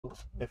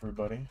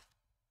Everybody.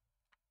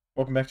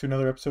 Welcome back to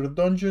another episode of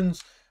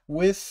Dungeons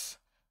with...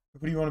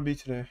 Who do you want to be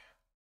today?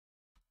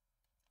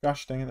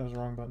 Gosh dang it, that was the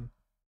wrong button.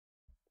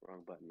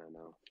 Wrong button, I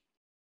know.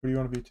 Who do you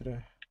want to be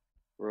today?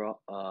 We're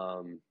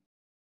all,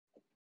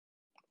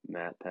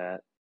 Matt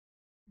Pat.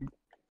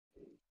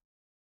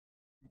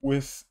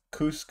 With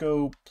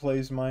Cusco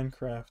Plays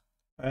Minecraft.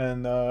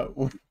 And,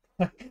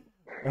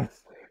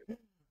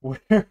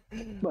 where...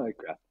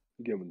 Minecraft.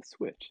 Give him the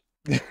Switch.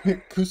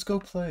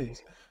 Cusco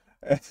Plays.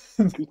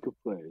 Cusco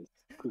plays.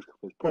 Cusco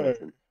plays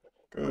poison.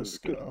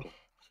 Cusco.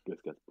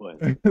 Cusco's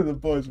poison. The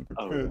boys with the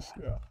All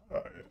Cusco.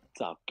 Alright.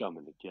 It's all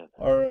coming together.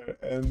 Alright,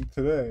 and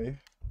today...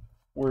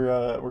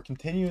 We're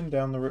continuing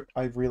down the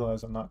I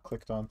realize I'm not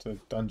clicked onto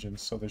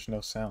dungeons, so there's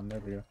no sound.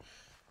 There we go.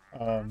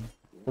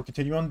 We're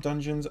continuing on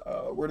dungeons.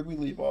 Where did we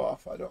leave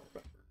off? I don't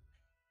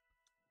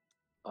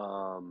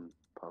remember.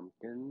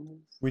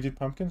 Pumpkins? We did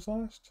pumpkins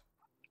last?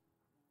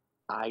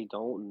 I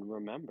don't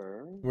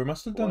remember. We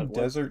must have done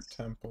Desert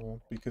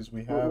Temple because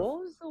we have... What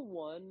was the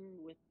one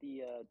with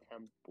the,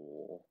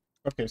 temple?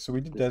 Okay, so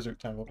we did Desert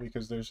Temple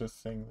because there's a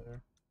thing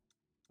there.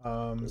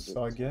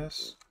 So I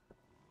guess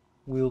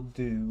we'll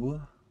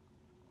do...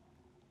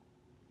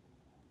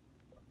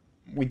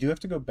 We do have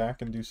to go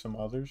back and do some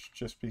others,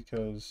 just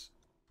because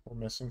we're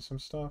missing some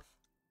stuff.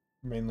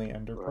 Mainly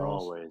Ender We're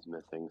Pearls. always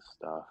missing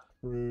stuff.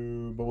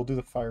 True, but we'll do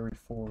the Fiery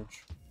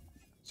Forge.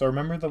 So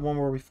remember the one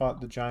where we fought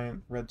the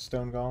giant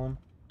redstone golem?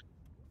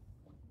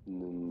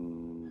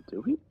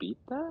 Did we beat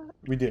that?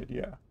 We did,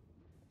 yeah.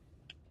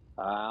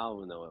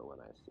 I'll know it when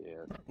I see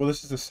it. Well,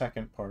 this is the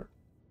second part.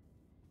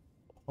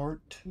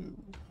 Part 2.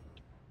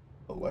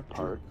 Electric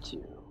Part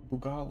 2.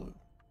 Boogaloo.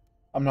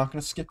 I'm not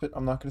gonna skip it.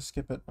 I'm not gonna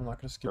skip it. I'm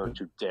not gonna skip it. Don't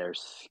you dare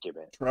skip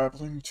it.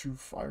 Traveling to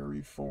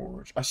Fiery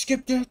Forge. I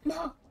skipped it!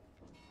 No!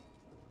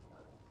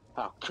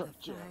 How could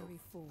you?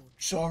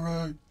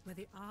 Sorry. Where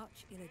the I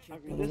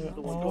mean, this is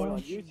the one going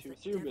on YouTube,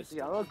 so you're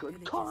missing out on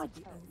good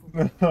content.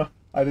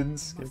 I didn't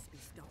skip.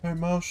 It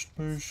must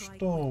be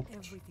stopped.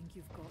 Everything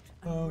you've got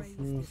and raise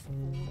this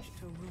forge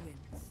to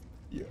ruins.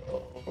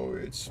 Yo,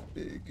 it's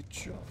Big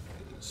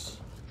Jumpers.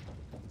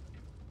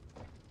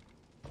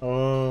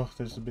 Oh,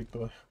 there's the big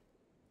boy.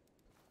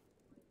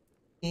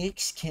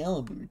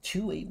 Excalibur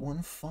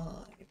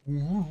 2815.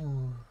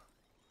 Ooh.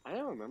 I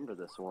don't remember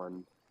this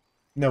one.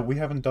 No, we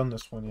haven't done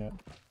this one yet.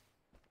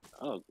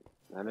 Oh,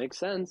 that makes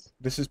sense.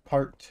 This is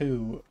part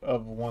 2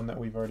 of one that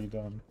we've already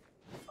done.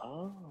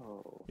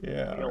 Oh.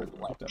 Yeah.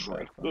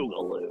 Electric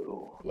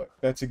Boogaloo. Look,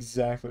 that's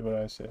exactly what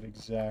I said.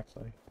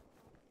 Exactly.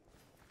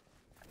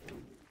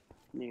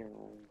 Meow.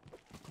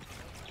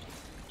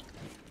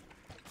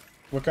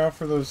 Look out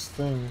for those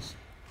things.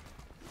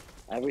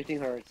 Everything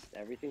hurts.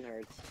 Everything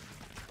hurts.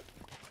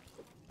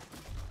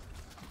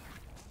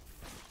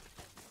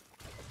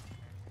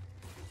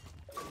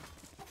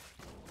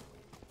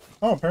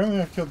 Oh,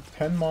 apparently I killed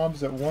 10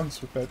 mobs at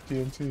once with that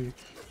TNT.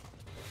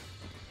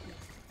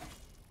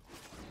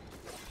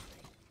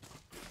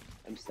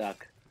 I'm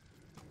stuck.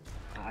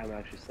 I'm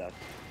actually stuck.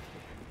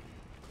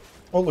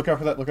 Oh, look out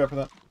for that, look out for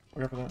that.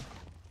 Look out for that.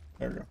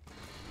 There we go.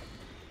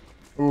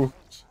 Ooh.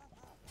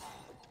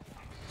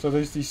 So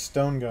there's these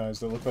stone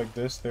guys that look like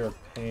this. They're a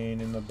pain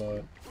in the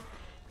butt.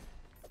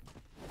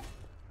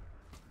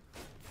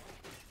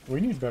 We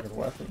need better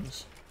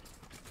weapons.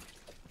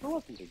 My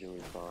weapons are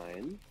doing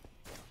fine.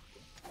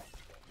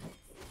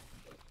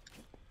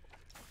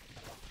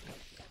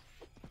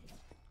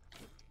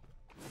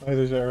 Hey,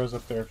 there's arrows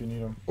up there if you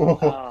need them. Oh,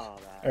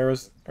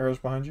 that arrows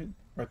behind you,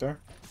 right there.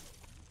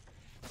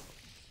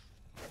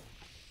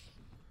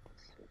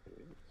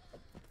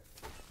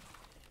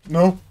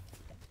 No.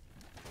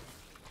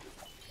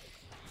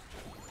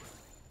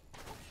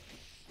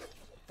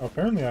 Oh,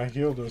 apparently I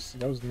healed us.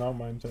 That was not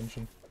my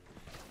intention.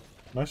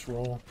 Nice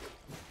roll.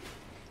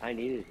 I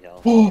needed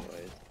help. Oh!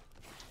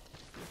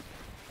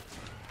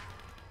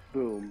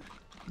 Boom.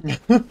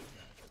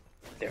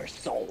 Their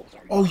souls are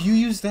mine. Oh, you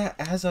used that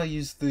as I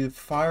used the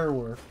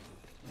firework.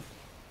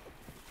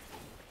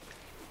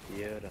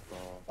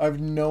 Beautiful. I have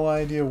no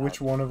idea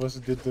which one of us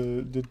did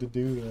the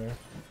do there.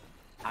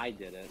 I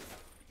did it.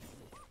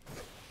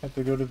 Have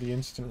to go to the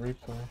instant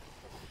replay.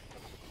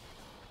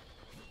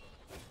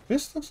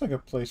 This looks like a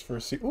place for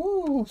a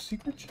ooh,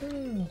 secret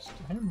chest,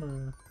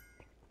 hammer.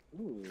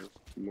 Ooh,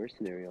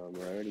 mercenary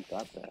armor. I already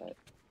got that.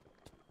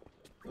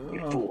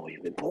 You fool!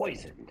 You've been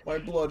poisoned. My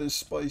blood is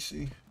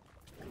spicy.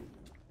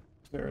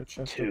 Is there a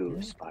chest?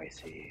 Too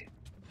spicy.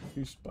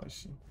 Too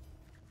spicy.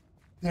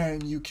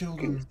 Dang, you killed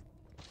him.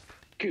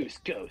 Goose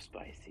go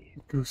spicy.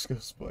 Goose go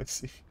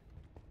spicy.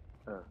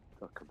 They'll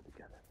come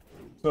together.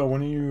 So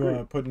when are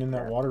you putting in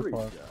that water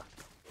park?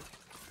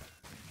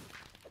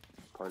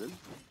 Pardon?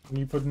 When are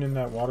you putting in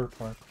that water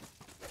park?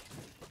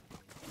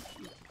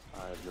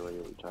 I have no idea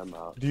what you're talking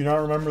about. Do you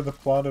not remember the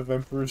plot of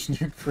Emperor's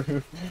New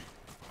Groove?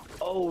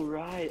 Oh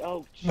right.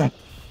 Oh, chiladas.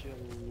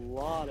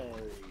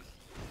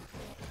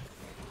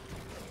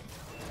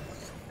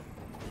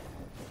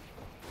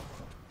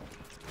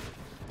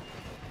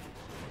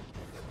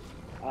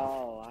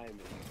 Oh, I'm in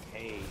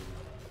pain.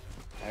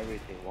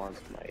 Everything wants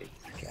my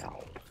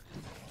scalp.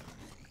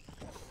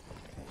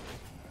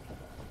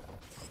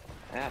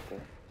 Apple.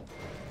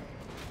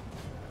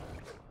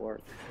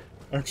 Work.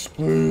 X,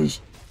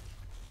 please.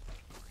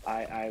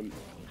 I'm.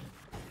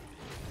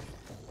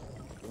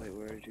 Wait,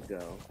 where did you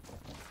go?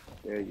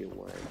 There you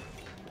went.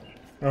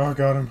 Oh, I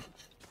got him.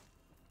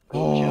 Good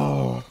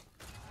Oh,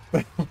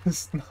 that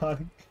was not.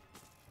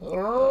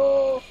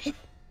 Oh,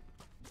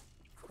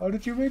 how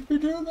did you make me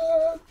do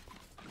that?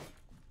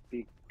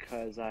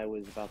 Because I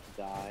was about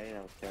to die and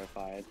I was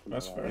terrified for my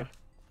That's life. fair.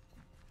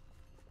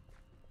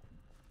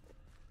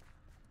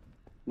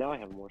 Now I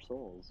have more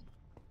souls.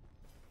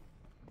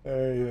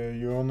 Hey,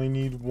 you only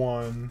need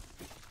one.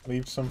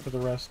 Leave some for the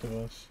rest of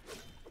us.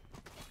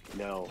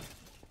 No.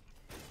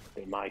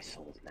 They're my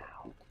souls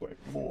now. Wait,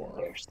 more.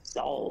 Their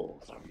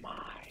souls are mine.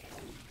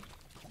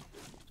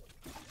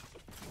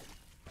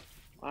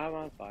 I'm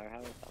on fire. How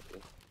do I stop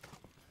this?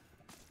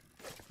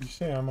 You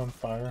say I'm on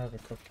fire, have a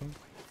cooking?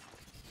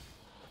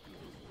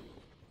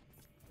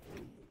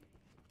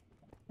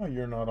 Oh,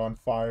 you're not on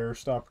fire.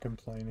 Stop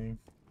complaining.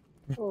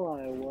 Well,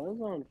 I was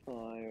on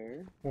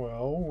fire.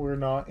 Well, we're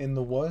not in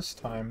the was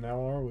time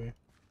now, are we?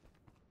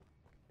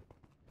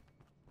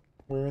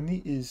 We're in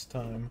the is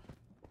time.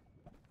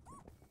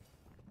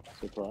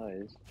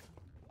 Supplies.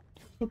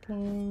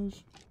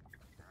 Supplies.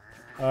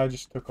 I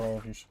just took all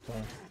of your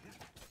supplies.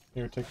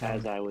 Here, take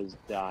As mine. I was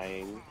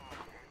dying.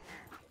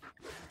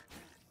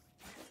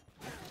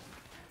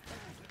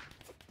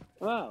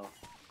 Wow.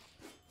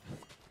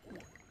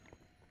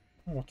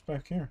 Oh, what's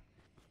back here?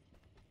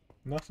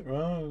 Nothing.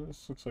 Well,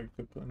 this looks like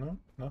good, but no,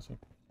 nothing.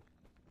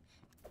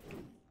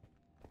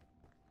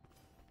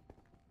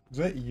 Is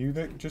that you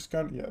that just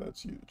got? Yeah,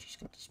 that's you that just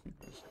got the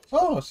speakers.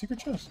 Oh, a secret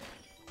chest.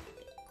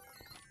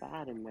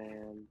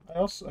 Spider-Man.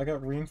 I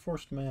got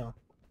reinforced mail.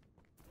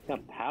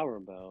 Got power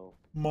bow.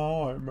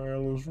 My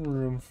mail is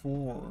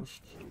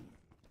reinforced.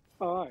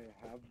 I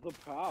have the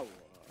power.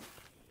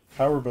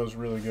 Power bow's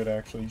really good,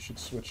 actually. You should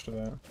switch to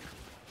that.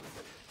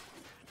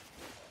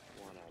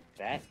 Wanna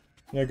bet?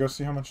 Yeah, go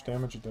see how much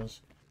damage it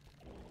does.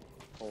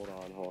 Hold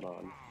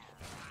on.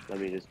 Let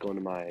me just go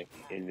into my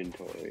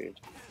inventory.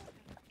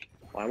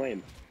 Why am I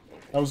in...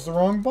 That was the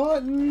wrong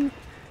button.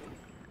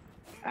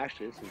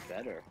 Actually, this is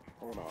better.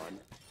 Hold on.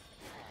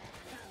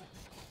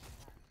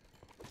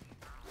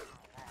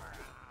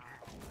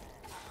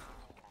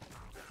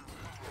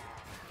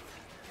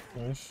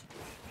 Nice.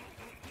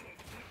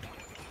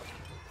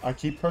 I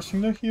keep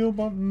pressing the heal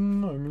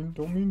button. I mean,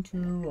 don't mean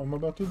to. I'm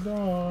about to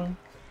die.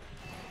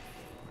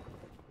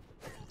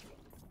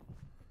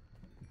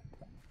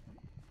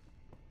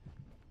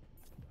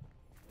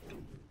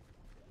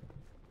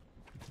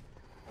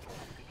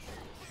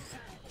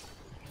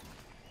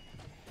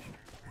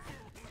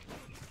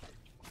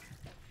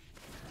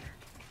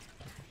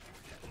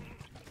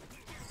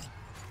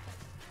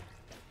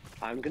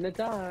 I'm gonna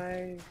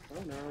die.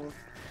 Oh no.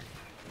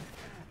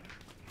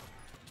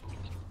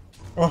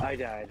 Oh. I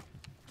died.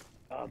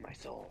 Oh, my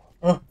soul.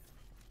 Oh,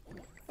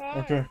 Hi,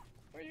 okay.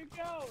 where you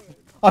going?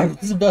 I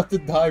was about to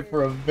die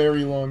for a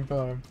very long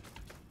time.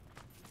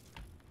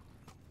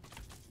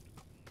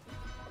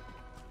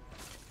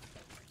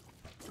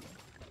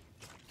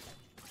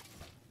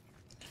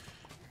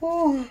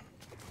 Oh.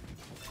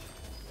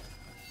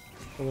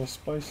 A little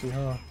spicy,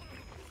 huh?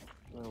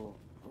 Oh,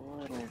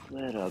 a little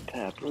bit of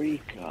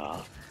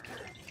paprika.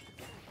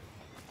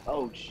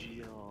 Oh,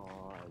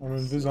 John. I'm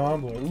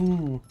invisible.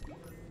 Ooh.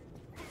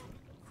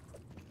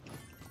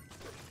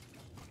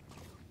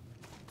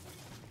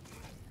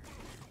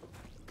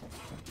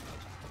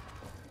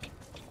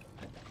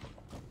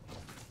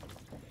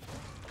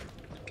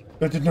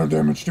 That did no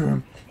damage to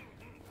him.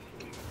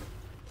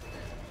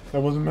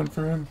 That wasn't meant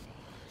for him.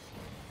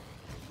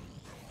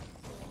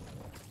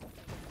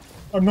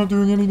 I'm not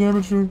doing any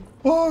damage to him.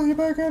 Oh, he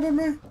backhanded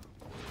me.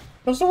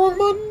 That's the wrong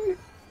button.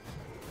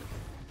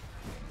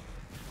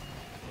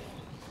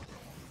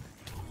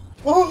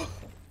 Oh.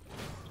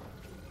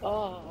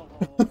 Oh.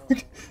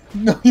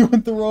 No, you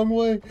went the wrong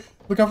way.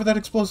 Look out for that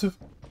explosive.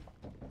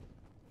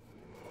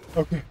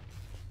 Okay.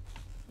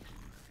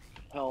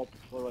 Help.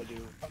 What do I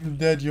do? I'm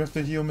dead. You have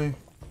to heal me.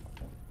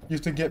 You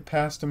have to get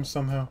past him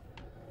somehow.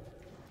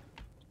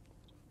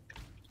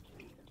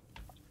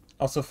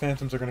 Also,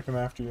 phantoms are gonna come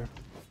after you.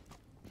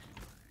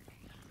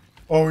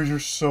 Oh, you're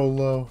so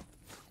low.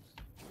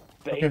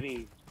 Baby.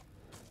 Okay.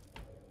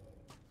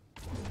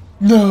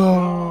 No!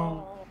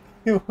 Oh.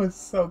 It was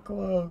so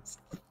close.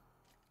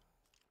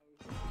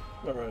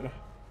 Alright.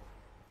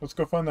 Let's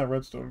go find that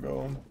redstone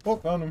golem. Oh,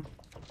 found him.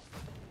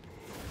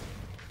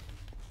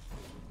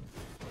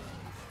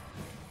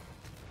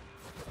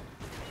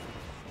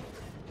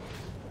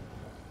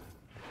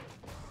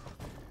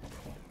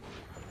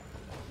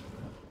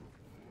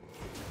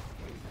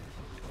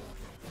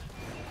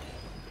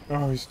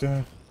 Oh, he's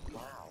dead.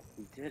 Wow,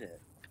 we did it.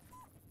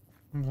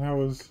 That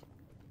was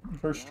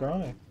first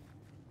try.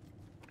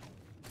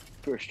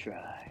 First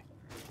try.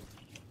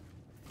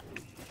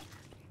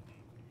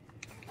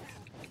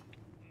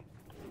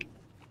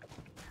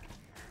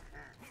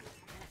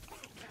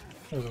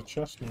 There's a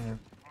chest in here.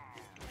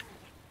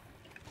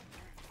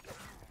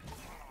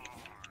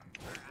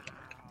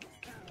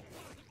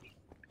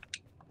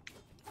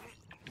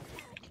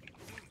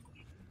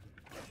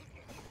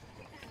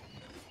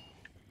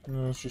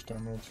 No, it's just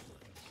emeralds.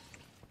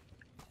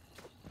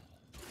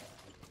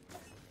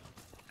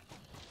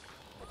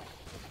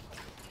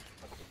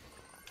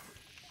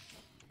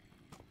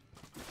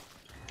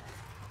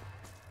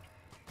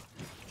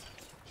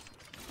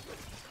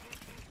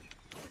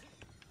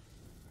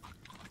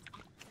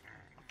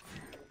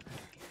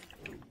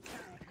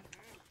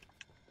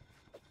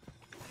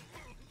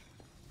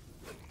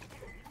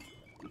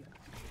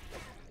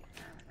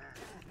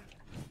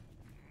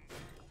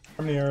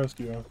 How many arrows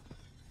do you have?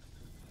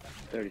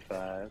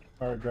 35.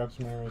 Alright, grab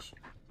some arrows.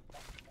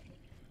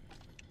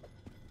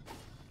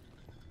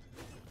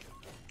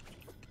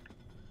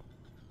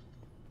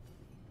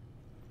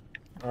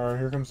 Alright,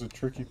 here comes the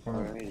tricky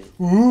part. Alrighty.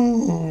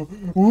 Ooh!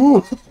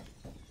 Ooh!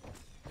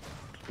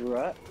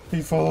 Right.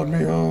 He followed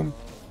me home.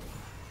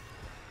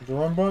 The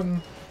wrong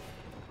button.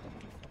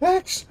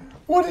 X!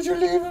 What did you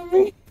leave of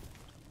me?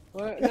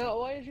 What? No,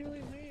 why did you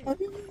leave me? I'm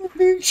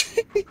being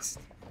chased.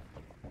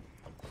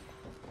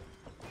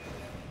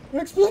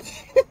 X,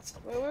 please!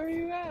 Where are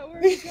you at? Where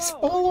are you He's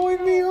going?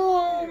 following me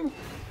home!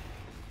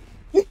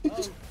 Oh,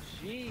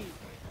 jeez.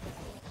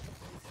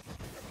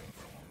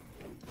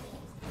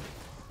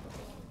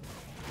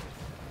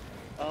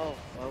 Oh,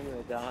 I'm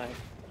gonna die.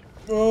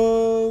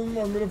 I'm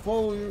gonna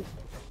follow you.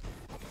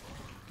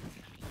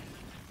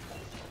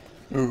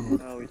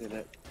 Ooh. Oh, we did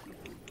it.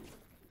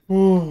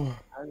 Ooh.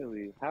 How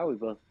are we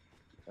both?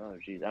 Oh,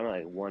 jeez, I'm at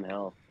like 1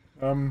 health.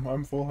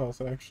 I'm full health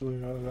actually.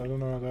 I don't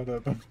know how that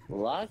happened.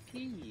 Lucky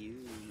you.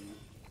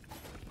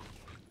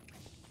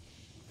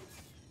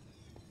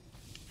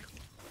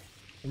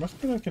 There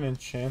must be like an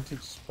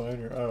enchanted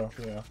spider. Oh,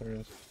 yeah, there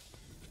is.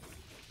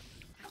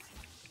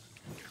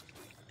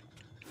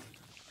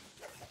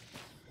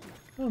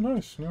 Oh,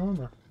 nice. New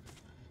armor.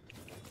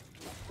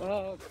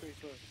 Oh,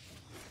 creeper.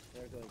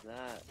 There goes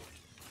that.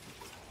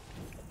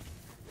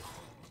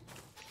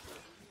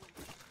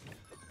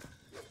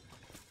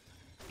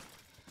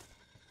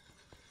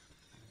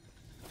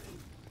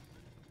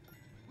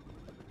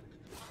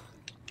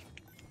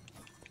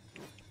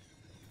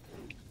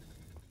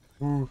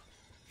 Ooh.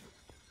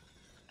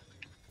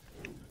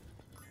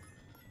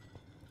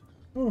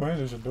 Oh, hey,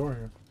 there's a door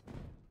here.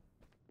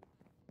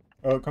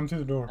 Oh, come through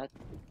the door. That's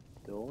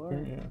the door?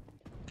 Yeah.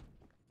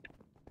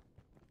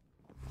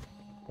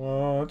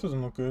 Oh, that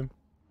doesn't look good.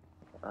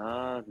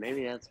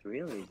 Maybe that's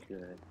really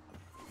good.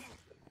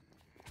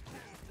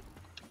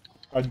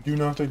 I do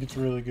not think it's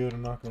really good,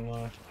 I'm not gonna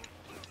lie.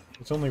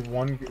 It's only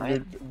one...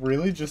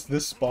 Really? Just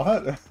this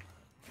spot?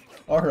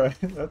 Alright,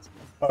 that's...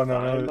 Oh,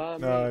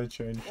 no, it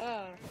changed.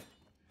 Ah.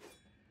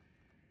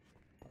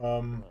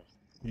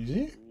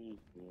 Easy?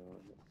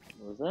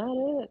 Was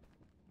that it?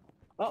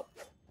 Oh,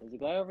 there's a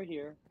guy over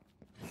here.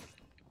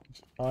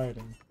 He's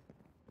hiding.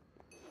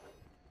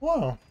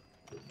 Wow.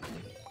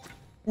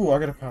 Ooh, I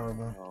got a power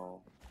bar.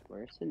 Oh,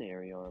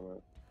 mercenary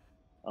armor.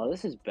 Oh,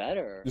 this is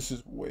better. This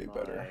is way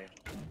better.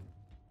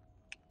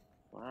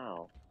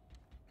 Wow.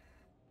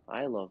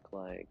 I look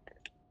like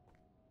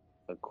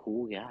a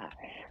cool guy.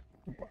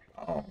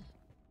 Wow.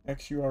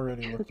 X, you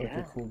already look like a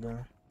Yeah. cool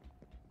guy.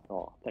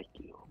 Oh, thank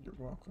you. You're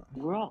welcome.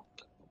 Bro,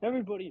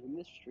 everybody in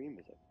this stream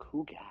is a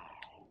cool guy.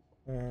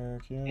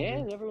 Heck yeah.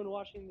 And everyone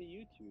watching the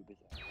YouTube is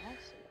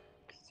awesome.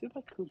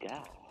 Super cool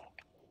guy.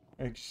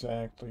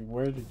 Exactly.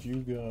 Where did you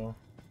go?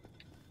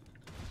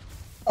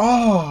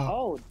 Oh!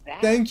 Oh,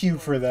 that's Thank you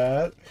for what-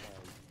 that.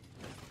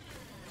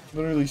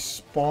 Literally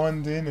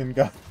spawned in and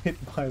got hit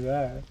by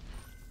that.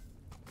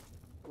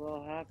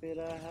 Well, happy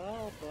to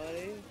help,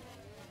 buddy.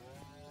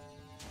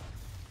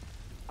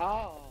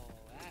 Oh,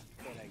 that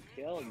could have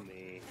killed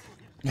me.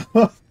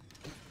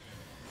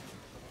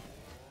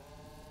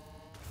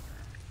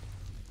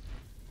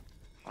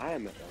 I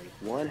am at like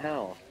 1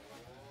 health.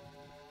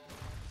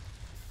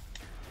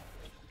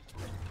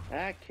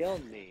 That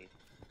killed me.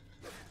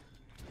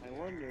 I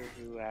wonder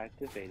who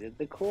activated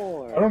the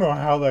core. I don't know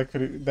how that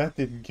could. That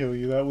didn't kill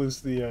you. That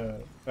was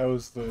the. That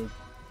was the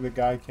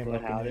guy came But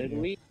up how and hit did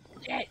you. we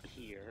get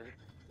here?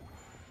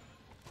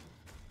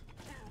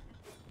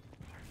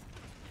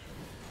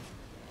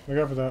 Look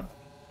out for that.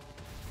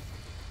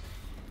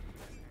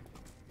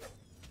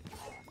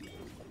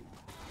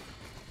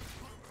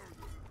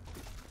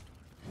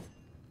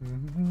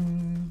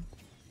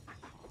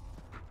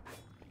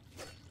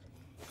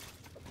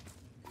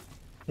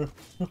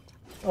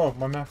 Oh,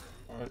 my map.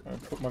 I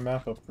put my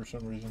map up for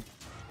some reason.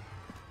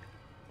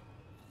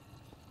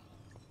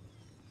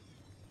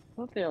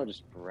 I hope they all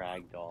just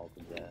ragdoll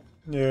to death.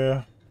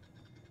 Yeah.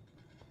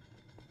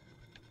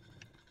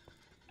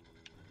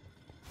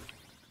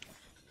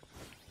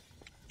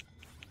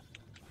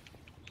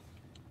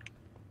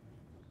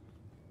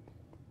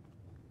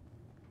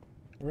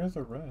 Where's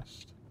the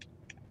rest?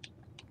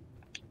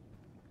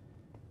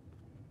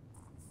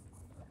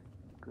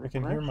 I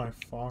can hear my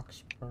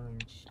fox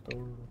purring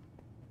stove.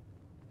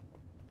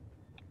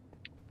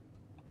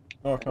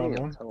 Oh, I found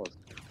one.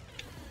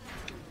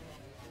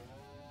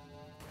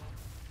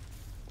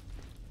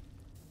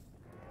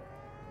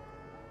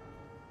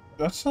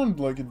 That sounded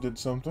like it did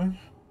something.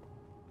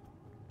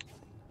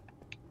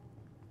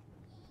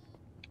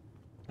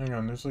 Hang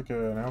on, there's like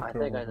an I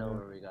alcove think I over know there.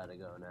 where we gotta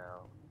go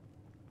now.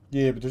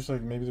 Yeah, but there's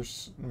like maybe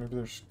there's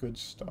good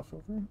stuff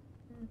over here.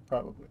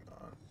 Probably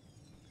not.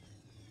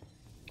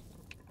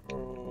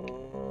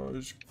 Oh,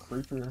 there's a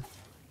creeper.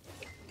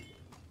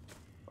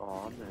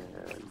 Oh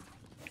man.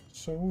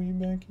 So we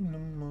back in the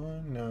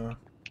mine? No.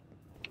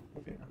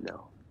 Oh yeah.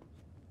 No.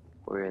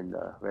 We're in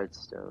the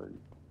redstone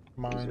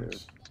reserve.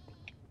 Mines.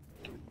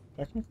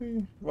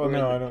 Technically? Well, We're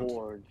no, in I the don't.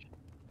 forge.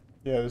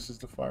 Yeah, this is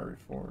the fiery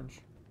forge.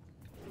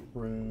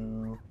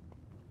 True.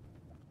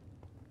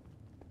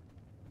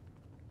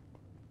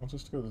 Want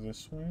us to go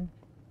this way?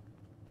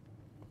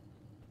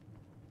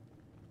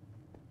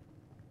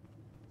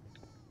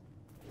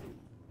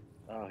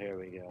 Oh, here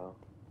we go.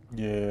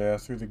 Yeah,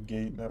 through the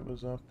gate that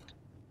was up.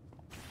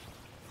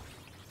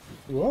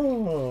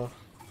 Whoa!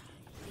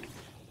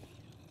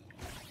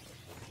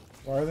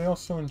 Why are they all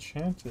so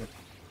enchanted?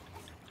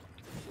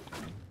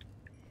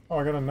 Oh,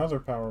 I got another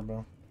power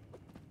bow.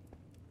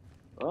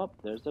 Oh,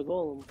 there's the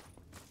golem.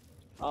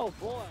 Oh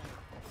boy.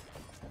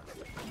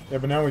 Yeah,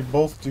 but now we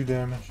both do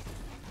damage.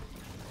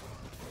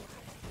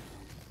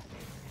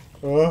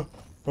 Oh,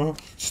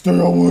 stay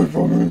away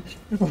from me!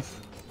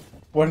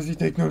 Why does he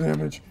take no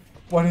damage?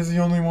 Why does he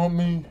only want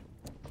me?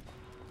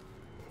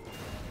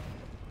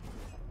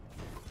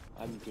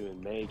 I'm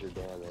doing major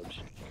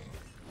damage.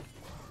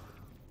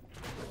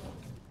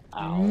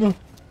 Ow. No.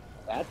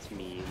 That's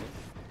mean.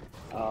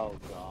 Oh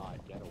god,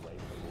 get away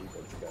from me,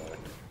 this guy.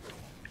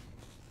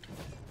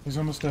 He's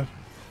almost dead.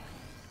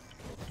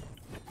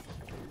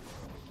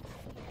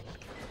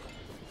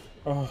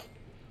 Oh,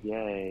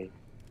 Yay.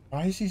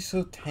 why is he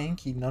so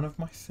tanky? None of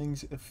my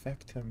things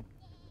affect him.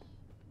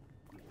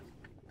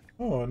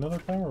 Oh, another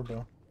power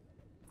bow.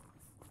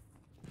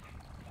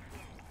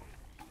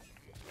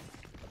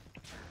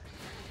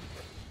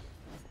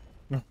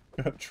 No,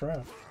 got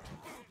trapped.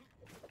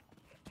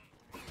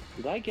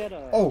 Did I get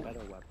a Oh.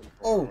 better weapon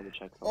for Oh. Let me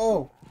check something.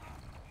 Oh!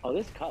 Oh,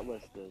 this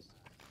cutlass is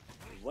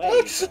way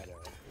Alex!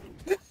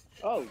 better.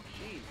 Oh,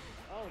 jeez.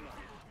 Oh, no.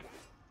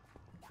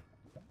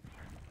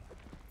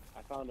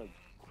 I found a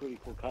pretty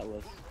cool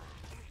cutlass.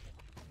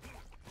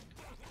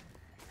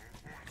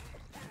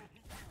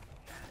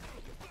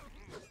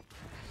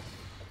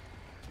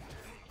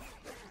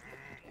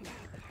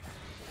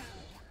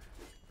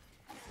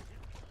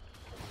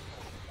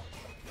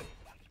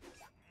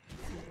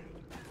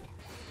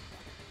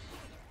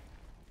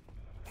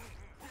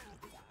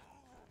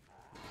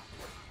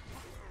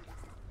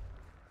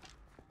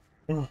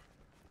 Oh.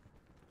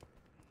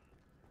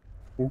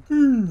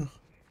 Okay.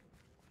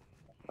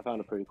 I found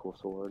a pretty cool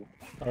sword.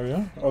 Oh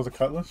yeah? Oh, the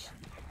cutlass?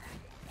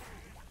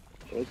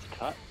 It's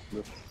cut.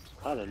 It's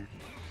cutting.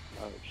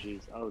 Oh,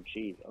 jeez. Oh,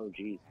 jeez. Oh,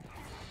 jeez.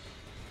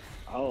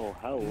 Oh,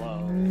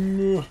 hello.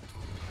 Mm.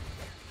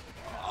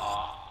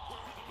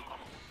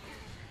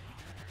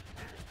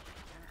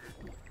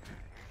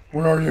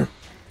 Where are you?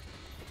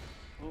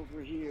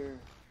 Over here.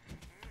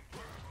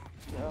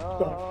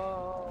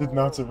 No. Did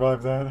not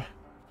survive that.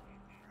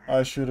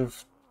 I should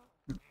have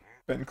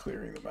been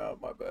clearing them out,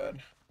 my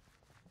bad.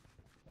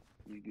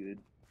 You good?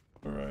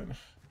 Alright.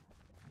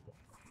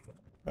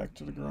 Back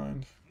to the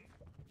grind.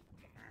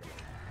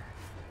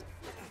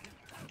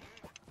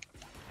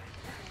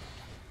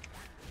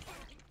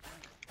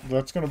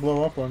 That's gonna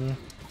blow up on you.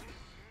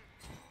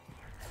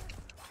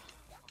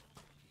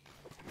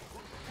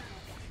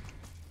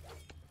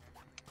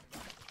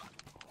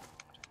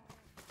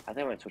 I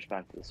think I might switch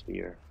back to the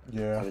spear.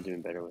 Yeah. I've been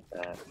doing better with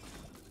that.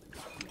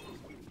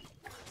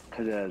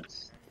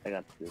 Cause I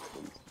got the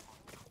distance.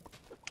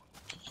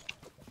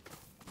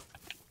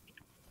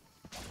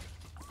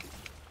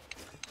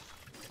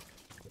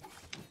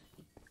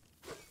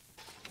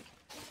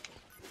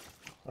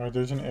 Alright,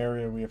 there's an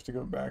area we have to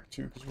go back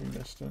to because we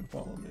missed it.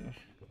 Follow me.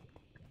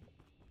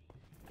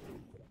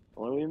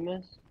 What do we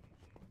miss?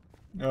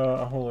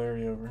 A whole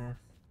area over here.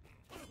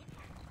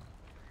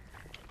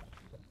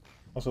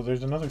 Also,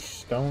 there's another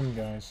stone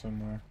guy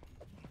somewhere.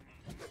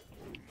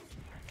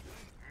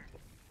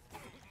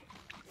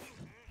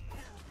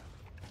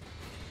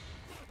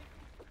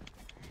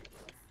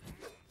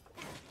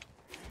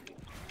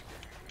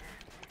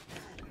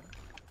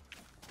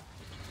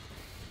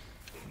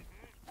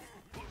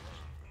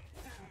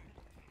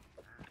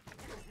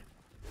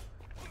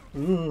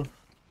 Ooh.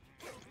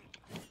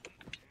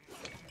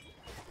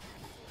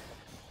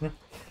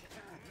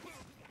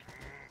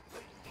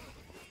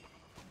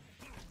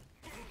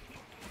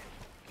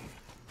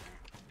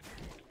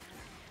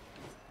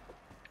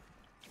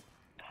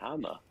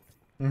 Hammer.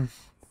 Mm.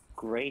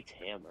 Great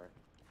hammer.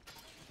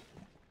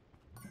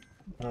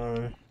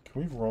 Can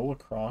we roll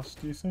across,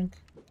 do you think?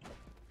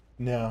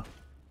 No.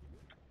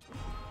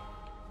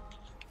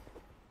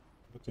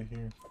 What to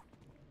hear?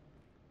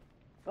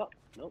 Oh,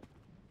 nope.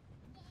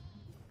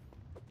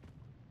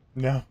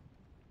 No.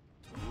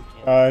 You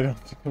can't. I don't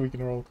think we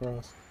can roll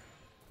across.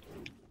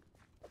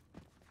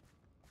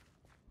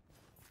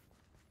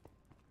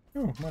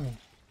 Oh, money.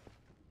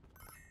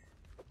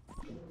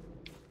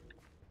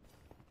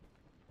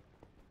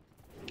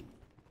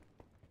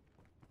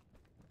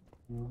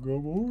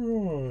 Ooga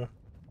booga.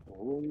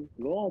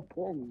 Oh,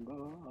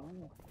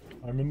 Ponga.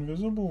 I'm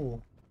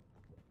invisible.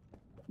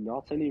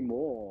 Not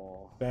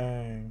anymore.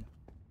 Dang.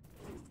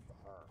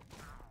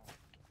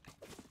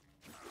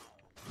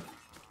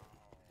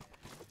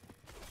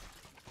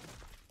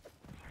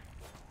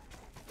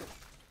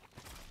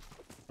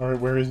 Alright,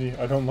 where is he?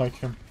 I don't like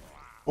him.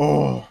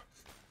 Oh!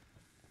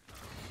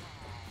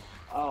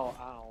 Oh,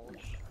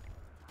 ouch.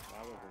 That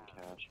wasn't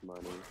cash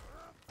money.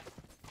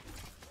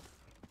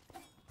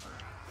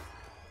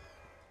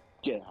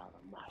 Get out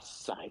of my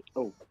sight.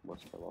 Oh,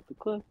 almost fell off the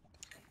cliff.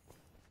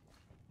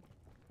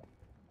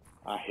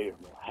 I hear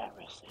more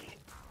heresy.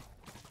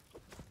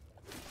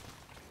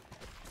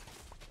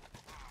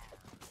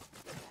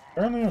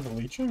 Apparently I have a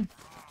leeching.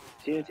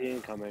 TNT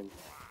incoming.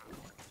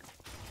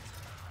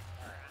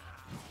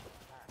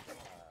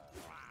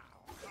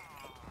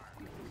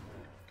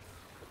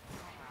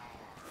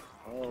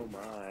 Oh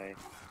my.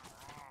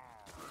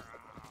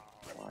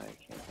 Why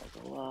can't I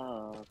go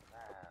up?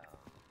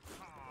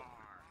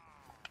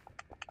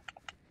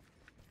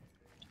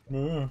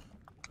 Ugh.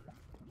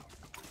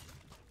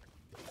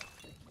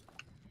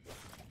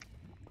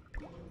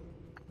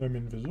 I'm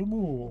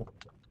invisible.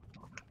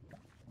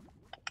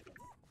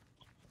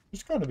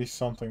 There's gotta be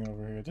something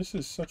over here. This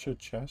is such a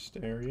chest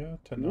area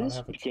to Did not this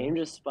have a game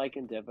chest. just spike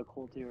in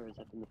difficulty, or is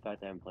that from the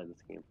fact that I haven't played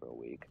this game for a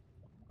week?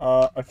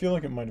 I feel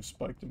like it might have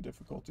spiked in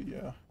difficulty,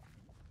 yeah.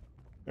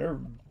 They're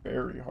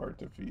very hard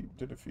to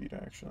defeat,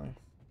 actually.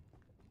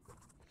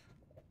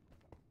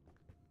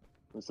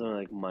 Something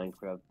like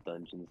Minecraft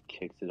Dungeons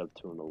kicks it up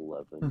to an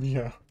 11.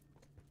 Yeah.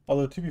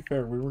 Although, to be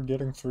fair, we were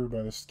getting through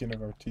by the skin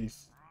of our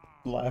teeth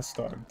last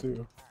time,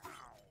 too.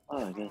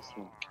 Oh, I guess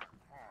so.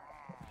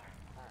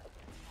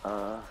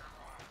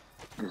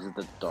 This is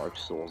the Dark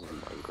Souls of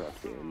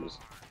Minecraft games.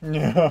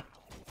 Yeah.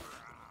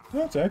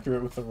 That's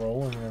accurate with the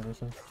rolling and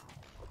everything.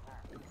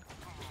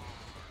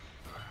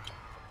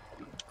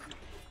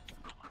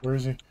 Where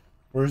is he?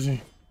 Where is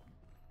he?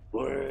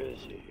 Where is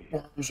he?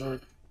 Where is he?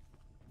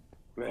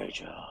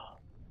 Rachel.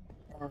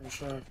 Where is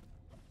he?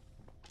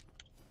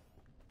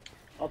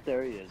 Oh,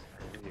 there he is.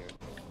 Over here.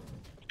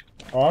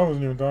 Oh, I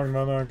wasn't even talking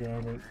about that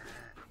guy, but...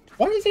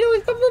 Why does he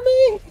always come for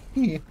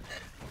me?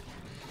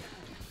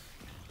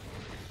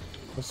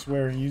 I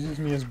swear, he uses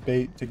me as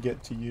bait to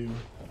get to you.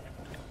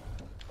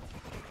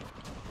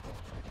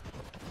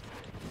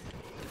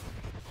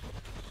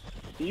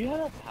 Do you have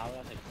a power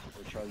that like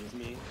supercharges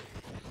me?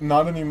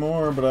 Not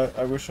anymore, but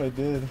I wish I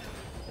did.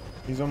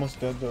 He's almost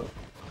dead, though.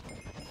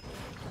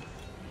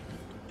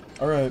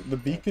 Alright, the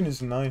beacon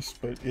is nice,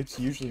 but it's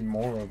usually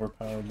more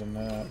overpowered than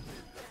that.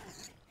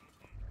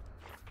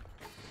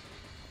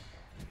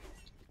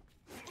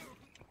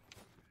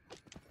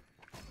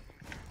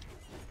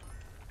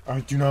 I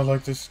do not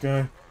like this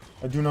guy.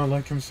 I do not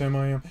like him, Sam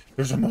I am.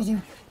 There's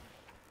another.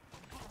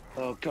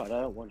 Oh god,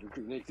 I don't want your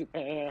grenades.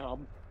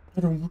 Bam! I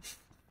don't...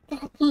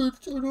 Stop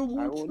it! I don't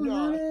I want will your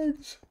not.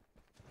 eggs!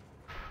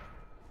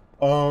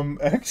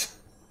 X?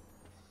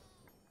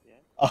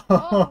 Yeah.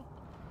 Oh!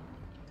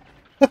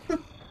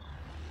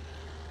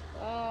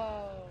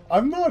 Oh!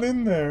 I'm not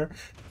in there.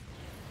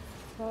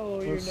 Oh,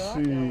 Let's you're not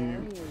see.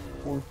 now.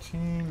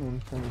 14,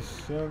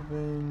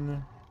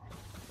 127.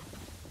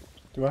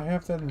 Do I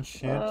have that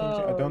enchanting?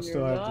 Oh, I don't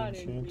still you're have the not in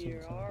enchanting.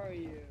 here, are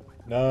you?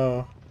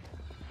 No.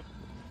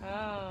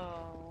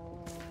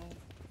 Oh.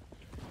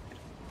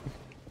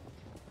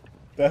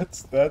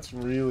 That's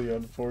really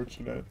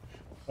unfortunate.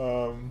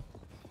 Oh,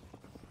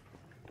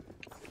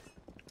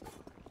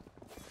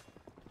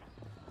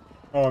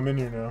 I'm in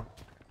here now.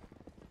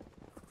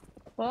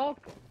 Well,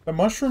 The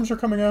mushrooms are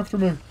coming after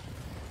me.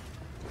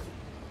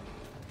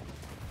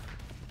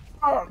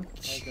 Oh, ain't gonna like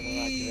it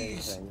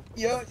jeez. anything.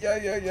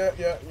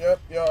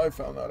 Yeah, I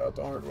found that out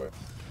the hard way.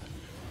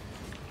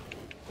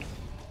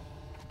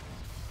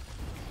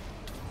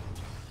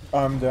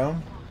 I'm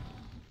down.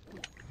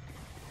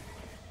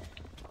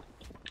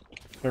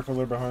 Careful,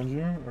 they're behind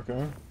you.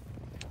 Okay.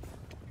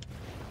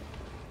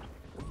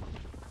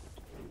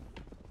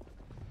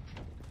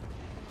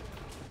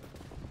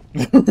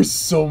 There were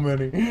so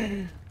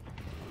many.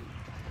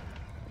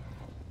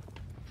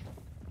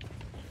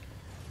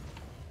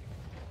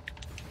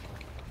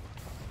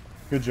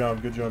 Good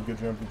job, good job, good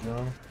job, good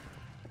job.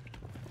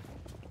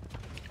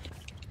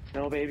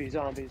 No baby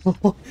zombies.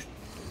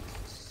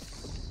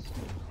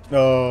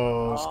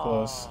 No, it's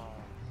close.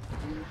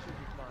 You should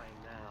be fine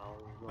now.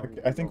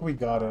 I think we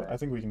got it. I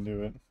think we can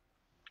do it.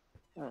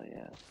 Oh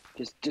yeah.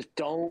 Just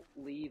don't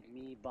leave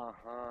me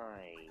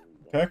behind.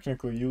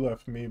 Technically, you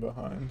left me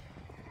behind.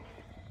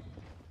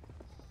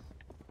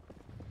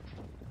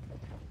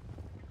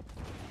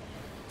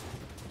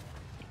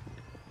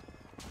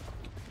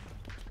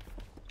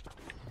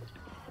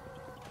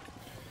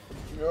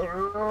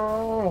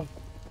 No!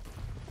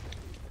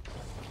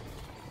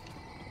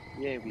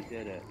 Yeah, we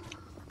did it.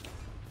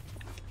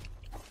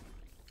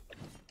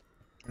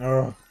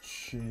 Oh,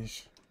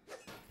 jeez.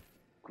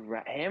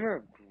 Hammer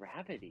of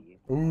gravity.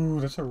 Ooh,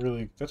 that's a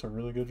really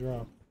good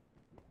drop.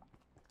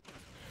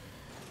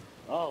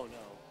 Oh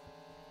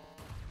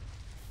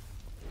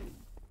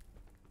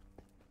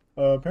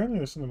Apparently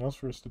there's something else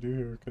for us to do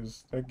here,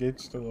 because that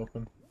gate's still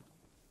open.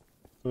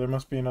 So there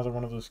must be another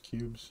one of those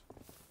cubes.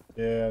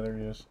 Yeah, there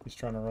he is. He's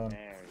trying to run.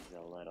 There's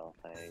a little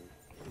thing.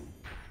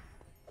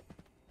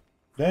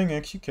 Dang,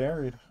 X, you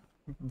carried.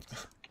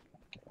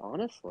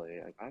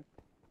 Honestly,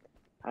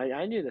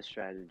 I knew the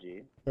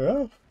strategy.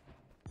 Yeah.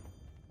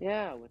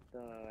 Yeah, with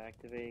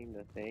activating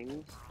the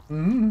things.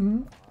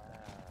 Mm-hmm.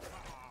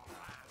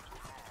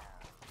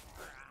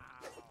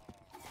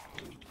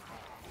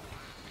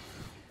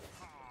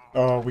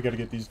 Oh, we gotta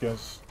get these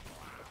guys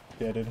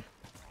deaded.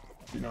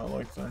 Do not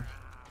like them.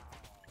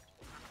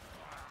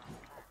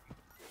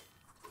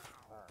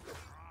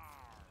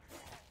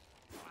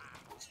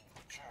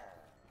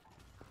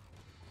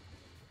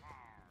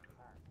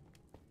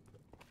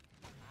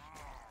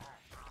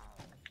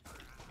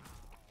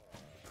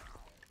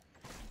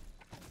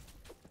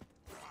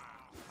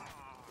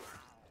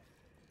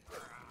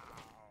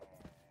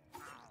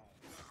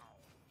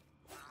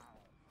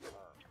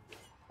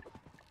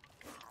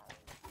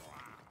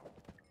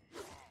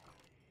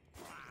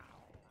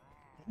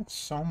 That's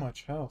so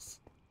much health.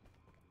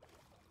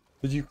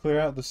 Did you clear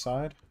out the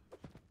side?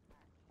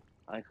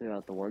 I cleared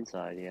out the one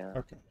side, yeah.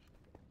 Okay.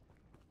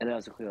 And I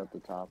also cleared out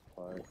the top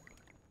part.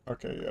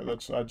 Okay, yeah,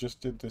 I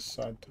just did this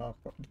side top.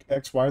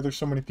 X, why are there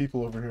so many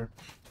people over here?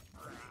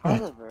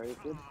 That's a very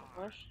good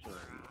question.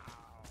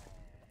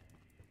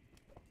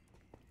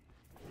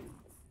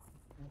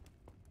 I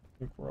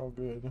think we're all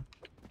good.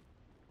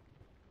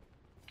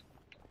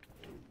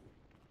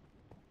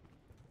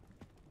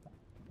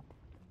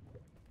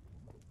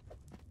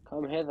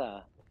 Come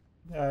hither.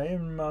 I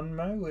am on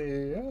my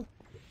way.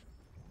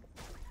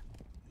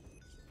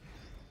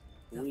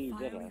 The We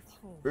did fiery it.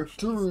 forge is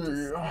Victory!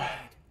 destroyed.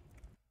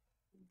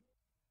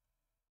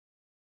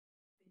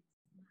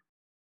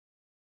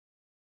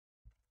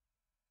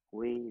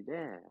 We did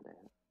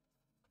it.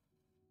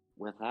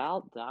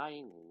 Without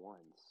dying once.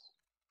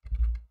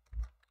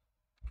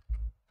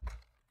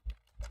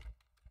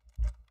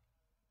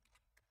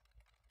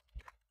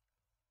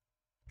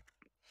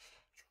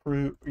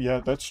 True.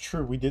 Yeah, that's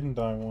true. We didn't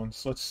die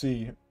once. Let's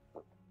see.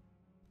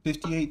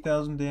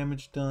 58,000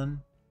 damage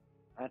done.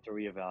 I have to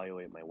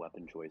reevaluate my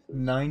weapon choices.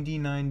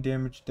 99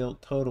 damage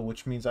dealt total,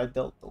 which means I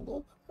dealt a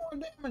little bit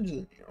more damage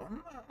than you.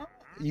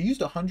 You used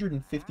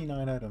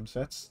 159 items.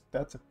 That's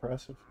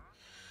impressive.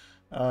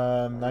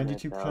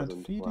 92%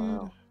 defeated.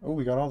 Wow. Oh,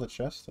 we got all the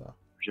chests though.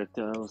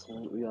 Projectiles,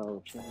 we got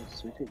all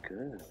chests. We did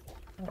good.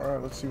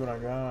 Alright, let's see what I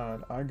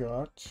got. I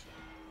got...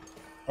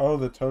 Oh,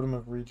 the Totem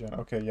of Regen.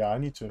 Okay, yeah, I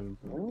need to...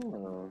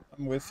 Oh.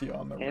 I'm with you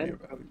on the And-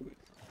 reevaluate.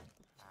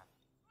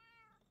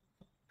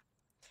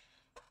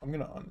 I'm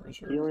gonna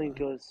unreserve. Healing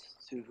goes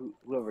to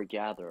whoever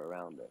gather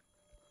around it.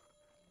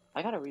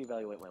 I gotta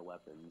reevaluate my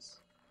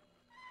weapons.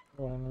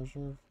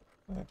 Unreserve.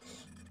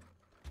 X.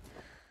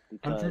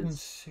 Because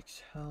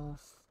 106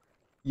 health.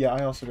 Yeah,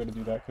 I also gotta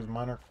do that because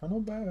mine are kind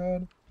of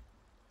bad.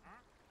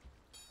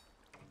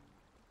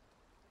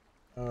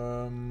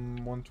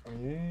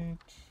 128.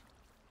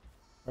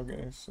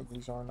 Okay, so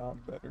these are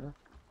not better.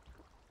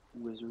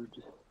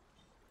 wizard.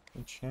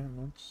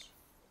 Enchantments.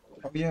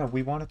 Oh yeah,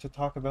 we wanted to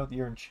talk about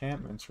your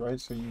enchantments, right?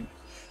 So you...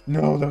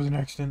 No, that was an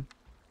accident.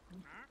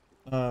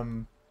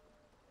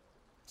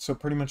 So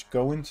pretty much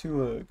go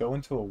into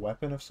a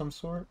weapon of some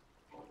sort.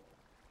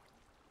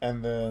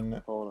 And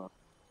then... Hold on.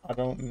 I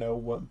don't know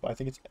what... I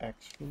think it's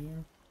X for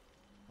you.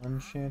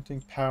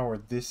 Enchanting power.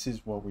 This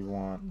is what we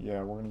want.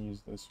 Yeah, we're gonna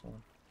use this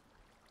one.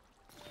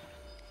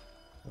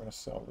 We're gonna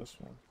sell this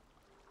one.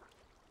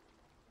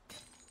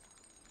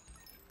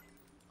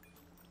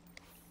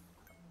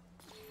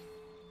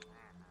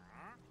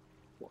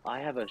 Well, I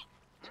have a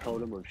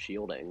totem of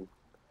shielding.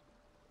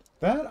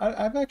 That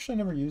I've actually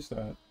never used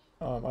that.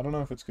 I don't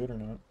know if it's good or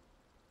not.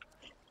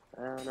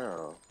 I don't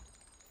know.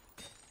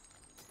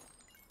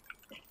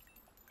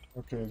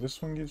 Okay,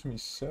 this one gives me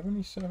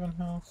 77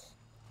 health.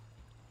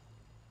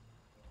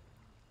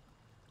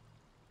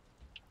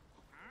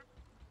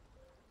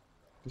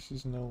 This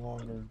is no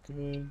longer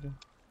good.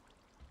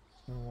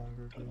 No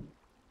longer good.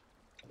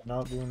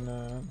 Not doing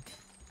that.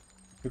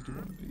 Could do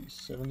one of these.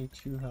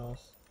 72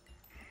 health.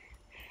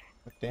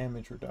 The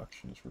damage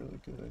reduction is really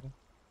good.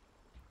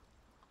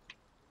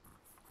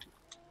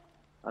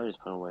 I'm just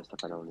putting away stuff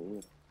I don't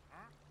need.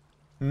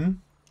 Hmm?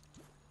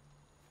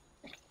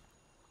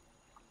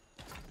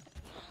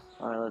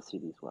 Alright, let's see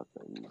these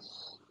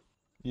weapons.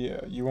 Yeah,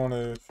 you want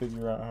to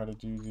figure out how to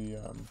do the,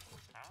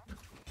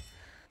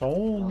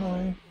 soul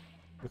knife?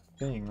 The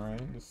thing, right?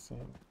 The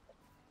thing.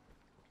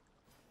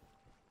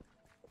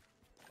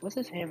 What's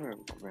this hammer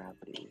of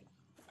gravity?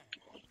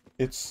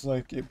 It's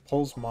like, it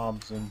pulls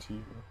mobs into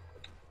you.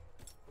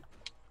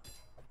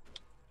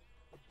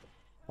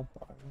 I'll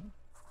buy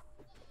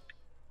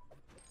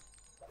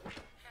it.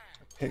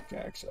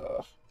 Pickaxe,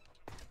 ugh.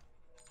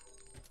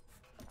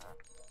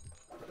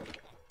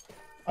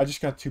 I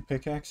just got 2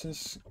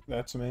 pickaxes.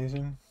 That's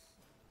amazing.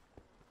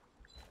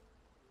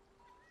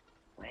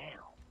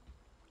 Wow.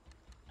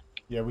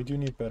 Yeah, we do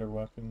need better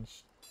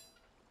weapons.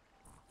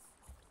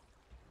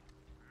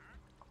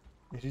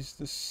 It is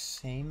the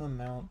same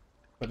amount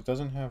but it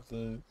doesn't have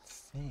the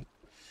thing.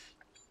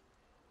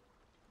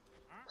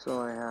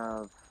 So I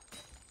have.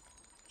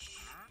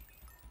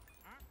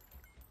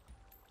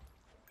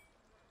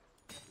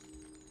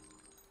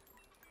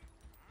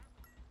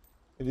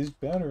 It is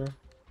better.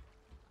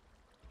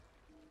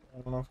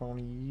 I don't know if I want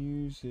to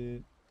use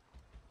it.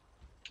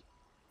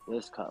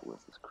 This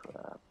cutlass is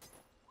crap.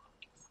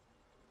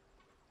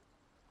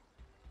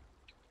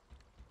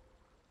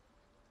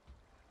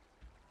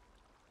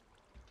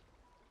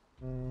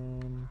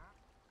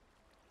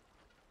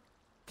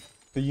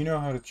 But you know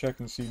how to check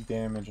and see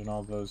damage and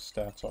all those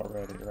stats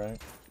already, right?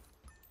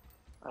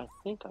 I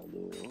think I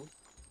do.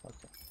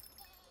 Okay.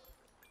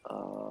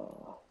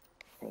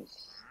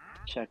 Let's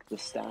check the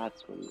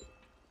stats when you.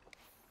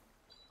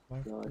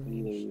 Life No, I can boost,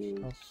 either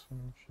use. health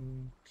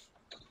synergies.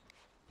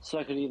 So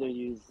I could either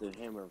use the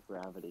Hammer of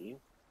Gravity,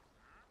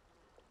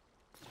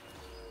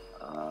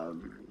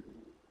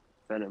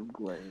 Venom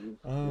Glaive.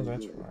 Oh,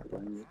 that's regular right.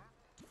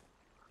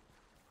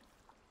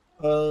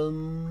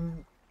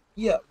 glaive.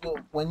 Yeah, well,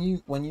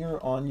 when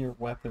you're on your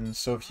weapons,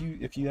 so if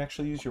you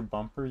actually use your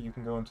bumper, you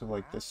can go into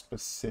like this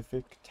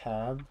specific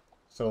tab.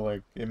 So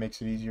like it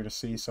makes it easier to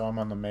see. So I'm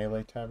on the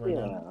melee tab right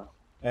now.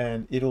 Yeah.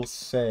 And it'll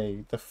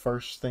say the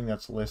first thing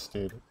that's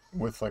listed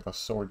with like a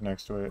sword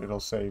next to it, it'll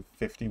say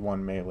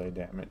 51 melee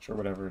damage or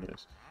whatever it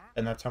is.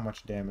 And that's how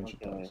much damage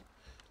it Okay. does.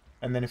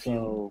 And then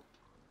So.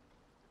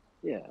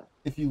 Yeah.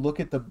 if you look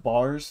at the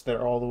bars that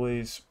are all the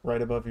ways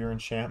right above your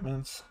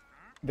enchantments,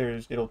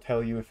 it'll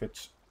tell you if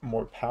it's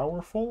more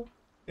powerful,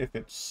 if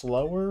it's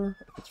slower,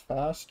 if it's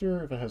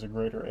faster, if it has a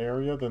greater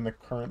area than the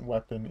current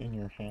weapon in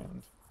your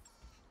hand.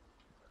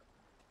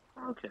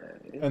 Okay.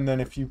 And then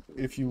if you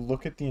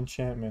look at the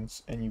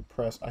enchantments and you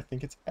press, I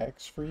think it's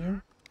X for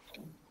you,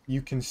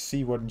 you can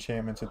see what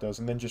enchantments it does,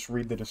 and then just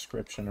read the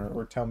description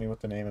or tell me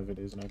what the name of it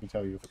is, and I can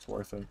tell you if it's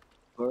worth it.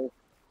 Birth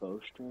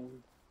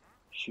Bowstring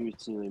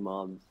shoots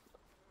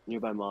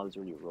nearby mobs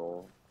when you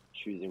roll,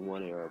 choosing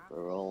one arrow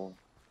per roll.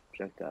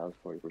 Projectiles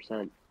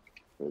 40%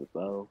 for the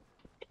bow.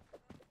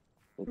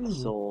 With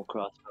Soul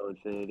Crossbow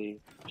Infinity,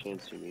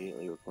 chance to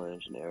immediately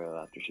replenish an arrow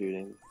after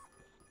shooting.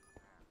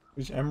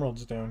 There's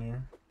emeralds down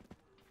here.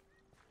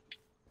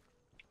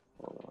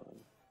 Hold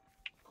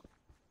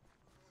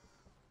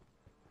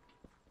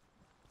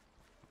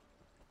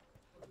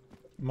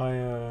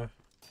on.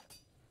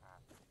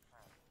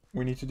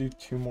 We need to do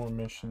 2 more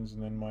missions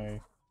and then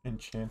my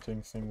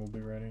enchanting thing will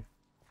be ready.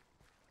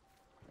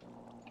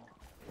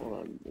 Hold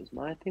on, is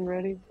my thing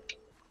ready?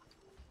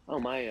 Oh,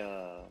 my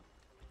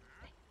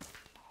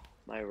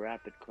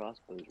rapid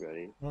crossbow's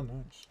ready. Oh,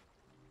 nice.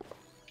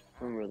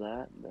 Remember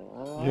that?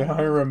 No. Yeah,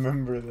 I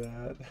remember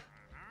that.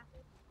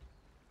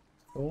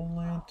 Soul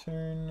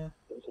Lantern.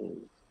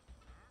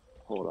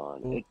 Hold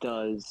on. Oh. It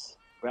does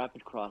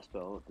rapid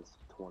crossbow. This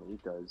 20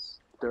 does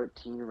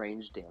 13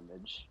 range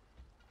damage.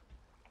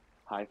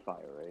 High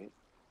fire rate.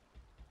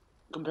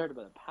 Compared to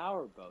the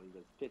power bow, he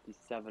does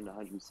 57 to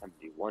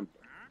 171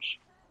 damage.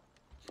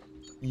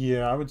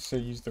 Yeah, I would say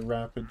use the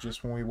rapid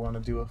just when we want to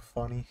do a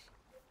funny.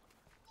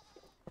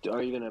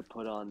 Are you gonna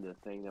put on the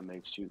thing that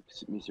makes you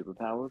me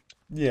superpowered?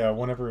 Yeah,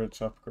 whenever it's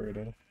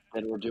upgraded.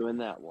 Then we're doing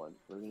that one.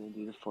 We're gonna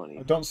do the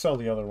funny. Don't sell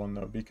the other one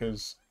though,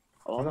 because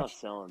Oh, I'm not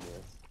selling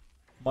this.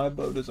 my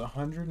bow does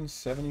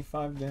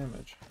 175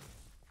 damage.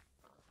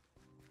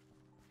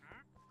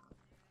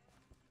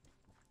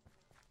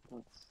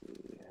 Let's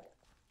see.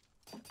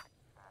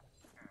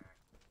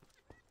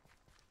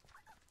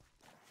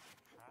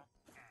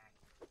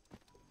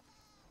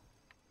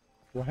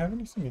 Do I have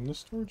anything in the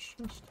storage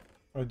chest?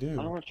 I do.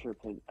 I want your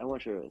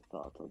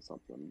thoughts on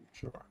something.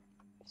 Sure.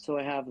 So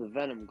I have the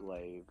Venom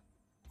Glaive,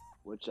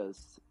 which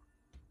does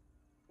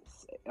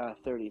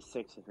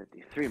 36 and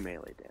 53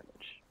 melee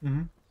damage.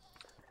 Mm-hmm.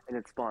 And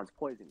it spawns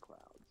poison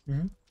clouds.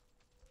 Mm-hmm.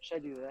 Should I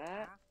do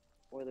that?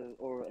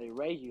 Or a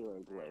regular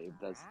glaive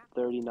that's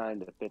 39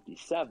 to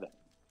 57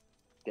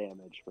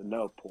 damage with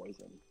no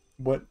poison?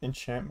 What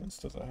enchantments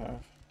does it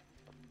have?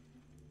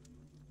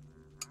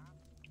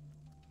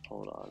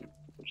 Hold on.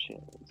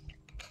 Enchantments.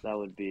 That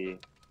would be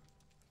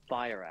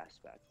Fire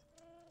Aspect.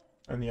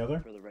 And the other?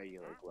 For the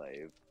regular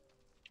glaive.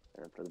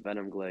 And for the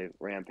Venom Glaive,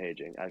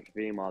 Rampaging. After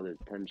defeating mob, there's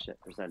a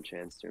 10%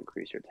 chance to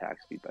increase your attack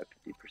speed by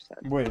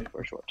 50% Wait. for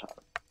a short time.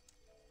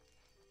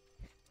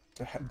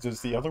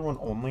 Does the other one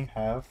only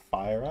have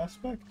fire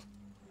aspect?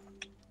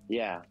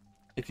 Yeah.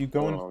 If you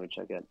go in... Let me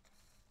check it.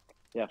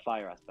 Yeah,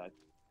 Fire Aspect.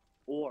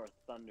 Or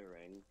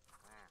Thundering.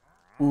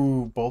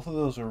 Ooh, both of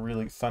those are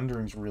really...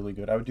 Thundering's really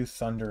good. I would do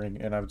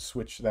Thundering, and I would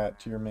switch that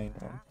to your main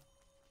one.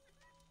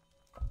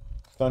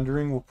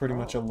 Thundering will pretty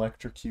much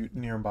electrocute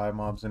nearby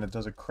mobs, and it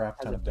does a crap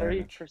ton of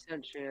damage. Has a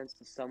 30% chance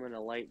to summon a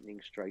lightning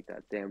strike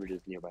that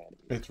damages nearby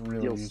enemies. It's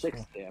really useful.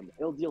 6 damage.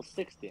 It'll deal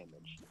 6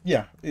 damage.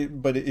 Yeah,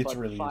 but it's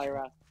really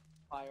useful.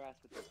 Fire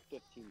Aspect does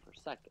 15 per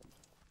second.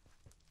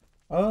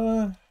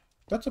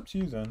 That's up to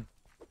you then.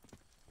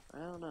 I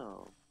don't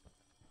know.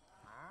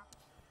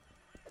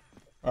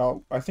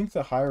 Oh, I think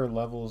the higher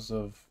levels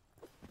of...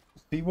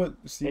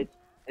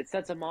 It It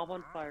sets a mob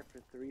on fire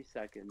for 3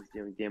 seconds,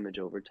 dealing damage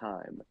over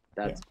time.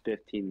 That's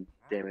 15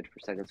 damage per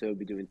second, so it would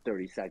be doing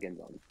 30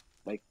 seconds on,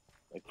 like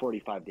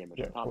 45 damage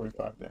Yeah, on top of it.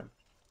 45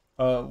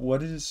 damage.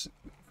 What is,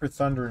 for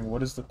Thundering, what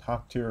does the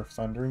top tier of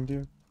Thundering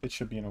do? It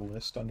should be in a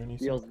list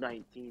underneath it. Deals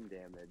 19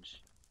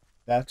 damage.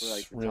 That's for,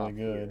 like, the really top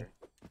good. tier.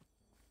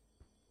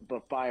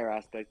 But Fire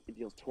Aspect, it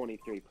deals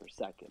 23 per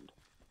second.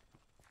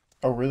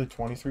 Oh, really?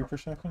 23 per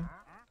second?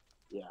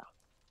 Yeah.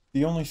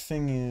 The only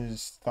thing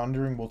is,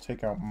 Thundering will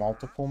take out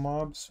multiple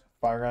mobs.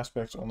 Fire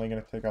Aspect's only going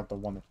to take out the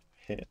one that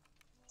hit.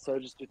 So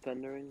just do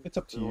Thundering? It's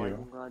up to The you.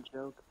 lightning rod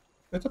joke?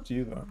 It's up to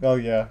you, though. Oh,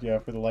 yeah,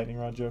 for the Lightning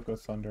Rod joke, go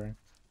Thundering.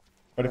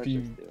 But Let's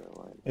just do it,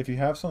 like- if you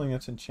have something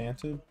that's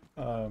enchanted,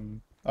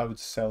 I would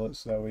sell it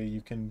so that way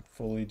you can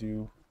fully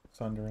do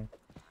Thundering.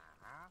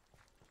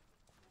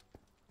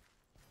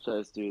 So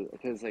let's do,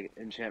 because like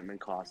enchantment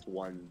costs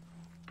 1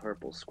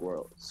 purple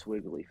squirrel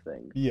swiggly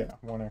thing. Yeah,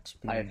 1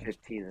 XP. I have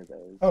 15 of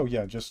those. Oh,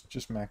 yeah,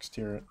 just max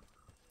tier it.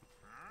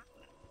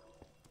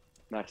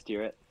 Max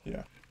tier it?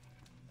 Yeah.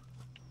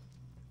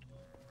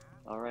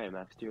 Alright,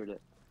 max tiered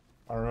it.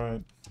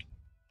 Alright.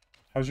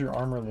 How's your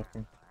armor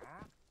looking?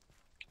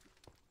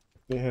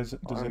 Does it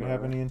have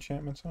Armor. any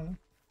enchantments on it?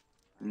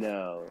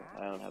 No,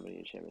 I don't have any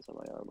enchantments on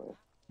my armor.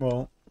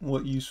 Well,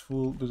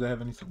 does it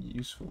have anything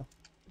useful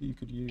that you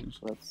could use?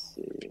 Let's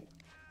see.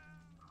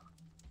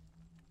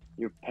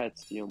 Your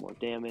pets deal more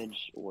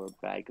damage, or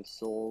Bag of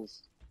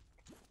Souls.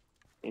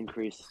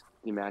 Increase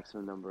the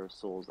maximum number of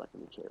souls that can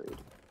be carried.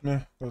 Nah,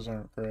 those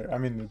aren't great. I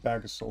mean, the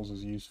Bag of Souls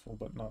is useful,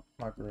 but not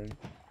great.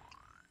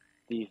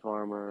 Thief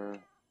Armor.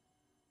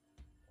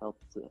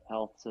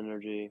 Health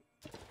Synergy.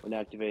 When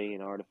activating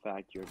an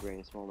artifact, you gain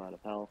a small amount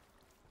of health.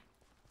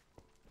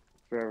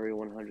 For every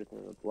 100th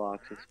of the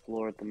blocks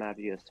explored the map,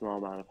 you get a small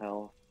amount of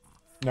health.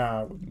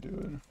 Nah, I wouldn't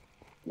do it.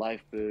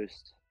 Life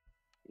Boost.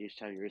 Each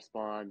time you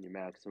respawn, your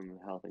maximum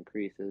health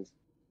increases.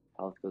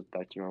 Health goes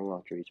back to normal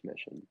after each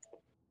mission.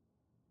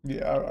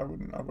 Yeah, I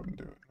wouldn't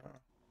do it.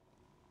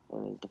 No.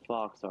 And there's the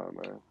Fox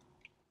Armor.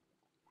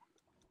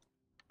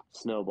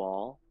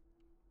 Snowball.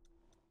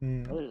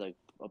 Hmm. Oh, there's like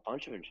a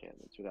bunch of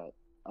enchantments. We got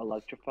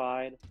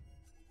Electrified.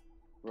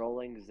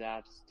 Rolling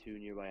zaps 2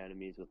 nearby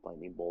enemies with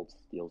lightning bolts,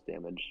 deals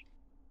damage.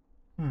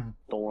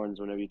 Thorns,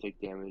 whenever you take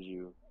damage,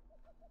 you...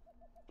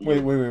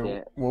 Wait.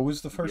 What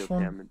was the first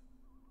one? Damage.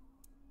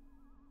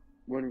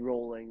 When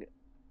rolling,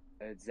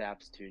 it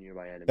zaps 2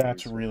 nearby enemies.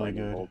 That's with really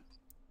lightning good. bolts.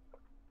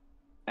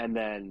 And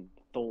then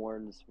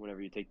Thorns,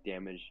 whenever you take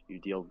damage, you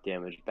deal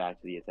damage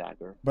back to the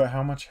attacker. But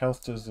how much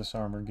health does this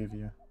armor give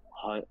you?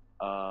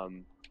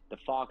 The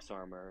Fox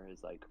Armor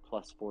is like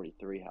plus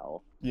 43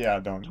 health. Yeah,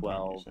 don't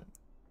 12. use it.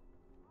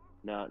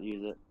 Not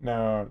use it.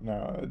 No,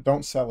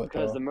 don't sell it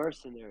Because though. the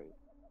Mercenary,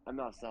 I'm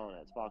not selling it,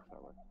 it's Fox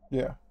Armor.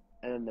 Yeah.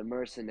 And then the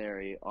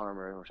Mercenary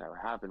Armor, which I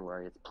have been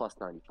wearing, it's plus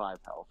 95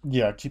 health.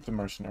 Yeah, keep the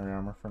mercenary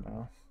armor for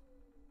now.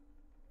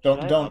 Should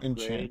I Don't upgrade?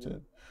 enchant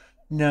it.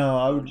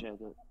 No,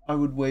 Enchant it? I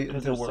would wait 'Cause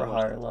until there's we're so a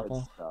much higher good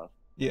level. stuff.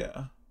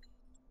 Yeah.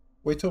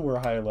 Wait till we're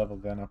a higher level,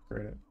 then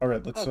upgrade it.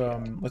 Alright,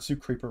 let's do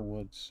Creeper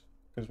Woods.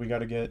 Because we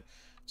gotta get,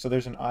 so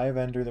there's an Eye of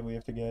Ender that we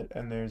have to get,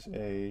 and there's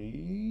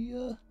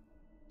a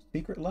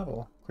secret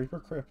level, Creeper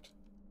Crypt.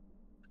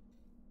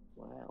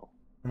 Wow.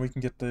 And we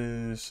can get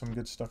some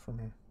good stuff from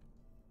here.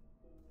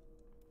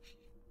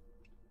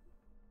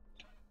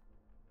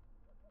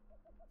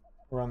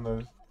 We're on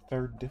the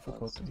 3rd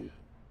difficulty.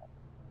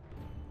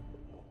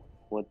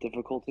 What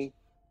difficulty?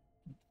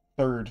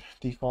 3rd,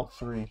 default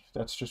 3.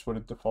 That's just what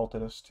it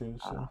defaulted us to,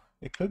 so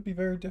it could be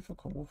very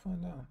difficult. We'll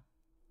find out.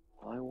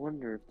 I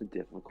wonder if the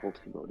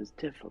difficulty mode is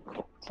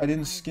difficult. I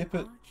didn't skip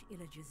it.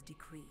 Arch-Illager's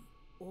decree,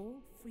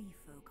 all free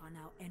folk are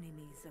now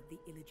enemies of the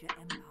Illager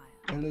Empire.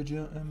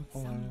 Illager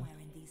Empire. Somewhere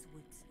in these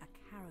woods, a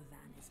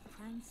caravan is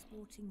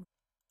transporting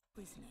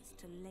prisoners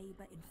to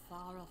labor in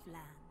far-off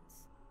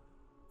lands.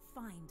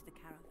 Find the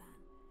caravan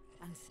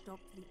and stop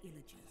the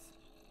Illagers,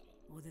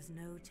 or there's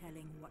no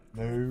telling what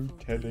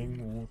dreadful doom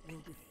will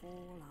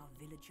befall our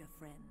villager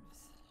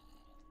friends.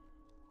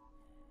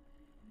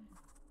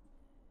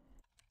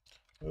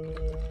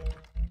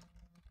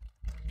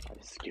 I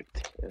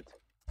skipped it.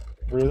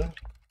 Really?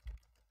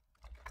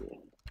 Yeah.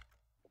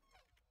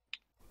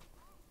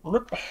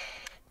 Rip.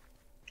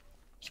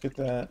 Let's get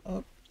that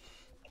up.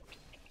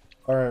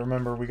 Alright,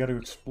 remember, we gotta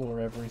explore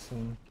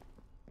everything.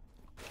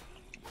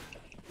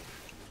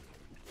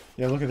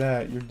 Yeah, look at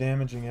that. You're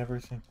damaging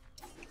everything.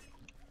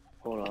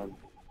 Hold on.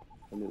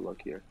 Let me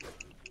look here.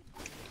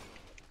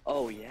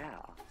 Oh,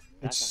 yeah.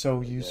 It's so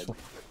really useful.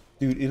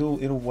 Dude, it'll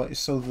what?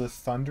 So the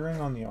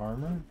Thundering on the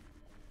armor,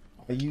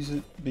 I use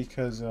it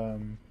because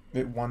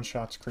it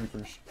one-shots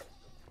creepers.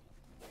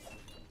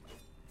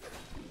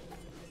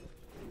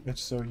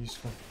 It's so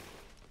useful.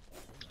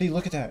 Hey,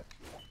 look at that.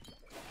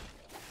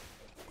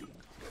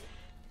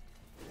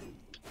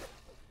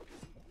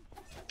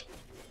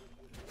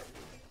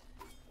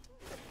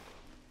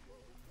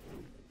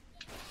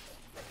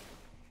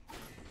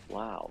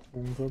 Wow.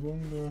 Boonga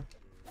boonga.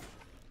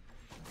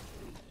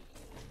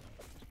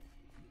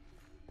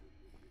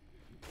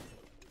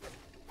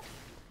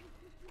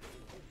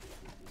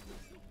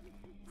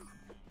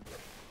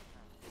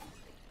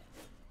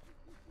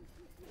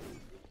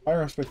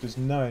 Fire aspect is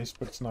nice,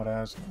 but it's not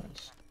as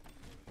nice.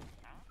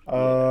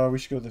 We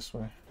should go this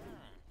way.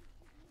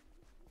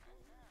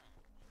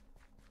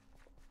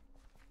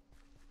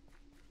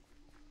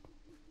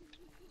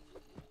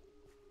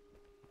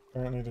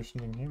 Apparently there's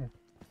something here.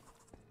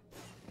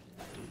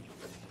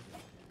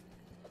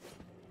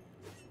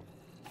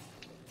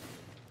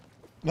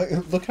 Like,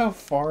 look how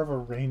far of a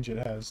range it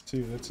has,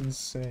 too. That's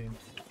insane.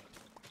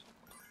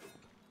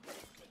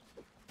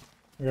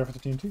 We go for the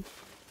TNT.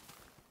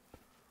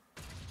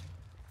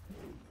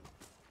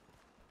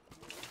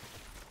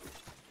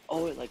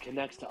 Oh, it like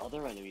connects to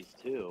other enemies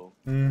too.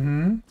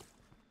 Mm-hmm.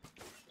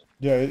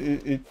 Yeah,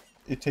 it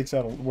takes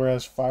out,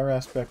 whereas fire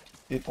aspect,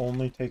 it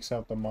only takes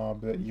out the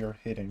mob that you're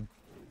hitting.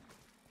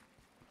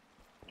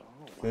 Oh,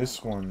 wow.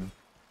 This one,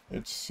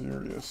 it's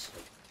serious.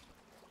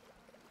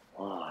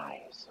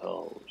 Why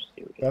so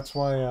serious? That's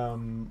why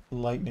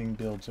lightning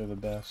builds are the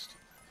best.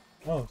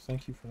 Oh,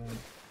 thank you for that.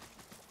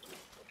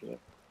 Yeah.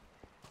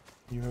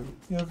 You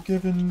have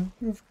given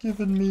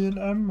me an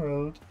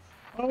emerald.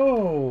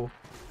 Oh.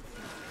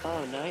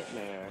 Oh,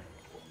 nightmare.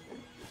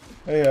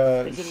 Hey,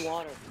 It's in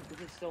water. This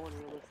is so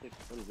unrealistic.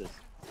 What is this?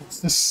 It's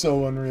just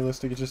so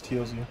unrealistic. It just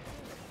heals you.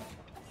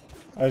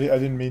 I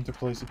didn't mean to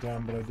place it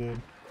down, but I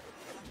did.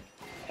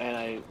 And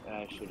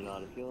I should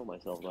not have healed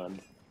myself then.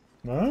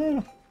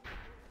 Ah.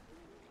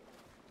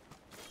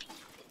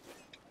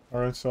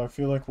 All right, so I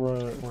feel like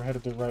we're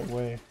headed the right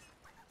way.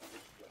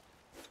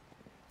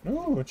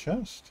 Oh, a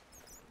chest.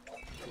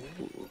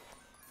 Ooh.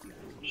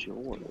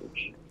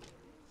 George.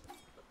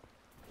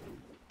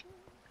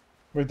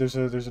 Wait, there's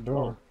a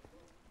door.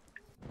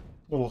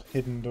 Little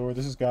hidden door.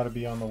 This has got to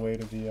be on the way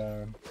to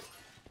the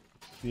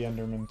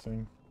Enderman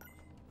thing.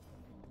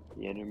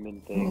 The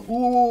Enderman thing.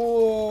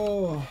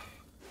 Whoa!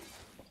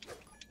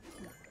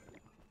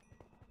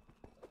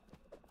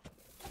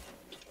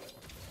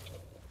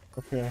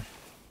 Okay.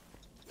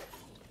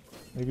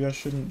 Maybe I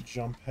shouldn't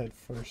jump head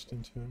first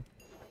into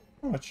it.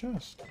 Oh, a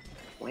chest.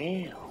 Wow.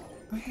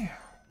 Wow.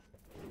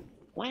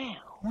 Wow.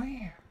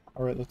 Wow.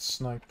 Alright, let's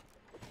snipe.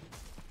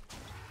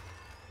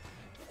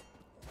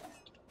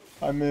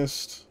 I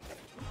missed.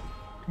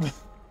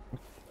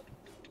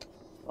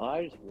 Oh,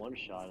 I just one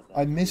shot at that.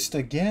 I missed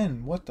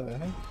again. What the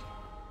heck?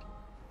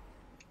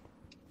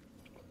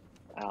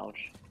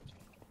 Ouch.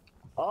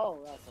 Oh,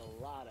 that's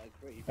a lot of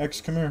creepers. X,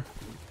 come here.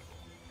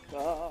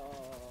 Oh.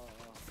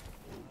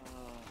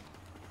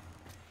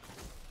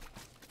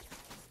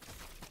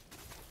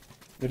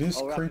 It is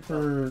Oh, rapid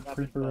creeper, bow,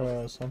 creeper, rapid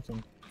bow.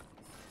 something.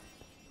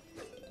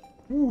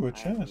 Ooh, a I have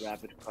chest. a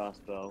rapid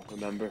crossbow,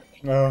 remember?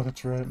 Oh,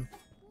 that's right.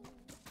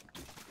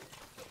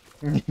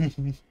 Wow.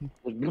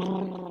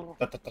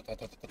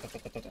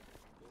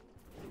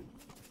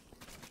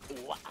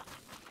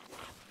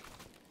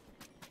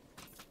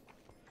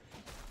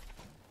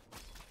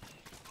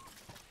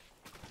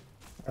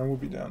 And we'll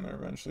be down there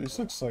eventually. This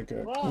looks like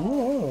a... Whoa.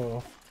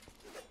 Whoa!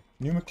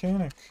 New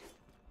mechanic.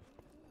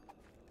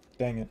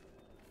 Dang it.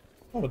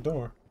 Oh, a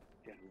door.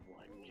 Got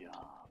one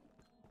job.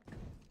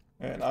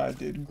 And I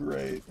did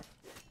great.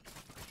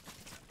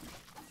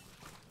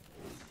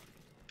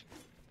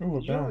 Ooh, a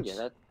Did you ever bounce. get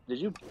that? Did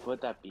you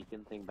put that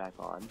beacon thing back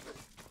on?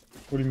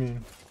 What do you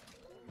mean?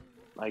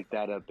 Like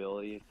that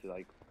ability to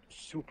like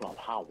super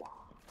power.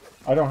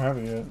 I don't have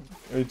it yet.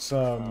 It's,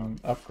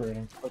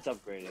 upgrading. What's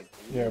upgrading?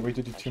 Yeah, wait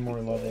to do I 2 should more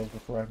put levels it.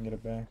 before I can get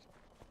it back.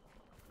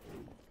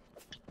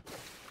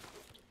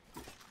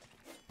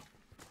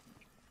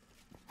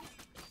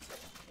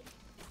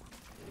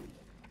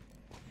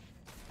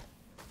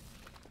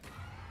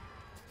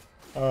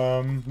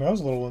 That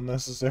was a little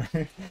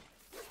unnecessary.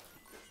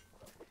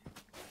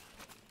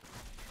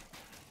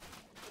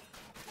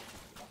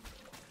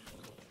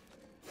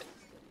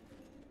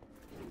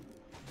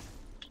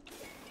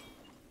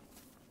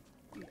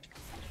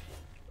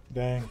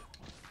 Dang.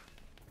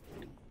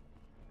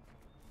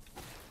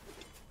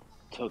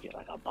 Took it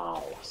like a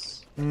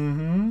boss.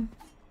 Mm-hmm.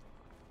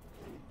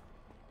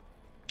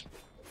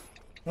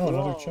 Oh,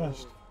 another Whoa.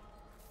 chest.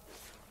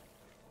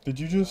 Did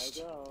you There I just...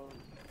 go.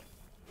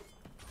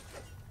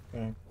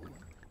 Dang.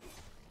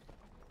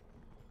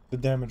 The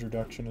damage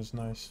reduction is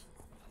nice.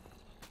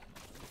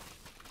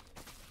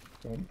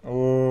 Don't...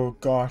 Oh,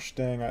 gosh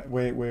dang.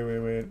 Wait.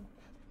 We're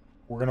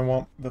gonna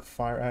want the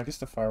fire... I guess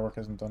the firework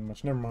hasn't done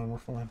much. Never mind, we're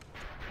fine.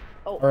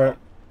 Oh. Alright.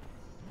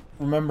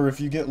 Remember, if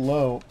you get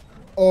low...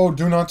 Oh,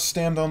 do not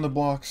stand on the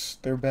blocks.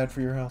 They're bad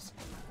for your health.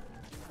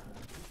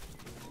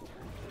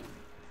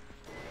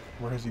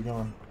 Where has he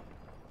gone?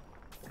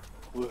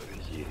 Where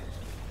is he?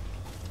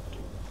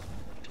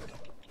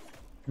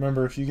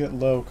 Remember, if you get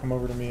low, come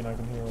over to me and I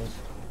can heal us.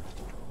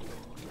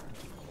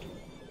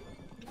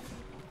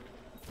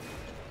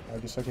 I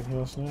guess I can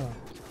heal us now.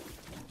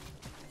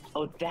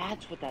 Oh,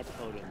 that's what that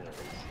totem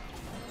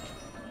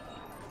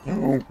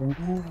is.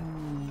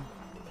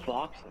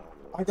 Fox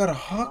armor. I got a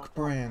Hawk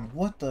brand.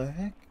 What the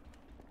heck?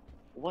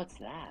 What's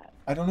that?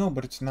 I don't know,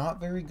 but it's not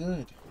very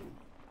good.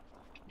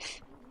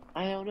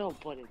 I don't know,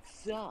 but it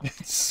sucks.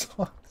 It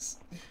sucks.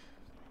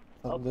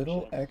 A Oh,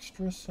 little shit.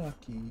 extra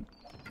sucky.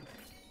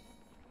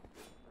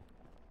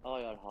 Oh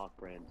yeah, got Hawk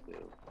Brand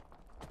too.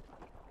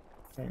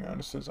 Hang on,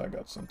 it says I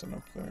got something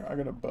up there. I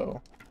got a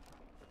bow.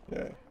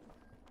 Yay.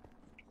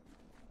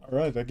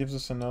 Alright, that gives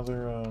us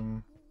another,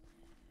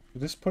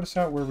 Did this put us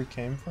out where we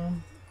came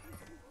from?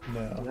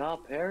 No. Yeah,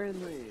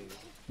 apparently.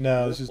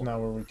 No, this is not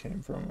where we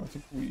came from. I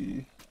think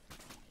we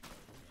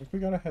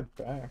gotta head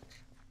back.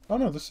 Oh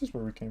no, this is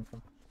where we came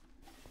from.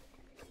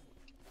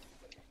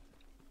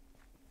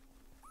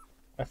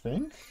 I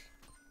think?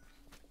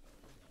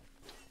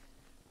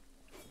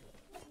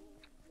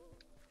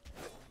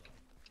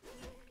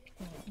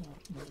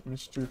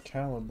 Mr.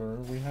 Caliber,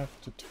 we have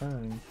to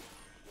turn.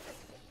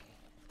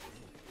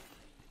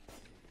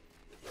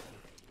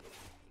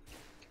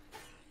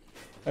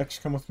 X,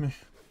 come with me.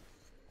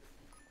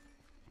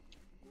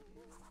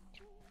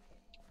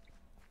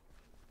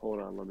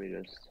 Hold on, let me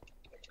just.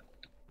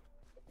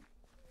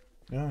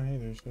 Oh, hey,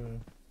 there's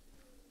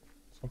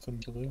something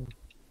blue.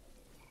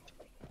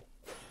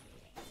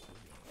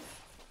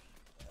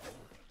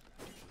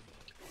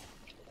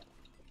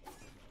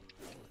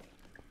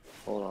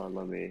 Hold on,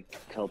 let me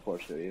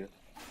teleport to you.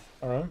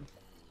 Alright.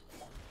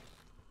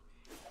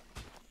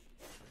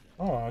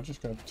 Oh, I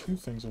just got 2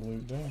 things of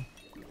loot down.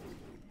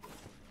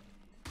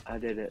 I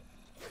did it.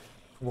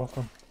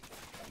 Welcome.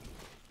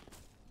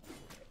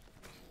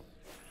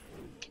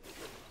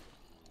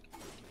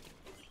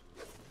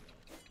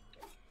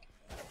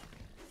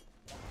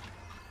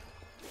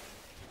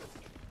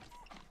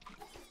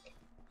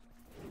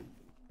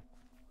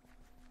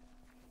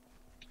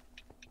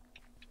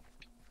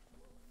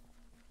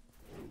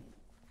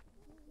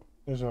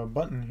 There's a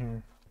button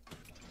here.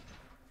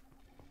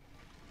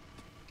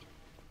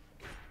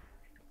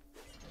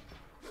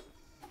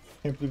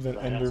 Can't believe that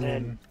Let us Enderman.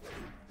 in.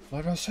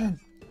 Let us in.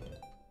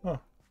 Oh.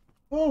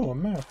 Oh, a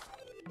map.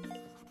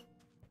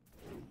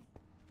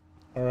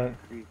 Alright.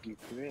 Freaky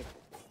trip.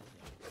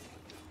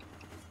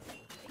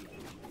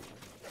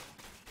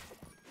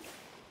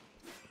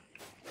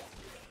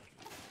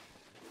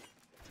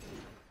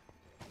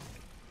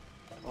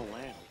 Oh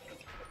wow.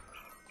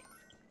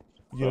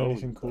 You get Bone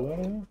anything cool out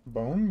of that?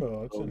 Bone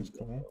bow, that Bone sounds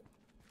bow. cool.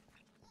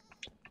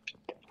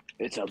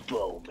 It's a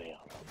bow man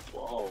of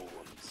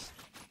bones.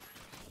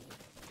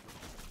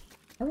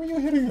 How are you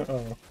hitting it?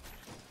 Oh.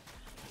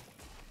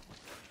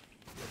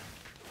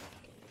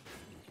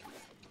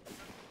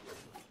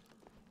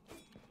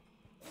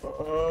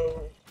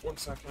 One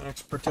second,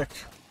 X,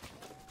 protect.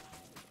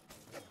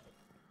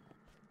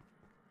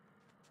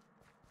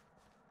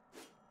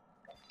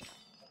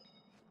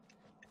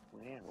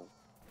 Wow.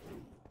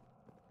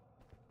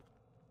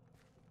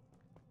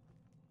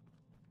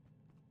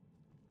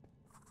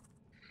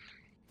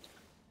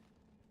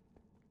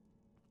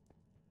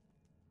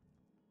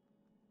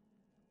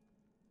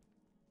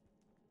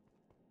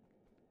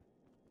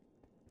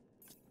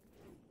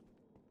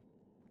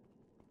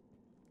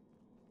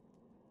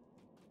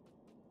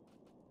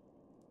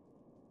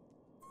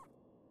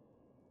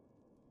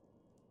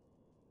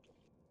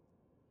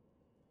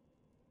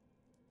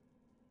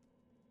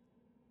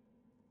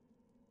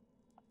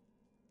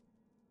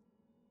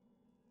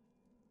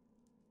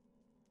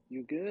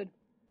 You good?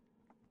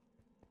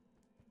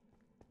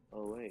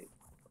 Oh wait,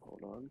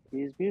 hold on.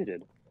 He's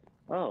muted.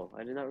 Oh,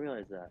 I did not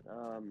realize that.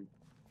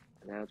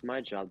 Now it's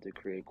my job to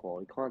create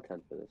quality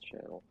content for this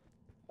channel.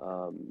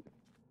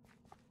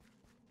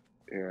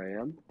 Here I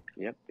am.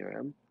 Yep, here I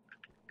am.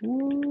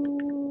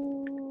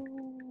 Woo!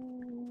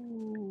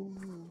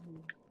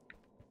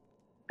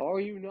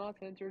 Are you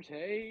not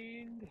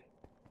entertained?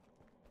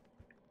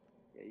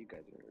 Yeah, you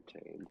guys are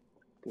entertained.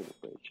 Doing a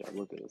great job.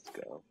 Look at us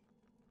go.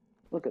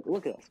 Look at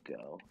us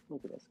go.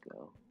 Look at us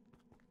go.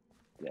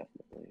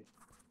 Definitely.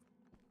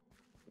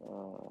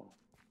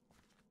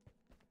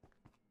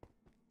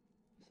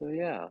 So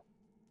yeah.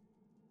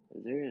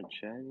 Is there a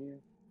chat here?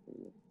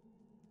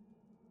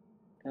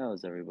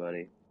 How's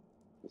everybody?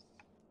 Is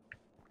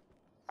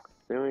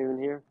anyone even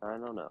here? I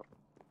don't know.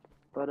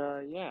 But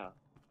yeah.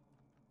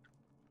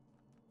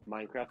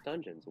 Minecraft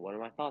Dungeons. What are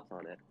my thoughts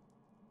on it?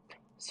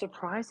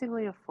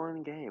 Surprisingly a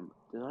fun game.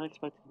 Did not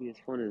expect it to be as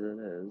fun as it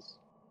is.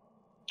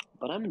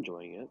 But I'm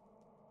enjoying it.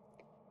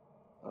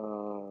 A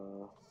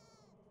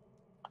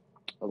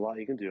lot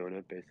you can do in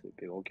it, basically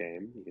big old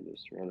game. You can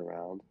just run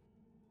around,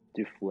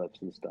 do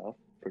flips and stuff.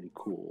 Pretty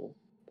cool.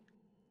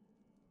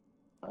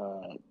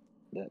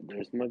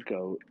 There's my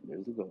goat.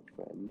 There's a goat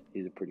friend.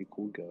 He's a pretty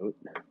cool goat.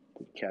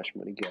 The Cash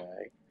Money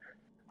guy.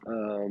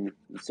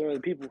 So the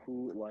people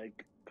who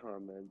like,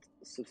 comment,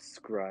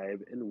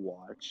 subscribe, and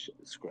watch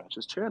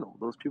Scratch's channel,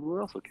 those people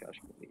are also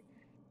Cash Money.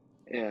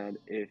 And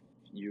if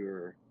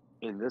you're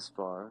in this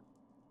far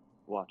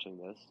watching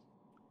this,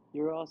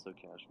 you're also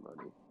Cash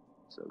Money.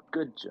 So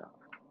good job.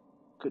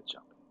 Good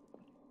job.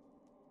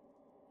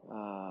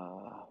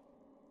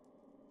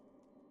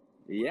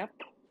 Yep.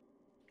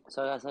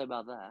 So I gotta say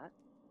about that.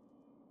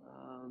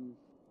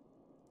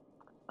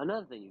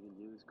 Another thing you can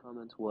do is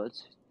comment what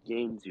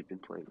games you've been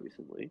playing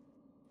recently.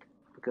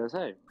 Because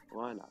hey,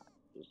 why not?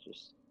 It's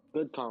just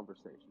good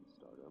conversation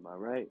starter, am I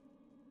right?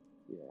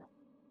 Yeah.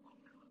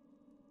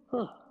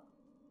 Huh.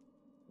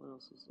 What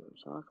else is there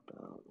to talk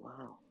about?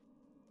 Wow.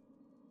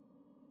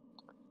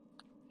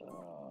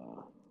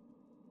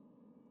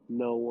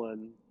 No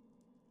one,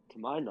 to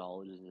my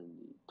knowledge, is in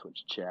the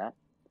Twitch chat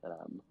that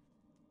I'm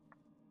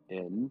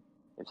in.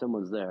 If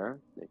someone's there,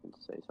 they can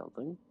say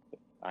something.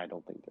 I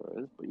don't think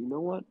there is, but you know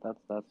what? That's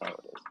how it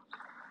is.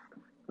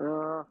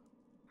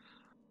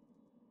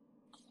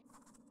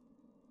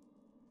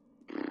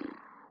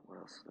 What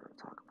else is there to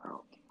talk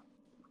about?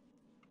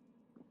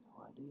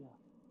 No idea.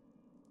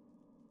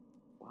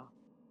 Wow.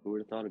 Who would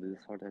have thought it'd be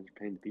this hard to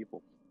entertain the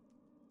people?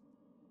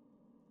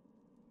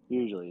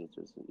 Usually it's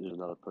just there's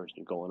another person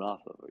you're going off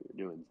of or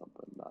you're doing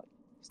something, not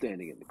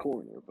standing in the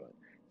corner, but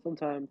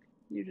sometimes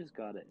you just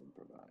gotta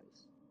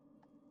improvise.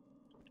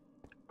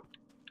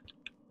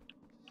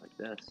 Like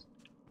this.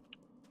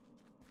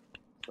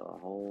 It's a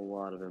whole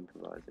lot of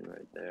improvising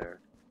right there.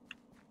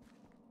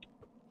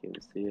 Can't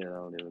even see it, I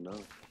don't even know.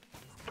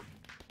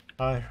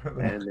 Hi.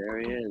 And there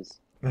he is.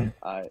 It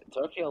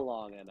took you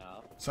long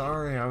enough.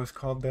 Sorry, I was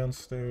called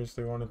downstairs.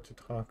 They wanted to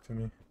talk to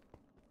me.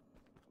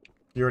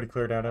 You already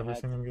cleared out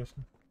everything, I'm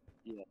guessing?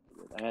 Yeah,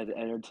 I had to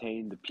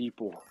entertain the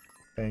people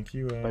Thank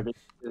you, by Egg. being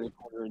in the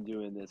corner and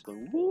doing this,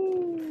 going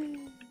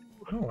woo!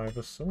 Oh, I have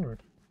a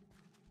sword.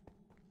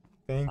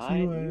 Thank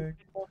you, Egg.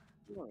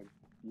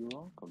 You're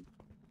welcome.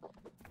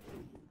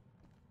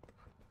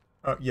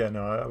 Yeah,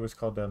 no, I was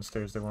called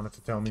downstairs. They wanted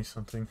to tell me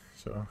something,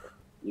 so...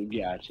 You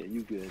gotcha,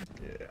 you good.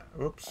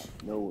 Yeah, oops.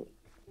 No,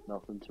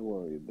 nothing to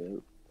worry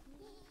about.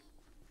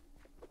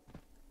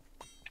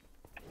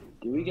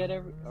 Do we get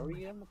are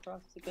we in the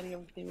process of getting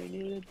everything we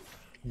needed?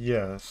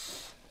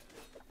 Yes.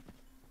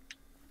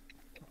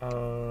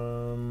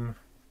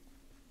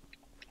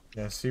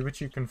 Yeah, see what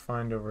you can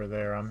find over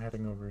there. I'm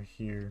heading over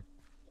here.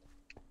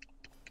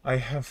 I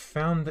have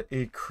found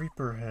a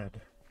creeper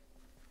head.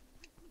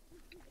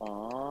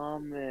 Aw,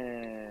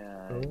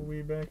 man. Go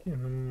way back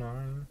in the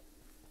mine.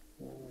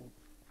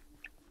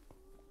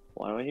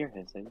 Why do I hear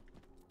hissing?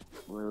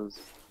 One of those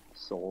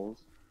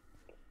souls.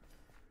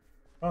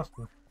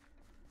 Possibly.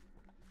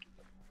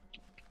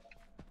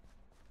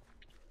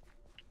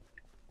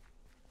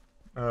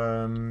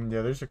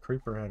 Yeah, there's a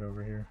creeper head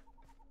over here.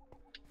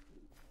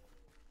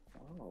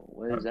 Oh,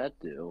 what does that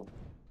do?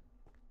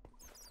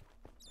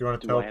 You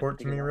want to Do I have teleport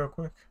to to take me it real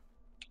quick?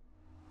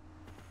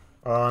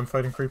 I'm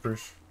fighting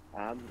creepers.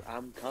 I'm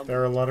coming.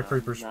 There are a lot of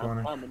creepers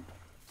spawning.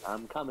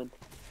 I'm coming.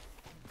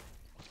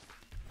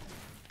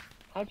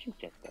 How'd you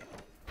get there?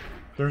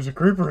 There's a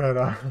creeper head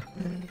on.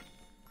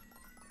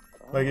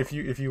 Like Oh,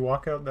 if you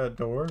walk out that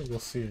door, you'll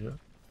see it.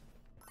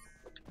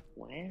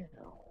 wow.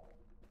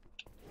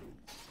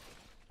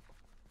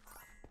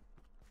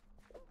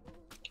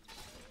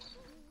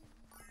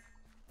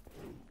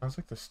 Sounds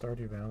like the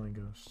Stardew Valley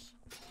ghosts.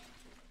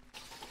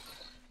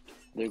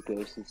 They're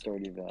ghosts in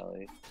Stardew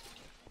Valley.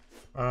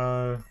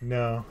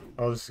 No.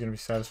 Oh, this is gonna be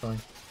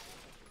satisfying.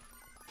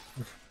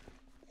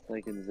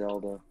 Like in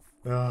Zelda.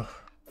 Ugh.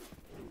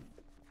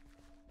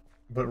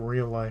 But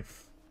real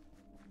life.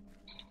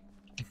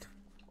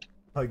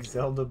 Like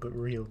Zelda, but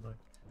real life.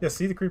 Yeah,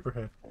 see the creeper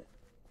head.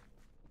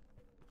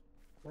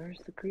 Where's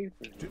the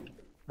creeper head?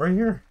 Right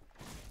here.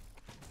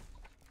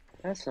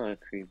 That's not a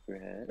creeper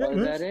head. Yeah, Oh, it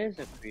is. that is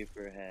a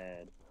creeper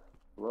head.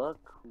 Look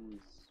who's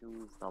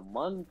the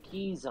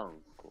monkey's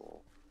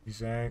uncle.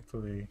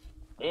 Exactly.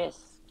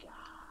 This guy.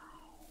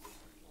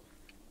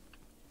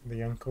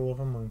 The uncle of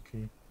a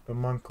monkey. The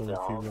munkle, The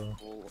if you will.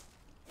 uncle,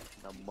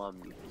 the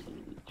Monkey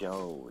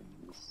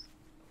Jones.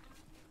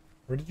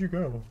 Where did you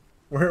go?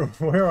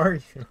 Where are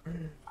you?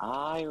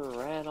 I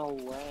ran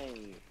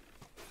away.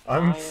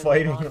 I'm I am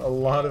fighting on a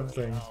lot of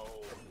Mario. things.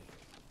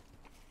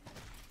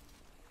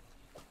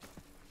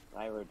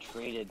 I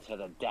retreated to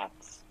the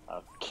depths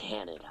of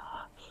Canada.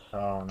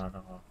 Oh, no.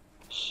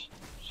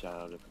 Shout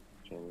out to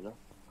Canada.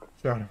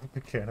 Shout out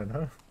to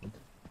Canada.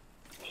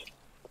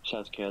 Shout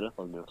out to Canada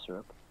on milk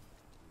syrup.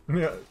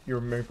 Yeah,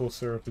 your maple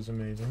syrup is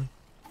amazing.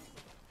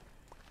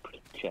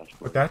 Cash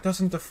But that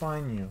doesn't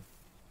define you.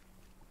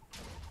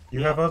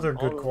 You have other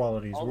good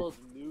qualities. All those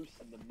moose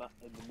in the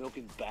milk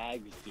in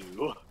bags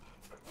do.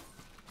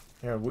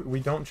 Yeah, we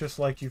don't just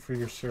like you for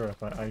your syrup,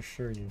 I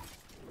assure you.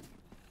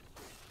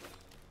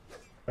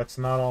 That's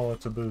not all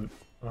it's a boot.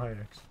 Oh, hi,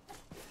 X.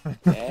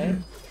 Eh?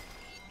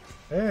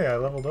 Hey, I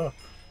leveled up.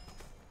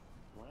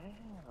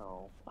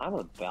 Wow. I'm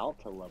about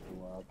to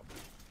level up.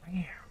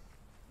 Wow.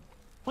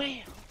 Wow.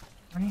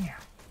 Wow.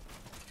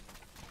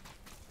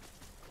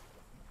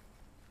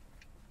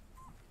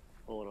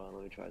 Hold on,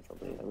 let me try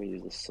something. I'm gonna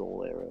use the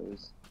soul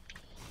arrows.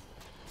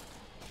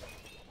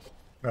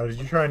 Oh, did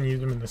you try and use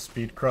them in the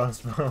speed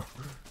crossbow?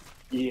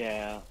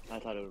 Yeah, I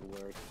thought it would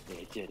work.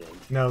 It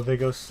didn't. No, they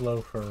go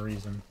slow for a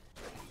reason.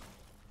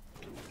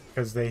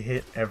 Because they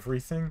hit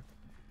everything.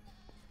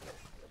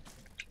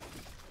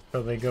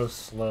 So they go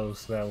slow,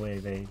 so that way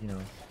they, you know,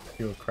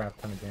 do a crap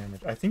ton of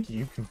damage. I think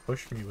you can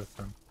push me with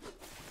them.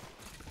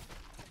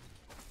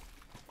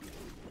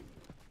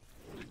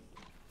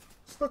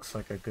 This looks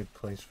like a good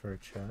place for a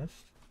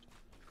chest.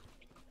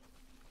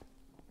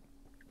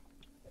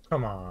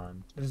 Come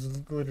on. This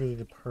is literally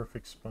the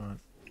perfect spot.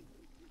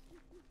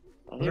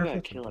 I Wonder think if I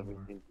it's a kill door.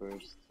 everything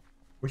first.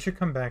 We should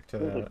come back to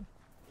Where's that.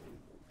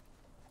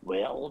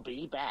 We'll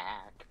be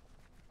back.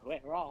 We'll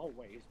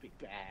always be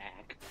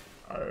back.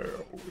 I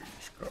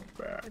always come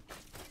back.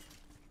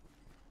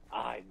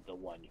 I'm the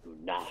one who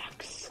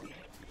knocks.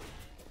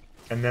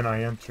 And then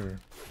I enter.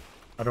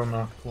 I don't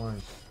knock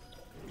twice.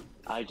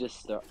 I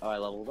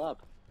leveled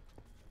up.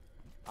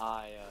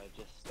 I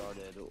just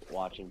started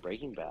watching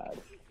Breaking Bad.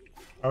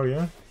 Oh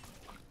yeah?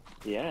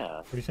 Yeah.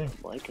 What do you think?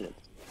 I'm liking it.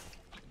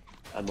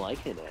 I'm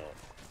liking it.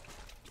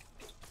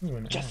 Ooh,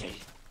 an Jesse!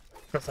 axe.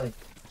 Jesse!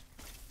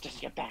 Jesse,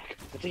 get back!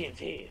 The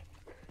TNT!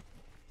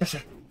 Jesse!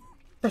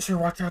 Jesse,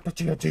 watch out the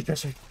TNT,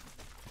 Jesse!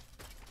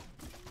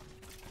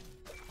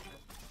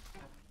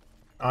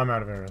 I'm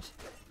out of arrows.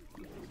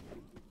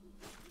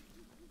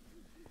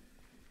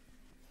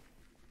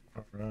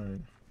 Alright.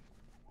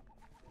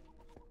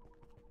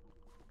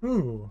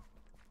 Ooh!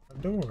 A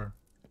door.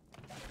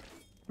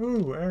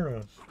 Ooh,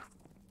 arrows.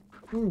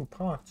 Ooh,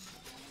 pots.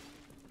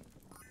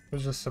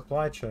 There's a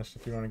supply chest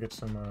if you want to get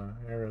some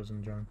arrows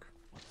and junk.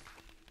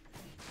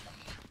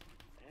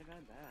 And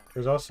I'm back.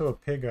 There's also a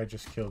pig I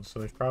just killed, so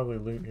there's probably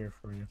loot here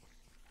for you.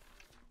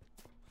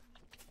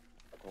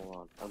 Hold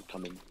on, I'm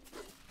coming.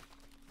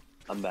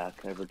 I'm back,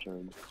 I've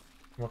returned.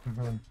 Welcome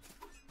home.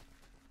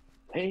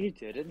 He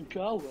didn't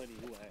go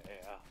anywhere.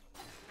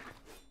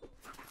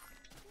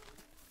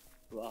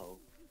 Whoa.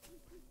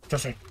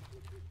 Jesse!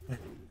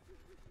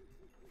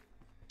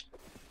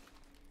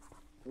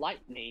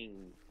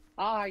 Lightning!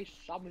 I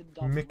summoned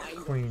the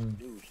McQueen.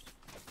 Zeus.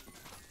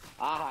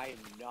 I'm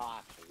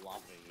not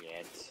loving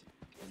it.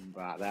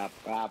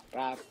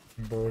 Ba-da-ba-ba.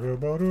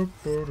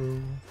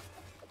 Ba-da-ba-da-ba-da.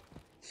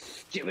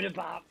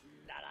 Skibidi-bop.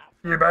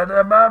 Da-da.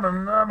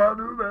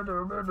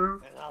 Ba-da-ba-ba-ba-ba-ba-ba-ba-ba.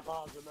 And I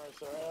thought to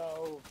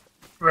myself,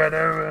 What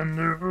a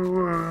wonderful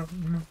world.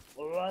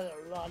 what a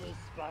lot of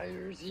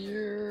spiders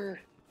here.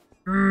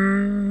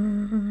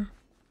 Mmm.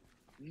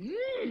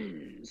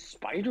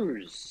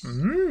 Spiders.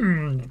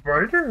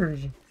 Spiders.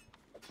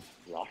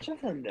 Lots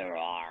of them there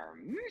are.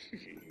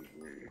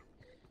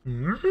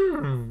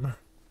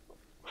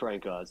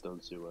 Frank Oz,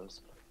 don't sue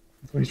us.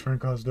 Please,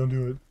 Frank Oz, don't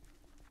do it.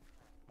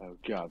 Oh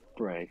God,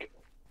 Frank.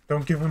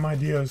 Don't give him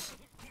ideas.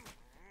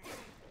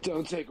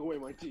 Don't take away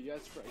my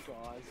DS, Frank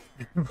Oz.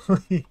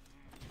 Please.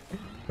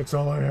 That's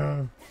all I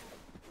have.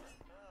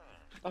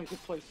 I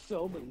could play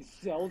so many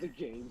Zelda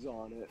games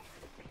on it.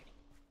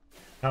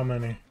 How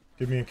many?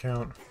 Give me a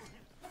count.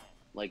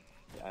 Like,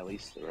 at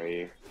least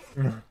 3.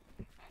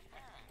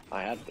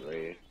 I had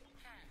 3.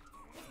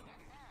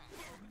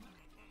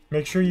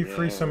 Make sure you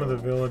free some of the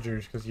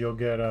villagers, because you'll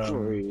get,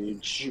 Free,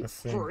 a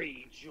thing.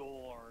 Free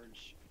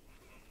George.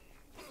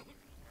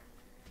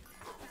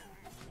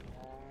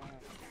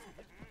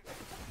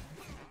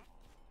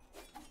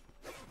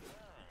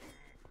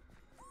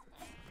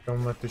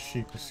 Don't let the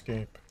sheep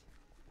escape.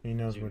 He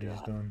knows what he's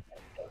done.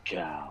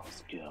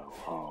 Cows go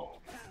home.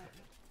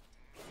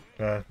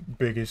 That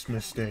biggest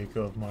mistake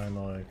of my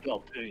life. The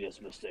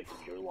biggest mistake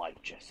of your life,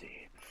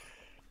 Jesse.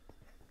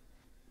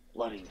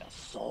 Letting the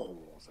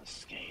souls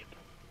escape.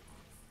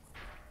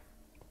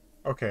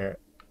 Okay.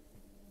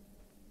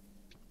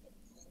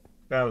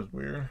 That was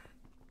weird.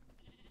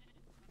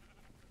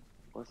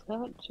 Was it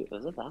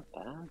that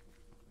bad?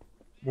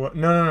 What?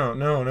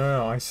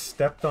 No. I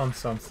stepped on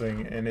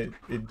something and it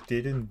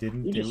didn't You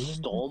do just anything.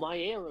 stole my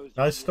arrows.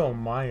 I stole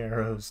my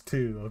arrows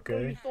too, Oh,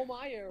 okay? you stole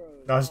my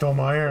arrows. I stole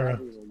my arrow.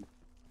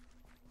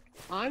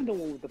 I'm the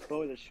one with the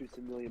bow that shoots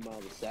a million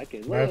miles a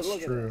second. That's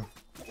look true.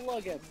 At this.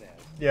 Look at this.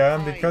 Yeah,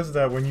 and because of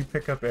that, when you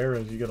pick up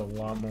arrows, you get a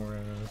lot more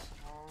arrows.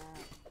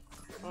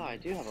 Oh, I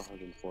do have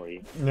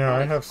 140. Yeah,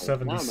 I have Now I'm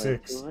at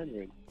 76.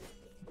 200.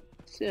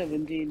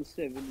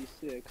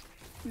 1776.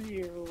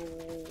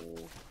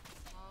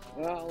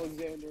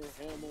 Alexander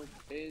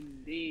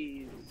Hamilton,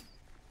 these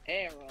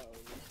arrows.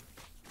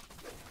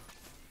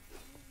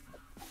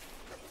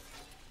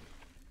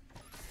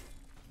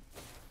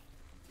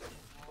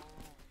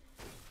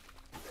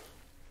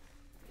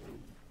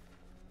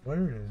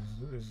 Where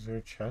is there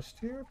a chest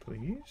here,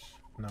 please?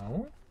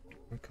 No?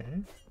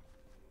 Okay.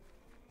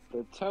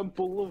 The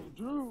Temple of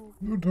Doom.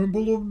 The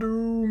Temple of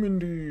Doom,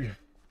 indeed.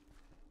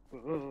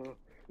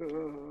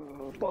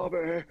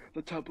 Bobby,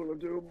 the Temple of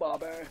Doom,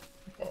 Bobby.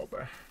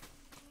 Bobby.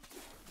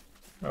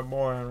 That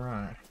boy ain't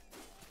right.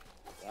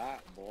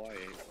 That boy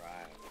ain't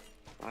right.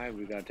 Alright,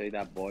 we gotta take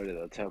that boy to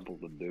the Temple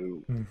of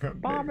Doom.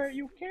 Big. Bobby,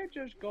 you can't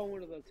just go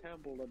into the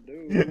Temple of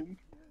Doom.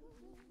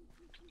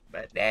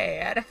 But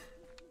Dad.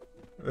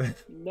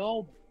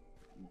 No,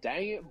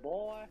 dang it,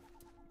 boy.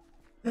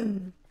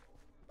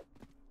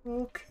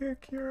 I'll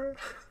kick your.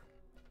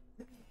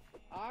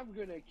 I'm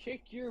gonna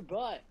kick your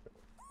butt.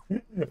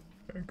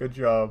 Good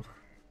job.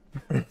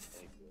 Thank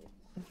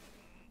you.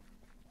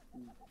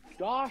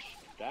 Gosh,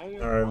 dang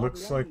it. Alright, Bobby,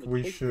 looks I'm like gonna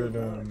we kick your should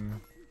butt.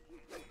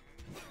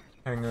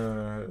 hang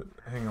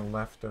a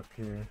left up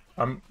here.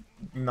 I'm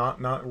not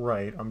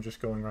right. I'm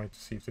just going right to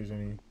see if there's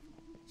any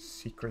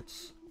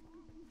secrets.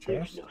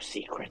 There's Chest? no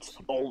secrets.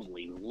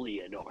 Only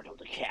Leonardo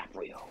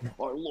DiCaprio,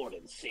 our Lord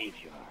and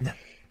Savior.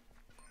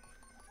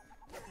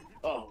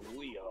 Oh,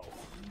 Leo.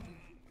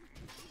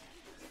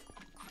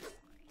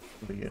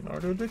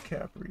 Leonardo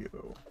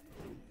DiCaprio.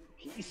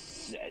 He He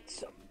said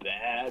some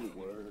bad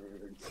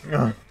words.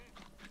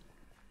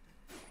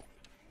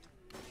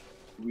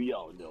 We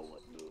all know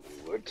what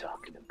movie we're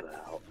talking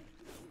about.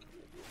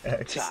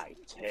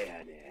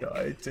 Titanic.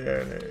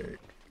 Titanic.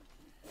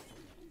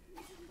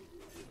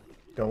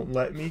 Don't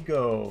let me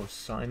go.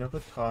 Sign of a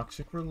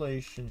toxic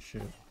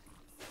relationship.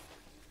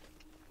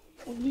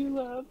 You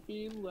love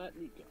me, let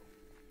me go.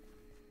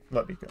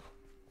 Let me go.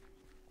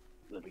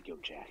 Let me go,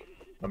 Jack.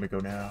 Let me go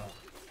now.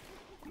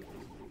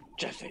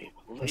 Jesse,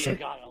 Jesse. you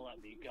gotta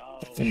let me go.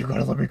 You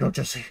gotta let me go,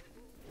 Jesse.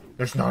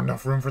 There's not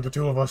enough room for the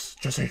two of us,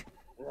 Jesse.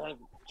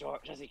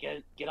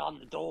 Jesse, get on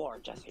the door,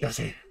 Jesse.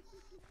 Jesse.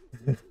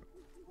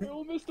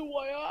 No, Mr.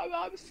 White,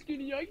 I'm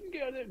skinny, I can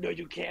get it. No,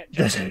 you can't,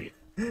 Jesse.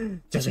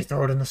 Jesse,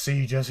 throw it in the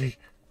sea, Jesse.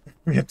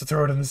 We have to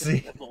throw it in the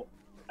sea.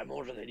 I'm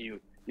older than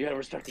you. You gotta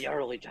respect the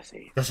elderly,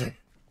 Jesse. Jesse.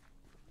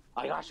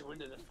 I got you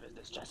into this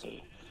business,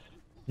 Jesse.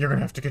 You're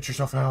gonna have to get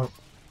yourself out.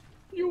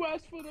 You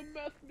asked for the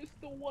meth,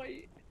 Mr.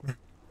 White.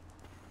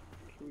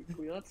 Can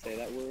we not say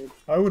that word?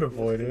 I would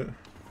avoid it.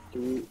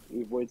 Do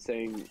we avoid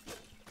saying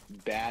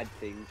bad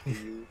things for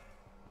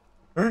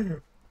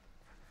you?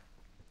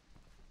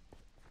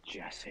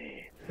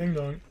 Jesse. Ding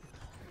dong.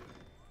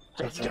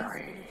 These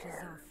villages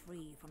are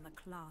free from the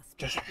clasp of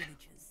the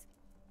villagers.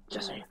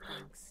 Jesse. All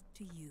thanks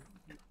to you.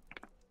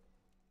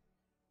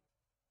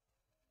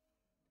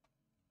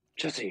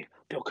 Jesse,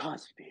 Bill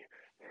Cosby.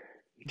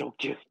 Don't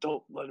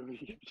let him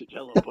eat the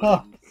yellow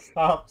pudding.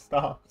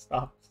 Stop.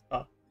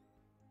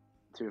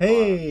 Too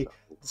Hey, far.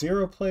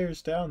 0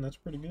 players down. That's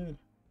pretty good.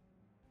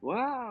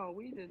 Wow,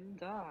 we didn't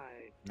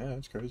die. Yeah,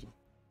 that's crazy.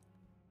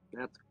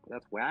 That's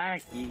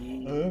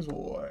wacky. That is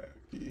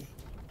wacky.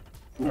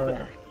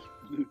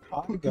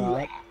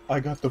 Alright. I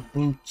got the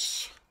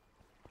boots.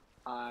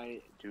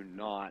 I do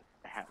not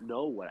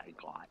know what I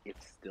got.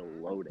 It's still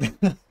loading.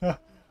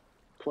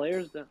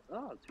 Players that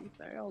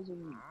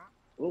 2,000.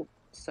 Oh,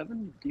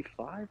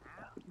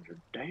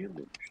 7,500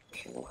 damage.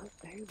 That's a lot of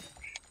damage.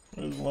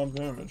 There's a lot of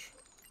damage.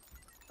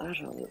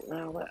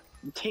 Now that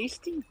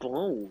tasty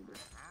bone.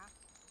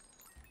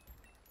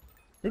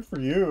 Good for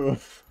you.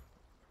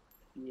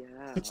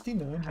 Yeah.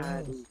 69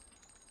 health.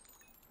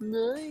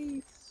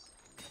 Nice.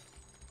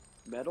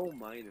 Metal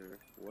miner.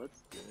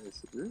 What's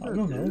this? Is this I a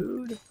don't know.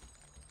 dude?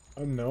 I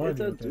have no It's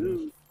idea a what that is.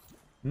 dude.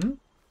 Hmm?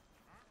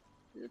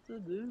 It's a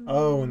dude.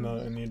 Oh, in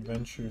the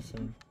adventure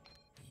thing.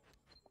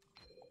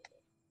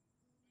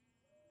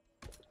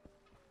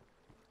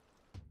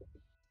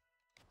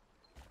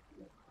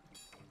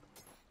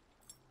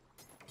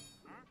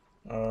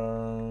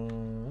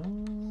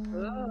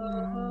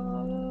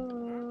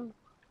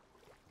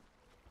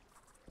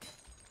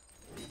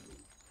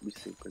 We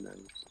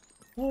synchronized.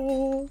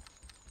 Oh,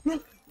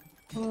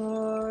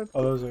 that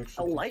was A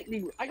actually.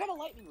 lightning. I got a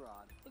lightning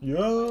rod. Yo.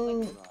 Buy a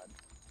lightning rod.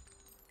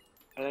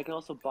 And I can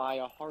also buy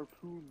a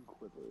harpoon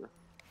quiver.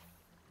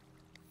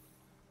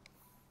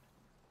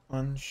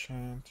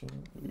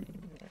 Enchanting.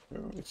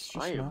 It's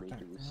just I am not that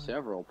making good.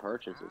 several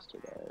purchases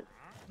today.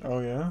 Oh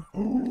yeah.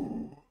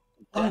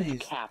 What Death is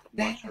cap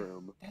that?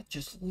 mushroom. That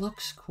just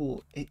looks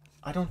cool.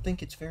 I don't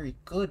think it's very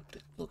good, but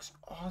it looks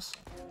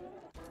awesome.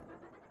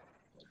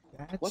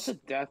 That's What's a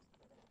death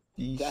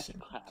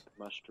decent. cap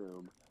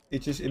mushroom?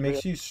 It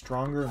makes you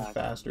stronger and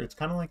faster. It's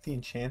kind of like the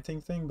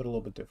enchanting thing, but a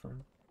little bit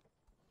different.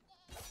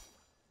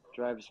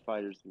 Drives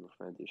fighters to a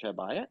frenzy. Should I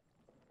buy it?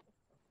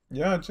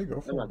 Yeah, I'd say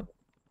go for it.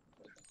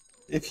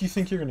 If you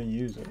think you're gonna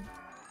use it.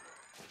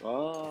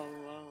 Oh, I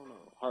don't know.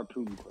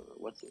 Harpoon quiver.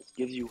 What's this?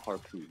 Gives you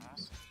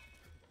harpoons.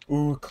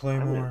 Ooh,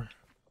 claymore.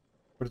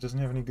 But it doesn't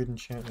have any good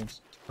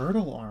enchantments.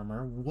 Turtle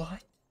armor?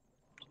 What?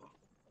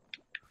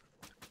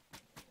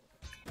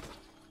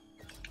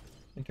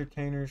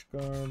 Entertainer's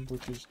garb,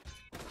 which is...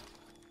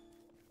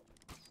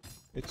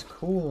 It's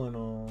cool and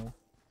all.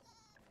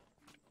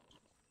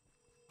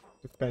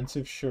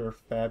 Defensive, sure.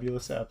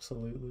 Fabulous,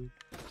 absolutely.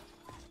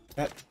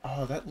 That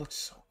looks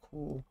so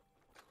cool.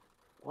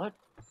 What?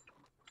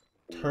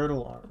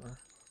 Turtle armor.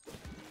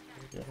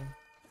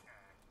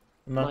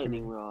 I'm not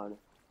Lightning gonna... rod.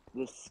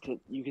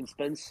 You can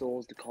spend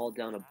souls to call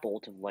down a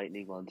bolt of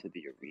lightning onto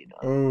the arena.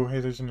 Oh, hey,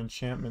 there's an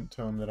enchantment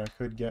tome that I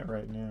could get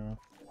right now.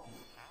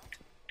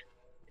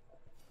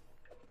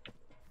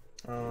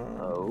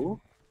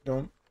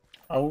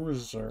 I'll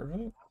reserve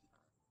it.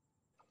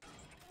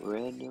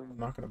 Random. I'm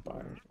not gonna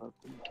buy it.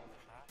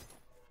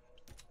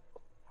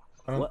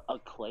 What a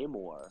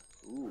claymore!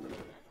 Ooh.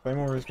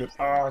 Claymore is good.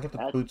 Oh, I got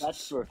the boots.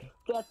 That's for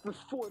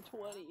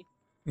 420.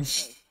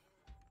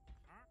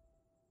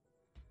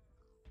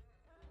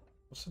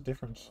 What's the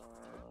difference?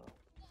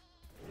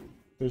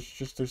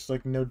 There's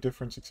like no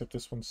difference except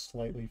this one's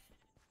slightly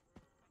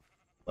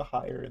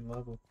higher in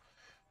level.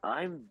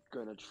 I'm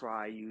gonna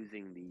try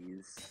using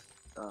these.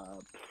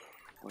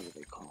 What are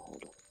they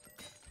called?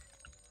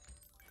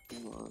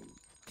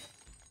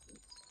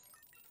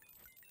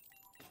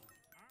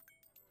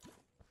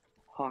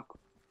 Hawk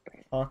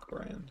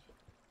brand.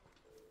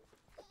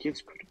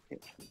 Gives critical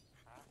hit.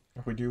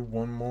 If we do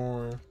one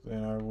more,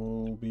 then I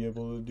will be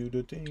able to do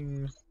the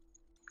thing.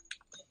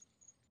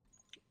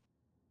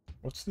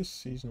 What's this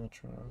seasonal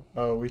trial?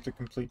 Oh, we have to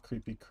complete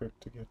Creepy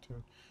Crypt to get to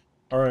it.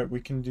 Alright, we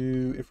can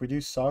do... If we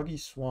do Soggy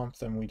Swamp,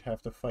 then we'd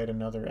have to fight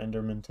another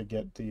Enderman to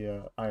get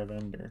the Eye of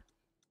Ender.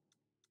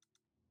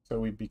 So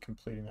we'd be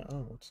completing that.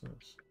 Oh, what's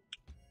this?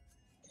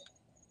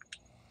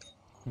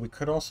 We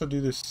could also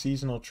do this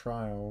seasonal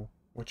trial,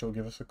 which will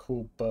give us a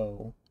cool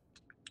bow.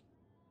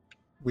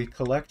 We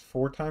collect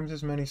 4 times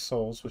as many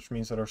souls, which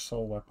means that our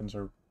soul weapons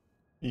are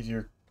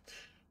easier.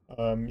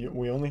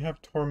 We only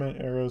have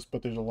torment arrows,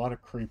 but there's a lot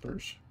of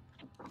creepers.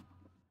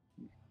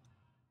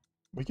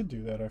 We could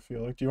do that, I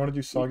feel like. Do you want to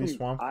do Soggy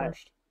Swamp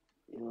first?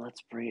 Yeah,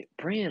 let's bring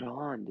it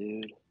on,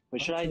 dude.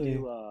 What should I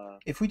do?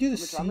 If we do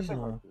the I'm gonna try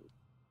seasonal... harpoon.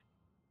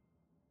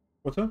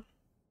 What's up?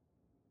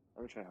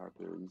 I'm gonna try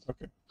harpoons.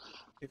 Okay.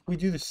 If we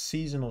do the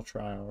seasonal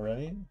trial,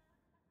 right?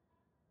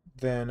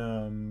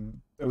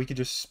 Then, we could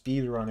just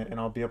speed run it and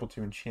I'll be able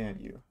to enchant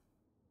you.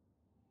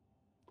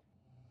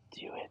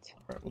 Do it.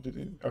 Alright, we'll do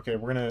the... Okay,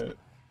 we're gonna...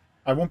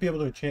 I won't be able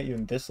to enchant you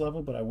in this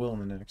level, but I will in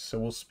the next, so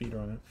we'll speed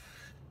run it.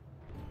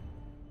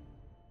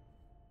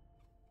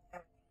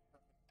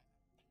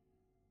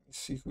 Let's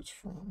see who it's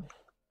from.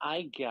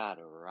 I got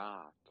a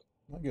rock.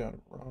 I got a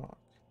rock.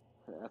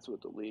 That's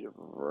what the leader of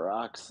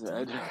Rock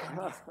said.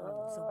 awaits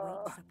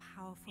a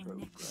powerful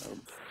necromancer.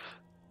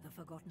 The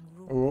forgotten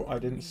rule Oh, I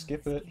didn't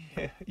skip it.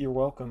 You're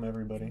welcome,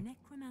 everybody. The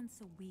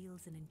necromancer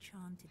wields an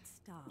enchanted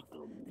staff that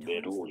holds the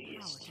Middle-east.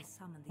 power to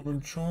summon the An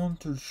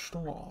enchanted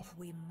staff.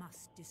 We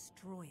must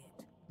destroy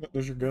it. Oh,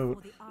 there's your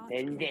goat. Before The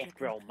archwizard can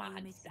necromancer. claim it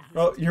in his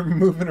Oh, you're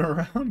moving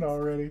around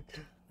already.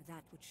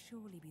 That would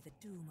surely be the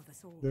doom of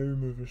us all. They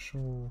move a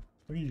show.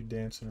 Look at you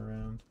dancing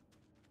around.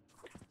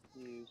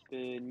 You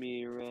spin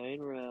me right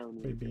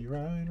around. Baby,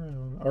 right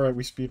around. Alright,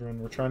 we speedrun.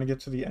 We're trying to get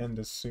to the end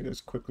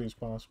as quickly as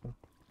possible.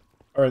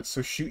 Alright,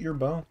 so shoot your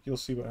bow. You'll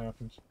see what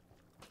happens.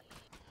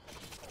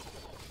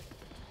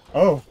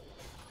 Oh!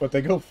 But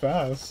they go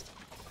fast.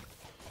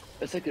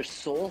 It's like they're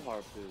soul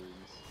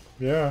harpoons.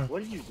 Yeah.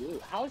 What did you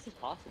do? How is this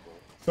possible?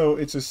 So,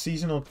 it's a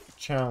seasonal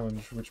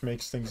challenge, which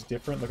makes things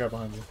different. Look out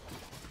behind you.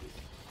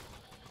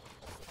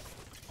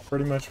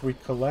 Pretty much, we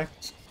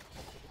collect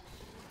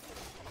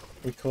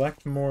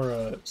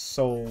more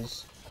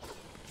souls.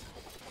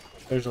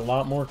 There's a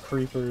lot more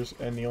creepers,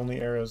 and the only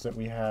arrows that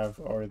we have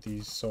are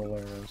these soul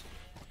arrows.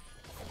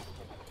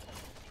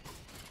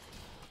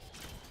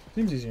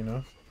 Seems easy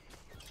enough.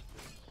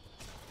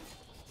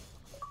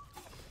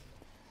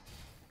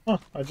 Huh,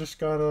 I just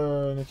got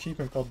an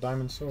achievement called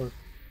Diamond Sword.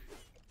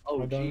 Oh,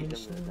 My jeez, diamond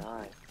I'm gonna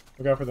die.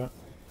 Look out for that.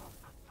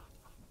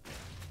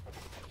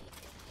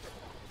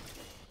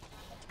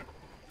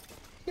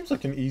 Seems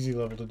like an easy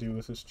level to do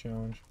with this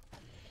challenge.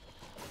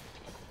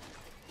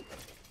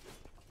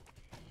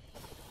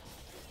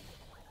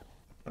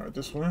 Alright,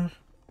 this way.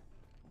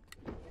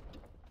 Yeah,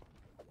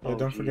 Oh,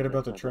 don't geez, forget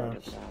about the that's not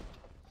bad, traps. that's bad.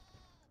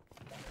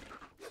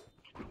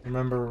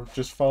 Remember,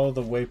 just follow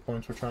the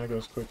waypoints. We're trying to go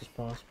as quick as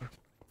possible.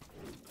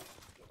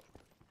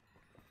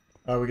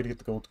 Oh, we gotta get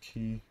the gold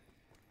key.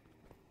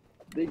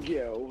 The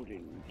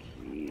golden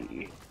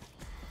key.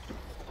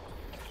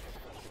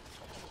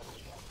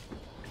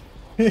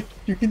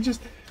 You can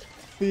just...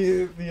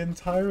 The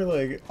entire,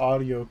 like,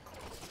 audio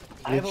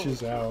I have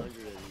glitches over out. 200 of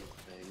these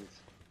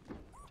things.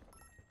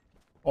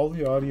 All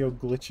the audio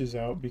glitches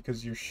out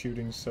because you're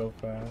shooting so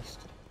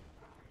fast.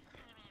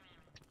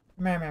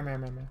 Meh, meh, meh,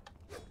 meh, meh.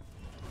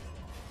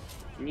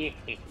 You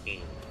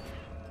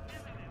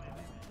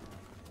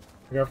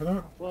go for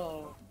that?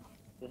 Whoa.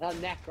 The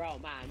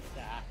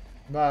necromancer.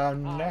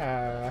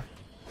 Nah.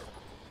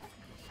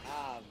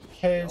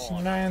 He's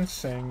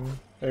dancing.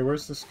 Hey,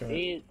 where's this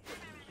guy?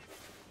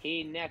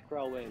 He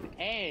necroing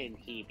and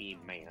he be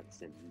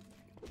mancing.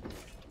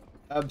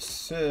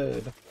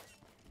 Absurd.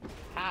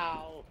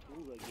 How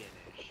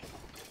hooliganish.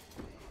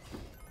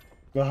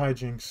 The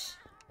hijinks.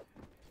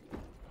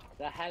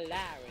 The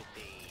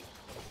hilarity.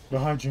 The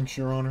hijinks,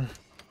 Your Honor.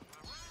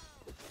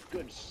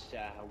 Good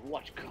sir,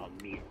 what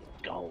commune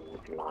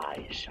gold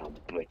lies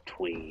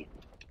between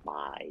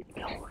my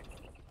belly?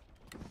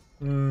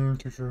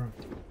 Too sure.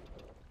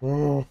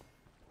 Oh,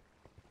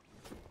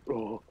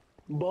 Oh,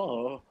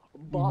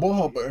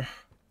 Bobby.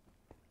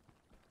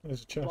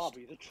 There's a chest.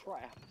 Bobby the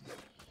trap.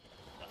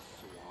 The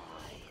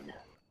swine.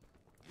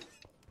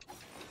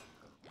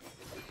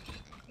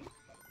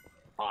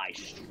 I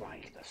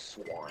strike the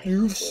swine.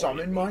 You've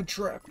summoned my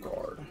trap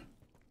card.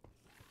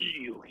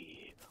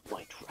 Yugi,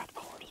 my trap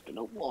card has been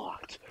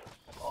unlocked.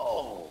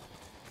 Oh.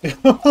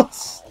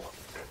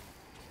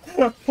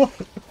 What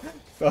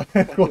the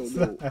heck was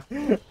don't know.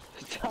 that?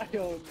 I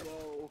don't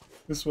know.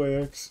 This way,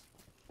 X.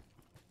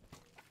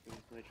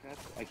 My trap?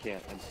 I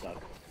can't. I'm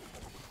stuck.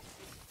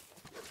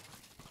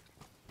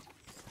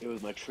 It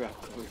was my trap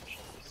card.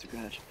 Mr.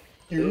 Crash.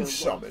 You've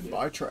summoned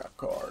my trap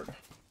card.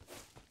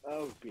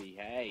 Oh,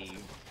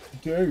 behave.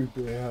 Do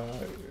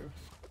behave.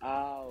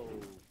 Oh,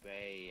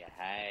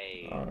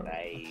 behave, Oh,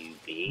 baby.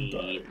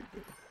 Baby.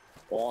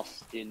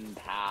 Austin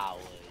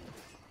Powers.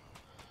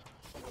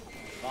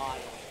 Vile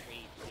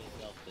creatures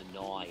of the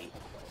night.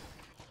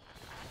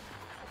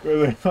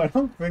 Really, I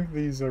don't think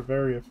these are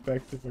very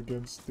effective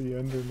against the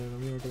Enderman,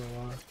 I'm not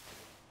gonna lie.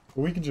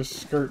 But we can just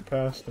skirt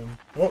past them.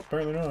 Oh,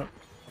 apparently not.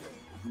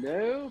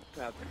 No,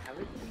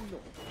 apparently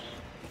not.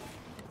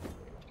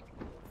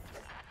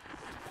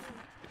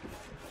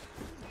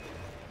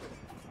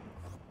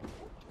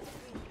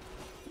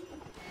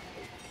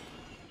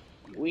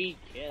 We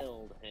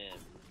killed him.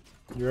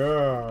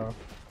 Yeah.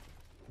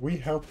 We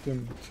helped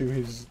him to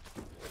his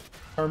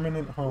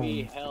permanent home.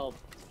 We helped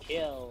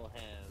kill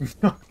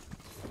him.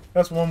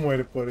 That's one way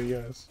to put it,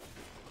 yes.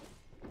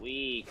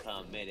 We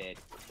committed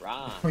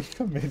crime. We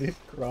committed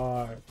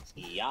crimes.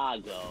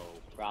 Iago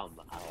from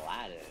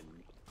Aladdin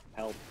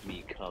helped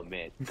me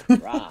commit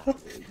crimes.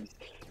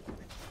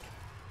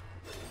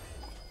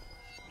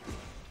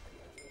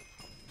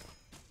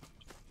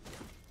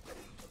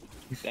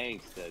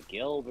 Thanks to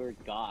Gilbert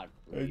Gottfried,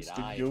 Thanks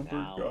to I Gilbert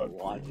now Gottfried.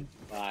 wanted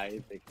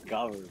by the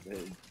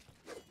government.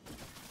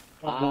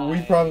 Well,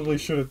 we probably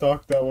should have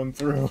talked that one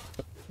through.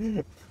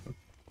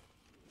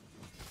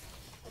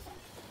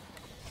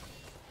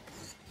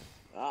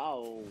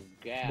 Oh,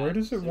 God. Where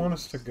does it want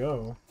us to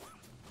go?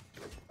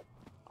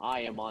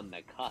 I am on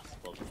the cusp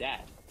of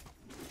death.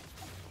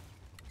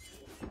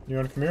 You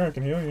wanna come here? I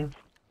can heal you.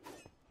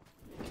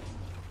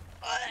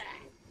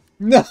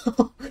 No!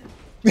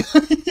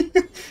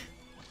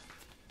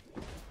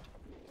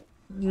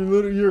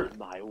 You're On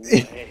my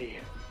way.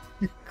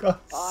 you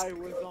got I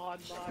was on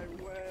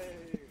my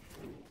way.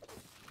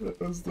 That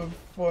was the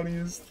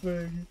funniest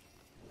thing.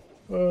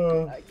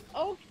 Like,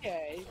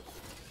 okay.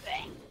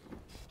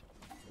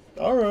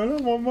 Alright,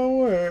 I'm on my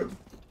way.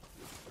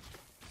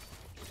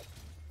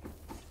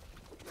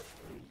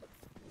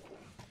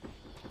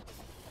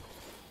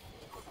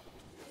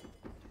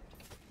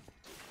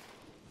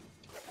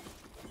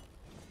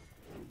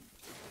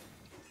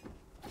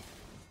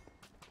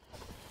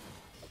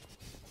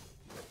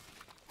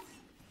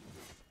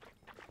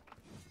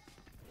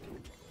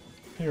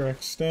 Here,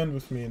 X, stand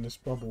with me in this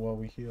bubble while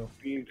we heal.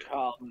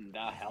 Become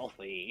the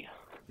healthy.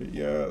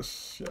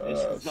 Yes, This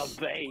is yes.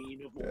 the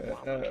bane of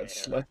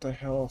Yes, Obamacare. let the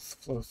health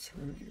flow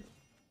through you.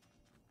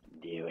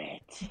 Do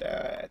it.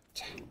 That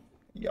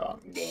young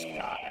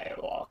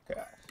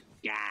Skywalker.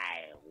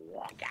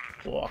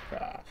 Skywalker.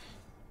 Walker.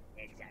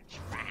 It's a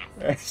trap.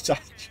 It's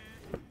such.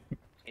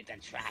 It's a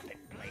trap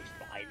in place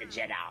by the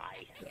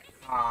Jedi.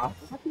 Ah. I'm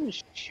not gonna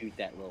shoot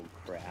that little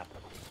crap.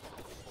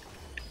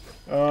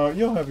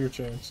 You'll have your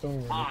chance,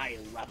 don't worry. I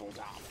leveled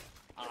up.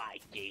 I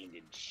gained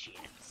a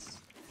chance.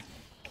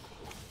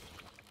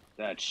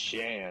 The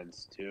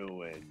chance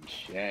to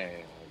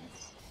enchant.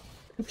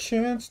 A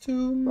chance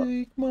to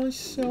make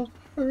myself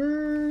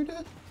heard.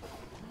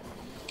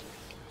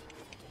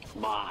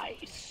 My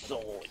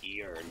soul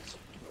yearns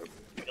for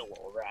Bill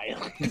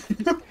O'Reilly.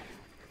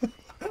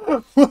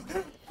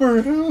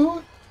 For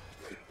who?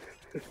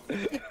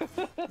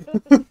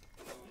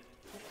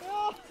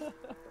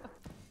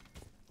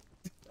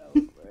 That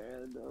was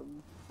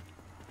random.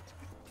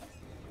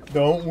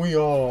 Don't we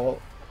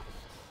all?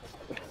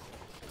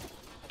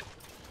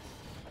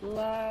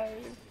 Life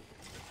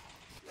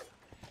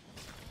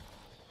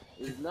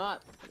is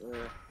not for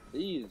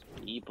these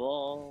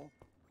people.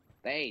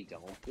 They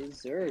don't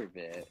deserve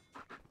it.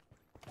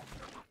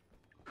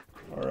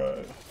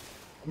 Alright.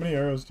 How many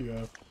arrows do you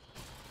have?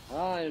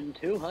 I'm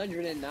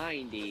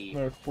 290. I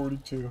have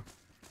 42.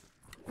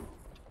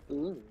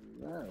 Ooh,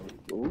 wow.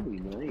 Only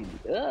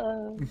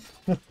 90.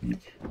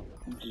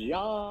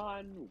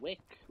 John Wick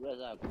was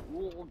a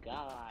cool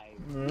guy.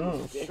 No.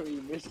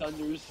 Very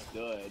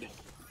misunderstood.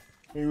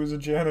 He was a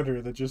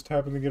janitor that just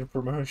happened to get a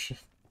promotion.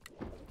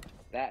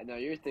 No,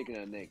 you're thinking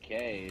of Nick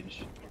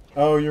Cage.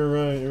 Oh, you're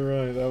right, you're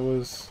right.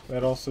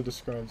 That also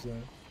describes that.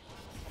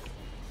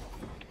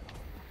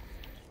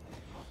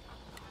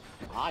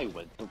 I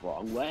went the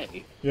wrong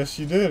way. Yes,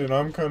 you did, and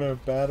I'm kind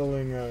of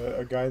battling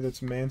a guy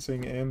that's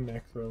mancing and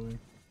necroing.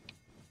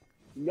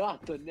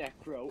 Not the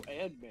necro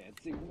and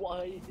mancing.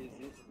 Why is it?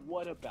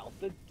 What about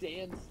the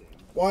dancing?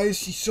 Why is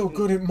he so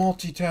good at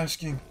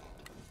multitasking?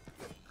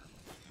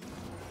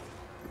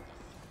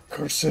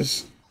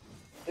 Curses.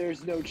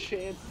 There's no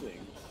chancing.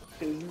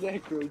 His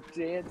necro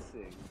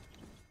dancing.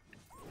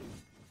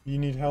 You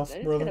need health, Did I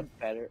just brother? get a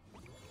better?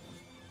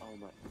 Oh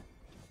my!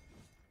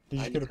 Did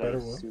you I just get a just got better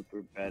one?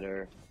 super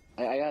better.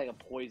 I got like a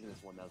poisonous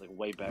one that was like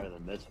way better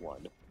than this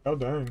one. Oh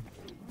dang.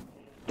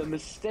 The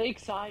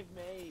mistakes I've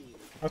made.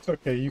 That's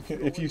okay. You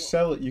can if you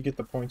sell it, you get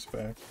the points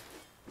back.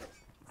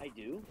 I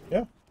do?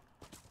 Yeah.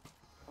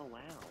 Oh wow.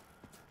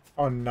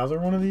 Another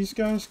one of these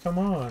guys? Come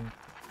on.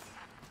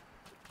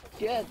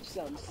 Get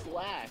some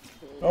slack.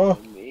 Oh,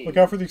 Me. look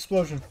out for the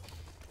explosion.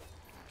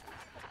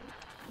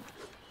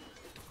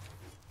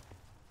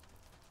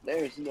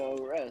 There's no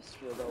rest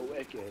for the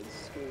wicked,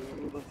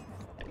 Scoob.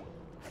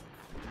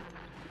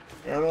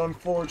 And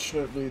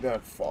unfortunately,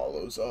 that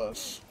follows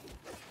us.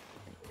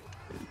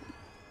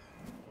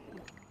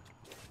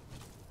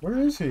 Where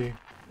is he?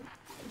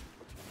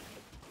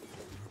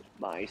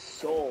 My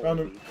soul Found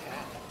will him. be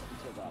cast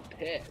into the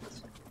pit.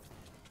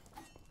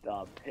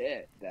 The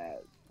pit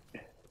that...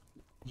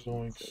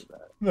 Zoinks. Say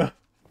that.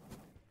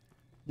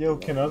 Yo,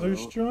 can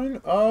others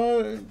join?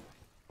 I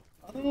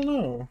don't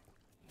know.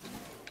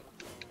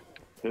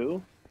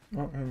 Who?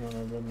 Oh, hang on,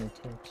 I read my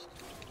text.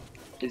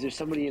 Is there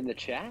somebody in the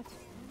chat?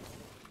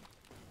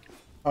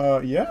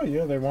 Yeah,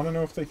 they want to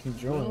know if they can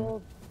join.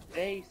 Will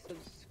they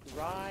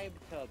subscribe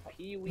to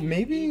Pee Wee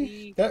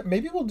Maybe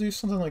we'll do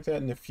something like that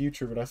in the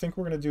future, but I think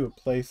we're gonna do a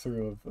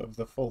playthrough of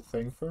the full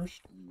thing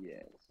first.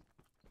 Yes.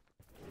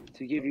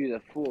 To give you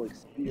the full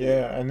experience.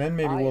 Yeah, and then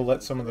maybe I we'll am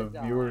let some of the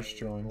gonna viewers die,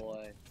 join.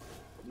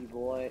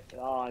 Boy.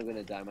 Oh, I'm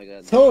gonna die. My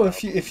God. So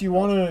if you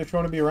wanna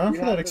be around You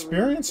for have that the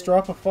experience, reason.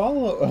 drop a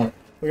follow.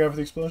 Look out for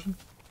the explosion.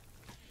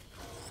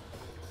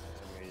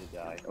 I'm ready to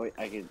die. Oh, wait,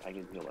 I can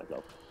heal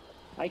myself.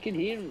 I can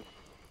heal.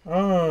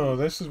 Oh,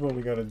 this is what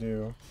we gotta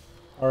do.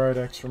 Alright,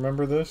 X,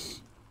 remember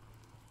this?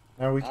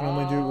 Now we can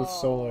only do it with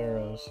soul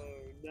arrows.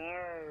 No.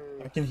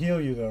 I can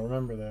heal you though,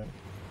 remember that.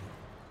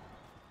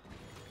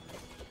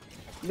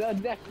 The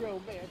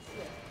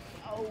Necromancer.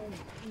 Oh,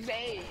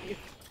 nay.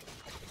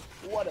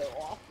 What an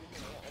awful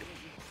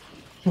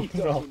man. He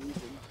No. doesn't even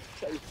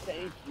say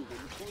thank you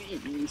and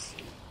please.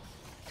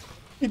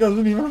 He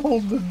doesn't even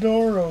hold the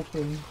door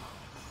open.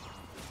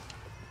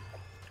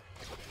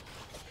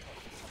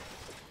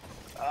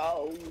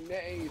 Oh,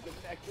 nay, the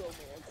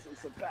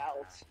Necromancer's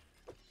about.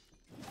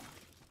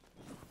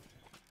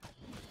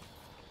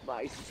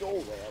 My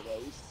soul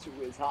arrows to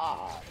his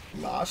heart.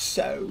 My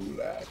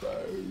soul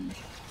arrows.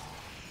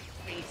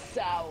 My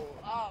soul.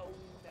 Oh,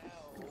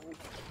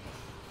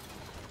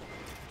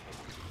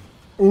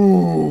 no.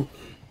 Ooh!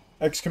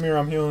 X, come here,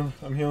 I'm healing.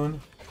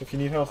 If you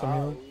need health, I'm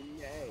healing. Oh,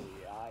 nay,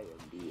 I am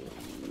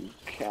being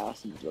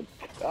cast into...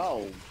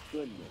 Oh,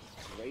 goodness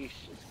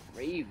gracious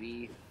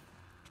gravy.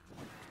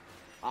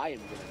 I am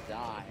gonna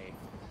die.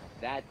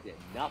 That did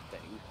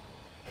nothing.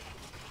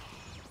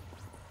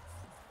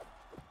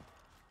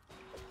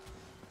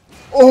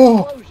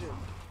 Oh! Explosion!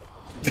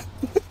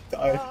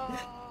 Die. Oh!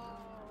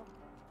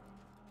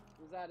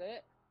 Was that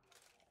it?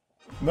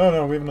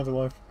 No, we have another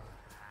life.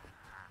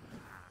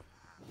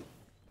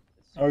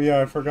 Oh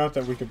yeah, I forgot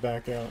that we could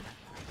back out.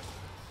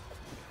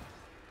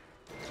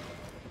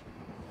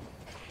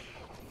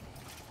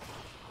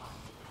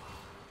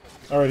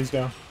 Alright, he's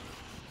down.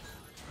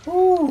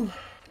 Woo!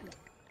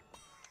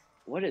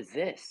 What is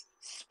this?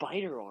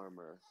 Spider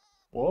armor.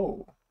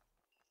 Whoa.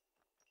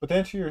 But to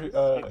answer your,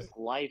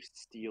 Life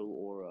steal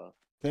aura.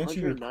 to answer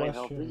your 109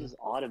 health. This question, is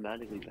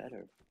automatically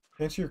better.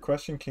 to answer your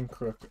question, King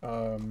Crook,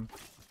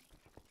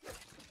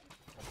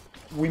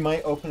 we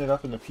might open it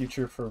up in the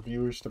future for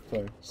viewers to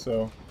play.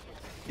 So,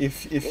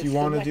 if It's you the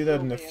want to do that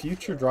in the Necromancer.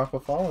 future, drop a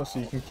follow so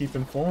you can keep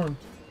informed.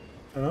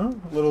 You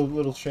know,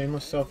 little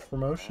shameless self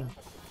promotion.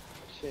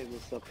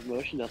 Shameless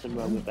self-promotion. Nothing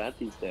wrong with that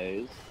these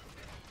days.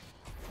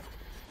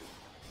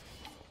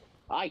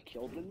 I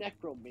killed the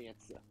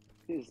Necromancer.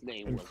 His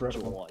name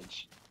Incredible. was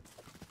George.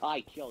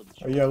 I killed Oh,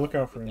 George yeah, look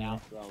out for him,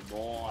 without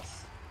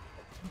remorse.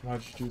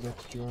 Why'd you do that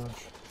to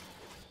George?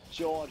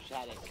 George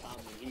had it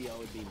coming. He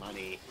owed me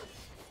money.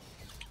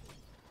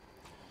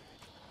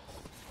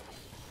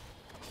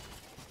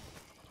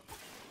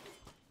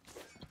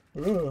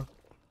 Ugh.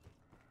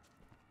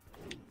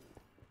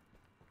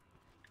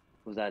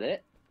 Was that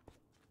it?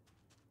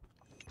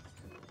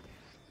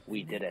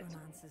 We The did it.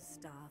 Necromancer's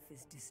staff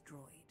is destroyed.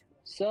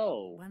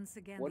 So, Once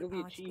again, what the did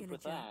we achieve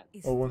with Arch-Illager that?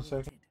 is Oh, 1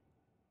 thwarted. second.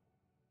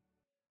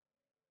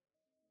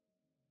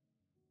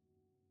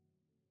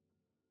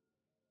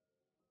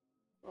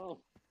 Oh,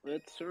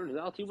 it turns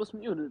out he was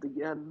muted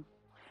again.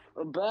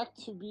 Back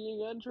to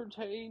being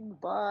entertained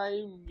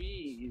by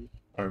me.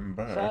 I'm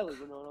back. Sadly,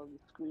 we're not on the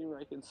screen where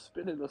I can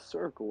spin in a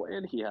circle,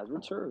 and he has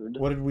returned.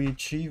 What did we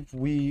achieve?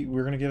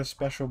 We're gonna get a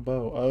special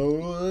bow.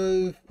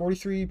 Oh,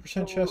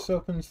 43% chest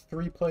opens,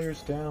 3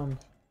 players down.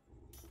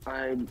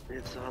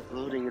 It's not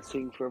loading. It's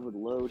taking forever to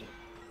load.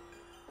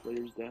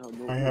 Players down.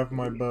 No I have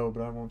my loading. bow,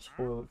 but I won't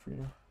spoil it for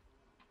you.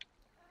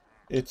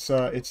 It's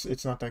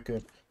not that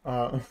good.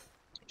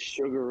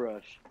 Sugar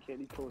Rush.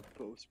 Candy corn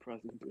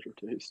post-present bitter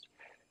taste.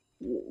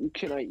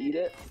 Can I eat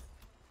it?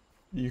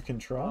 You can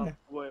try.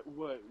 Wait,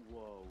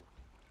 whoa.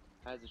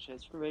 Has a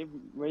chance for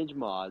range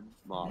mobs.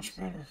 Much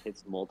better.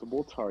 Hits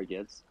multiple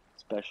targets.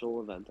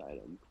 Special event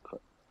item.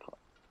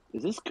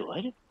 Is this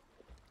good?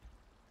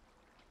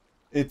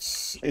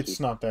 It's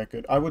not that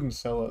good. I wouldn't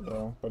sell it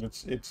though, but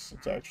it's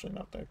actually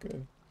not that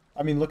good.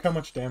 I mean, look how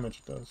much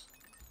damage it does.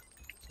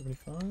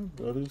 75.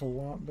 That is a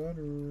lot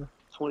better.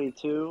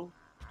 22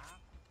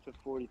 to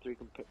 43.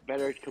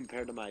 Better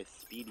compared to my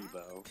speedy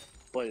bow,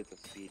 but it's a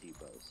speedy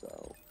bow,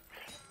 so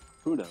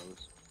who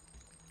knows?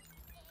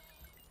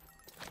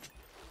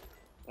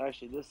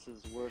 Actually, this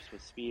is worse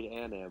with speed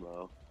and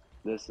ammo.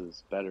 This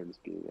is better than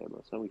speed and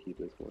ammo, so I'm gonna keep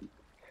this one.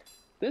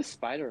 This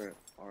spider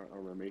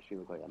armor makes me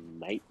look like a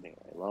nightmare.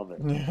 I love it.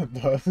 Yeah, it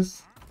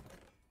does.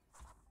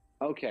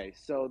 Okay,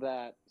 so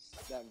that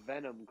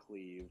venom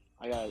cleave.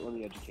 Let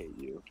me educate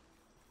you.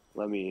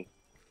 Let me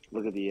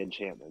look at the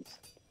enchantments.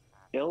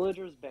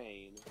 Illager's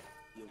Bane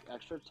gives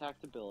extra attack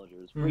to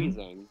villagers.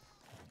 Freezing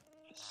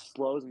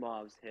slows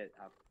mobs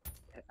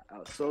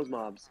slows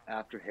mobs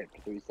after hit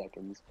for 3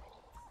 seconds.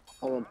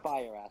 And then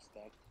Fire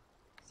Aspect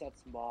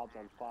sets mobs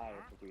on fire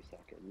for 3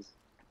 seconds.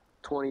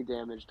 20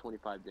 damage,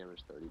 25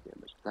 damage, 30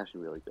 damage. It's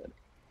actually really good.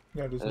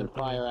 That is And then not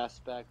fire bad.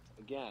 aspect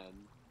again,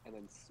 and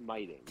then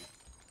smiting.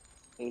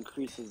 It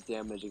increases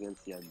damage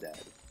against the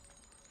undead.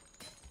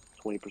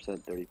 20%,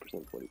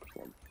 30%,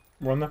 40%.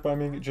 Run that by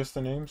me, just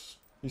the names.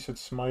 You said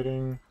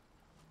smiting.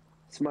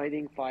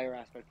 Smiting, fire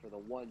aspect for the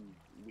one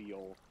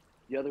wheel.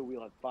 The other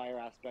wheel had fire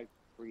aspect,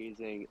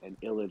 freezing, and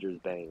Illager's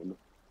Bane.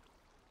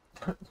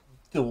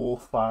 Dual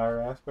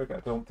fire aspect. I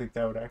don't think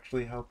that would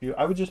actually help you.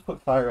 I would just put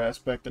fire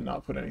aspect and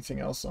not put anything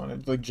else on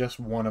it. Like just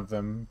one of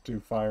them do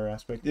fire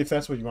aspect. If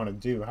that's what you want to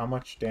do. How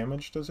much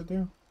damage does it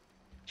do?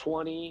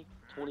 20,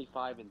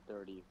 25, and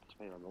 30,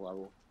 depending on the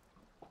level.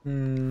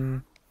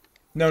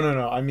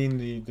 No. I mean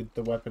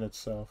the weapon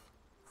itself.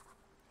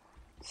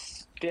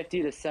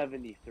 50 to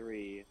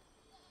 73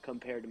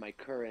 compared to my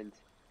current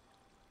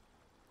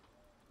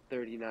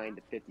 39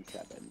 to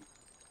 57.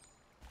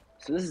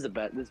 So this is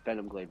this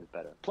Venom Glaive is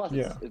better. Plus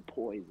it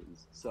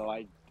poisons,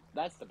 so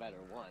that's the better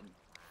one.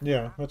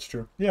 Yeah, that's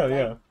true.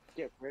 Yeah.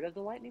 Get rid of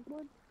the lightning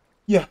one?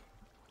 Yeah.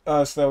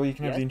 So that way you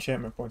can have the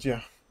enchantment points,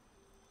 yeah.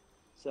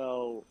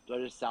 So do I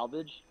just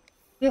salvage?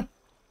 Yeah.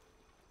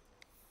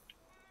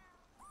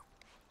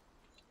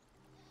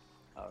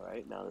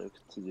 Alright, now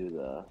to do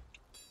the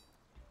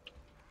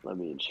let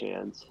me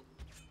enchant.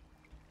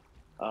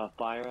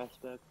 Fire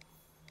aspect.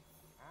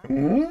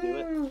 Let's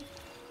do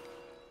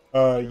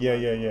it.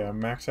 Yeah.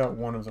 Max out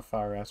one of the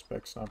fire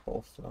aspects, not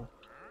both, so.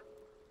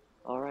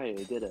 Alright,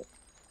 I did it.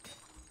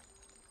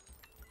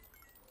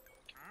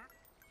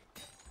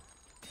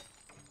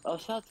 Oh,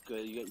 so that's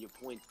good. You get your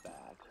points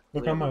back.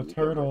 Look, I'm a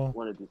turtle.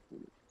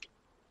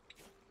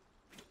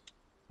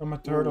 I'm a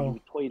turtle.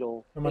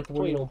 Tweedle. I'm a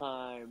Tweedle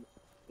time.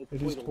 It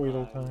is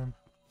Tweedle time.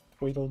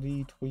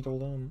 Tweedledee,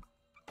 Tweedledum.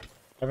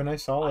 Have a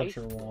nice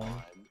Archer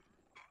wand.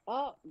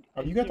 Oh,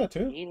 you got that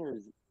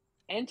too?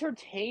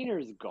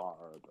 Entertainer's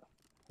garb.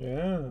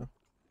 Yeah.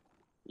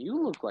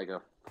 You look like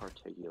a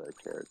particular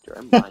character.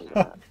 I'm buying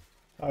that.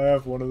 I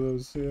have one of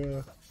those,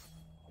 yeah.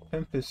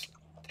 Tempest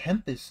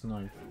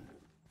knife.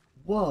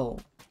 Whoa.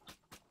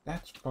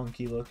 That's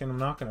funky looking. I'm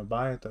not gonna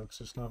buy it though,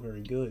 because it's not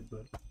very good,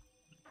 but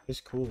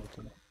it's cool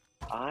looking.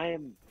 I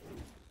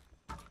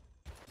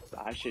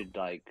should,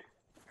 like,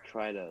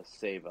 try to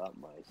save up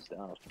my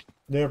stuff.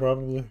 Yeah,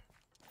 probably.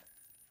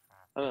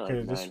 Okay,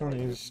 like this one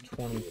is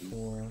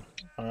 24.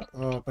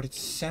 But it's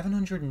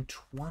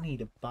 720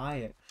 to buy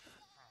it.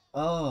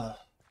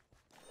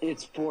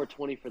 It's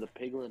 420 for the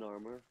Piglin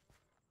armor.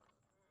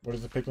 What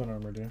does the Piglin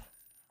armor do?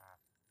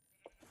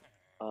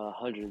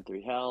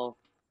 103 health.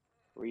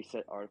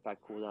 Reset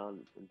artifact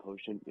cooldown and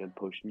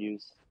potion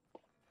use.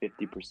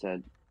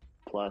 50%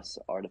 plus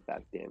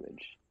artifact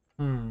damage.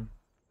 And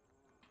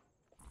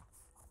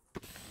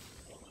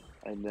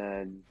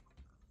then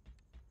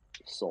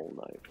soul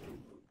knife.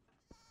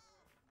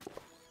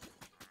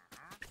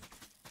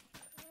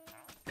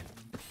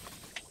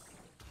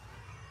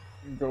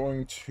 I'm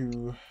going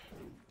to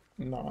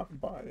not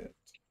buy it.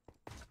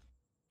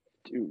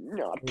 Do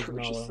not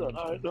purchase that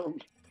item.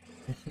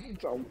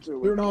 Don't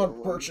do it. Do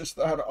not purchase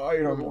that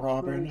item,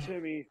 Robin.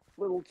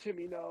 Little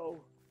Timmy,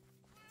 no.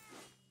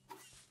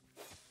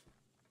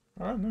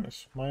 Alright,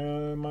 nice.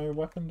 My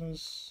weapon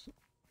does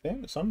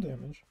some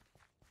damage.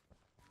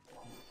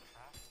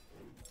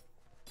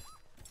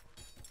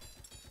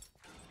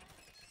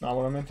 Not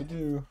what I meant to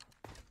do.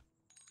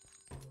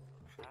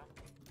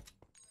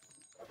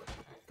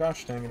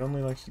 Gosh dang, it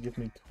only likes to give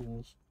me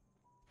tools.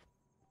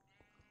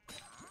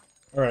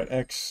 Alright,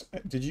 X,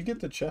 did you get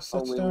the chest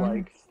that's down here? Only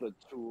likes the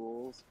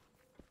tools.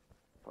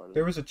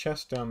 There was a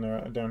chest down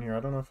here. I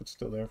don't know if it's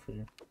still there for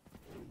you.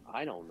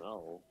 I don't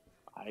know.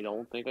 I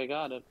don't think I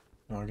got it.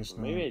 No, I guess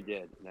not. Maybe I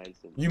did. And I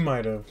just didn't. You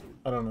might have.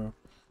 I don't know.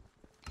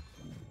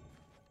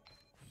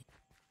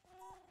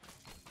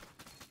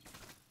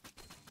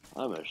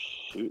 I'm gonna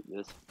shoot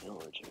this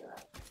villager.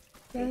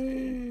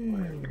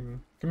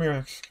 Dang. Come here,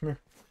 X. Come here.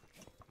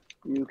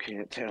 You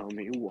can't tell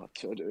me what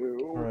to do.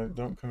 Alright,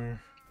 don't come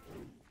here.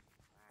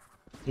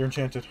 You're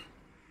enchanted.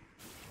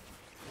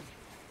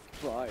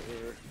 Fire.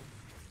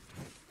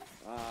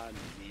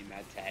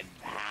 Unlimited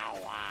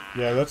power.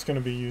 Yeah, that's gonna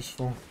be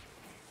useful.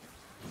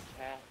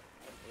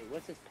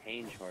 What's this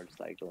pain charge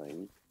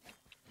cycling?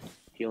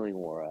 Healing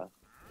aura.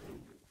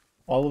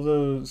 All of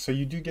those. So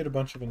you do get a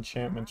bunch of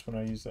enchantments when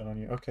I use that on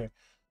you. Okay.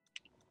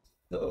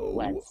 So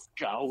let's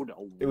go to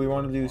do we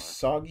want to do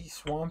Soggy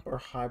Swamp or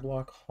High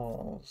Block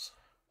Halls?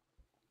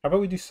 How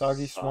about we do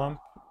Soggy Swamp?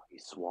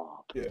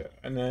 Swamp. Yeah,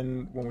 and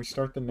then when we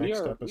start the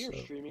next episode, we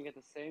are streaming at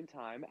the same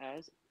time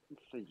as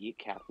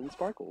Captain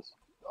Sparkles.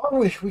 Oh,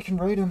 we can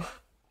raid him.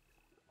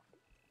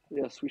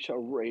 Yes, we shall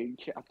raid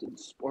Captain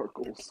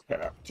Sparkles.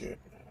 Captain.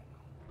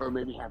 Or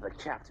maybe have a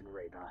captain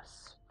raid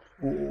us.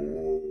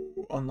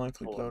 Ooh,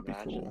 unlikely, but that would be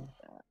cool.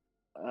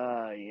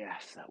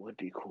 Yes, that would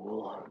be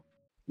cool.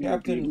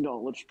 Captain, be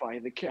acknowledged by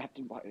the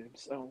captain by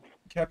himself.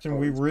 Captain,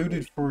 we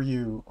rooted for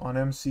you on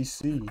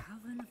MCC.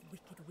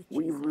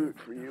 We root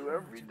for you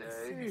every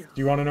day.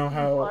 Do you want to know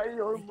how? Buy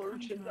your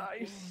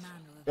merchandise.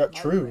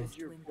 True.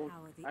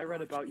 The I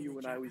read about you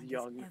when I was arch-illager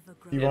young. and his Do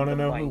ever-growing you want to In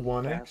the know who Minecraft.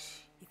 won X?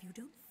 If you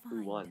don't Who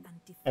find won? and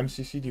defeat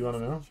MCC, do you want to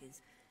these know?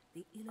 leeches,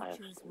 the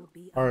illagers will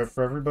be Alright,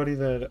 for unstoppable. everybody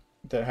that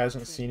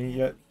hasn't Tread seen it yet,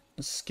 carefully.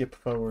 skip The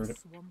forward.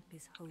 swamp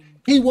is home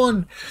He to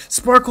won!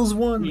 Sparkles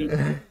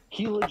won!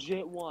 He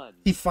legit won.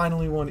 He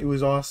finally won. It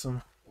was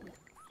awesome. Yes.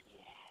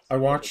 I You gotta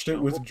watched it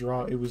show-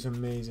 withdraw. It was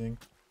amazing.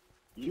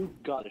 You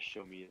gotta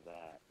show me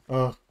that.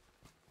 Oh,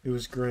 it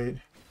was great.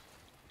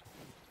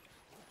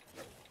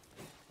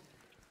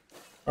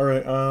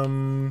 Alright, I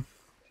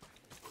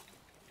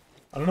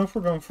don't know if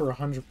we're going for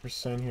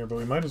 100% here, but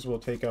we might as well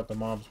take out the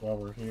mobs while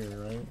we're here,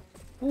 right?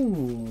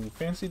 Ooh,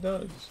 fancy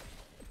duds.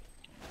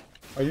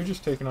 Oh, you're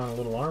just taking on a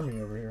little army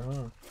over here,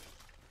 huh?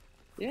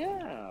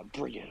 Yeah,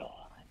 bring it on.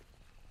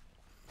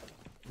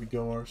 We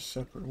go our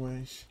separate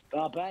ways.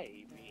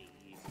 Baby.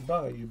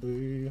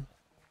 Baby.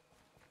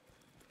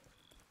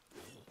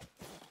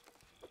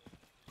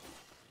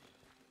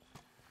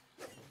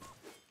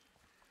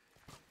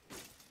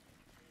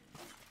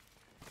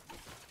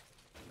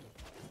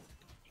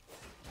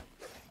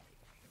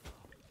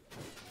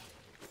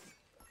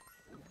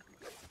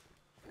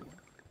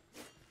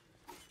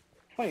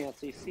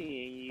 Fancy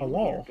seeing you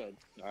Hello. here, good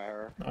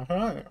sir.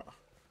 Uh-huh.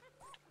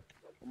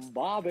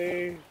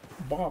 Bobby.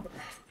 Bob.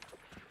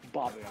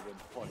 Bobby,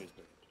 what is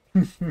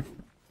it?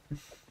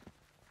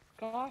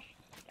 Gosh,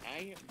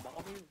 dang it,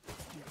 Bobby.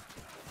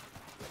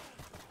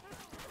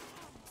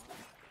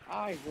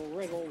 I've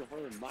riddled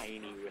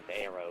Hermione with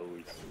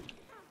arrows.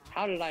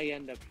 How did I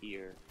end up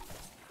here?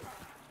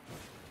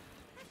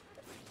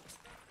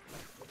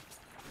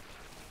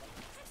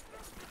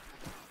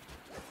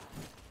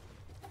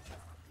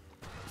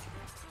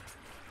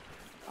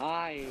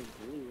 I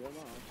blew them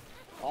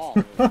up. All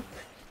of them.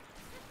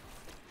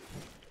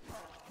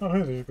 Oh,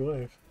 hey, there's a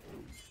glaive.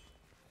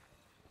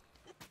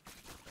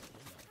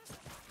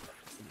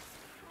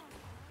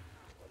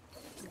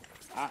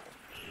 Ah.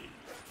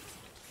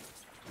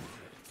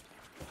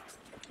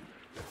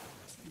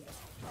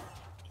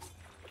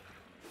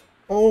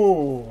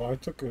 Oh, I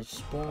took a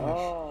splash.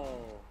 Oh,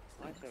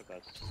 I took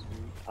a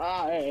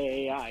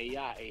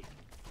Aye.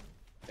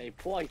 They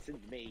poisoned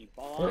me,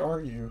 boy. Where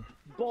are you?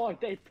 Boy,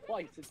 they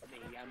poisoned me.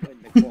 I'm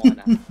in the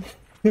corner.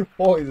 You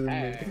poisoned me.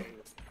 Hey,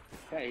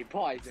 they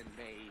poisoned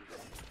me.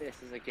 This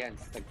is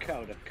against the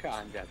code of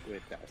conduct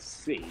with the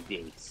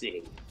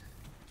CDC.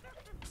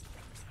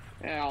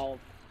 Help.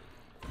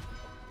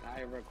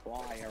 I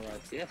require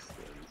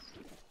assistance.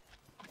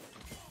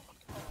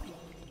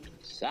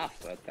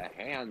 Suffer at the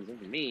hands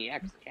of me,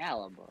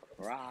 Excalibur,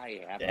 for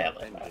I have a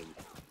vengeance.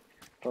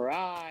 For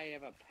I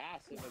have a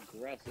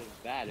passive-aggressive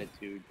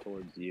attitude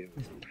towards you.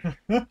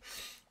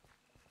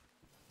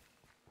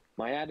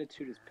 My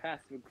attitude is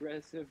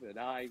passive-aggressive, and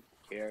I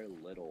care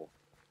little.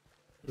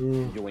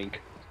 Ooh. Yoink.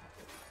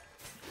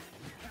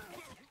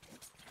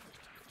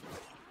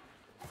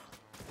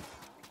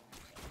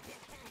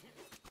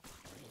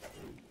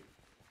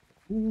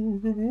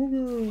 Ooga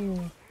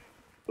booga.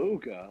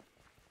 Ooga.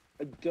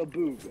 A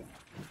dabooga.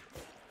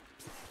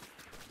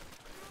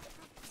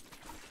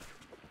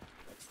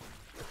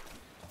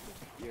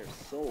 Your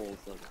souls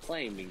are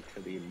claiming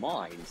to be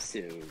mine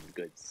soon,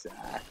 good sir.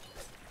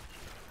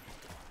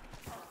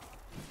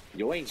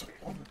 Yoink.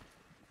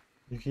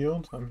 You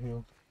healed? I'm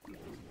healed.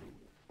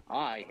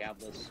 I have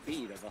the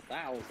speed of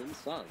 1,000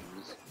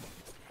 suns.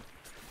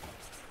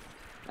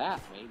 That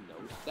made no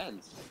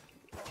sense.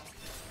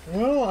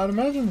 Well, I'd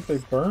imagine if they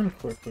burn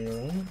quickly,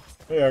 right?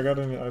 Hey, I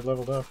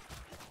leveled up.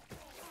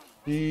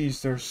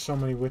 Jeez, there's so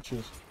many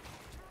witches.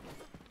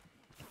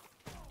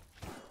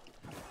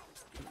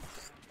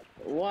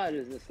 What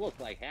does this look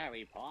like,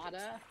 Harry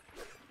Potter?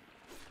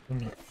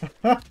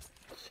 Gosh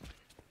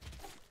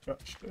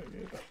dang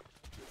it.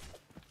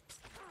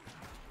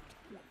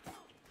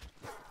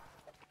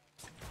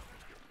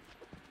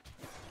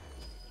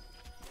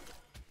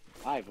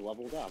 I've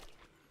leveled up.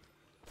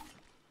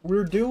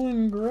 We're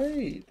doing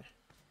great.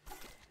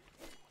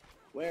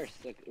 We're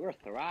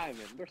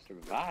thriving. We're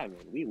surviving.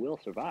 We will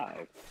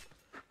survive.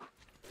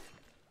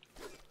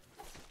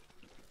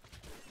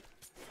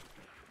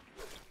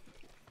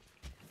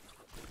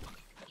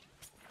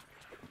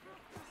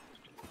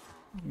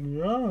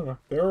 Yeah,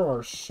 there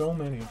are so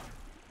many.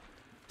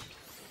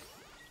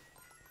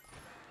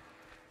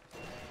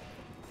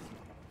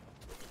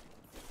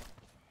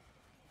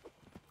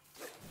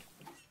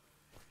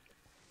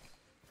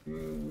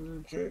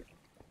 Okay.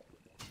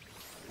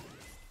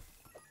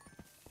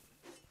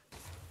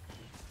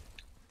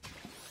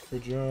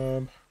 Good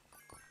job.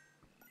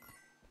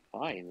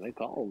 Fine, they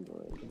called.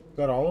 Is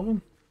that all of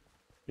them?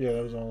 Yeah,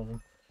 that was all of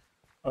them.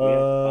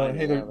 Yeah,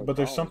 Hey, fine, but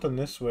there's all of something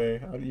this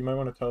way. You might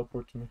want to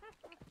teleport to me.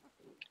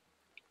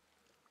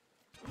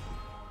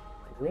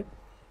 Rip.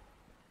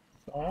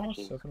 Aw,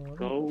 7-Eleven.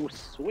 Go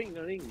swing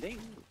a ding ding.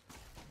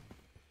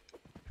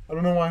 I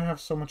don't know why I have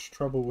so much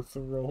trouble with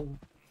the roll.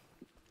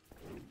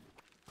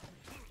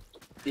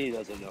 He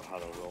doesn't know how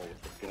to roll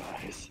with the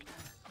guys.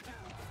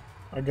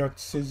 I got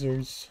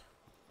scissors.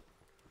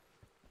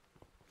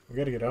 I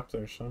gotta get up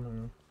there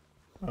somehow.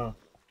 Oh,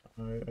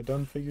 I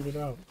done figured it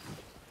out.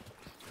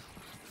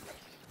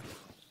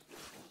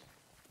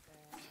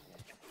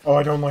 Oh,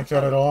 I don't like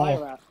that at all.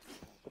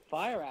 The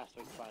fire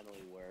aspect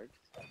finally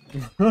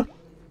works.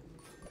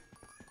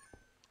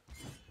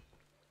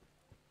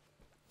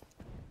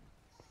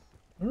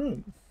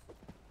 Alright.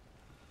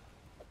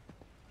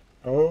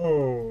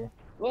 Oh.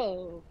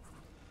 Whoa.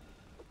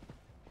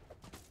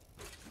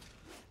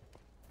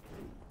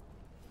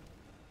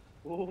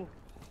 Whoa.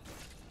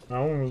 That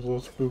one was a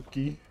little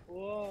spooky.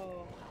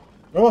 Whoa.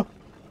 Oh!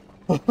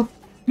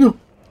 No!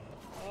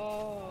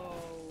 Oh.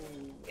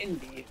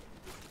 Indy.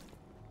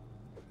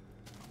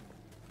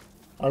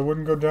 I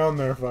wouldn't go down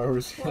there if I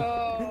was you.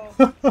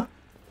 Whoa.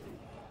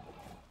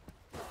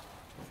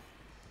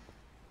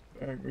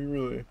 Dang, we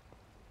really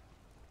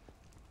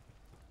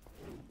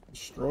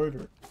destroyed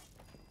her.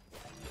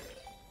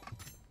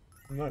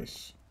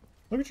 Nice.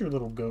 Look at your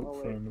little goat Oh,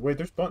 wait. friend. Wait,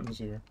 there's buttons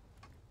here.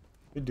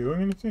 They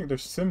doing anything?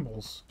 There's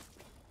symbols.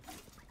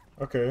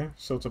 Okay,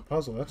 so it's a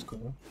puzzle. That's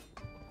cool.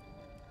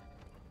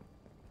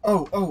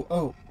 Oh, oh,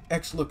 oh!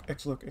 X, look,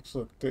 X, look, X,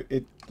 look.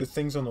 The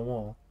thing's on the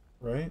wall,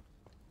 right?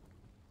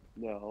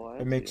 No,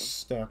 I It makes see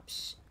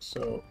steps.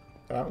 So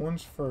that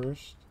one's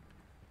first.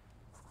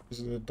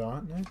 Is it a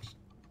dot next?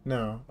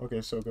 No.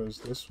 Okay, so it goes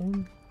this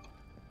one.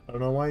 I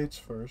don't know why it's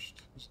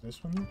first. Is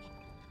this one next?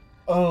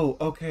 Oh,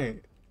 okay.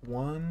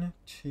 1,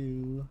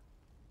 2.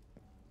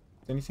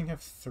 Does anything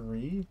have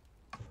 3?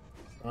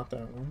 Not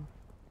that one.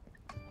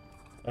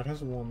 That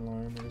has 1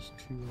 line. That has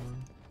 2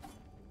 lines.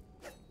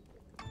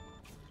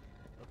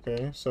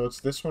 Okay, so it's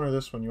this one or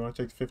this one. You want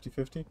to take the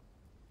 50-50?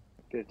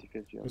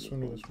 50-50 on This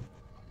one or this one?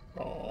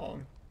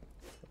 Wrong.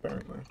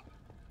 Apparently.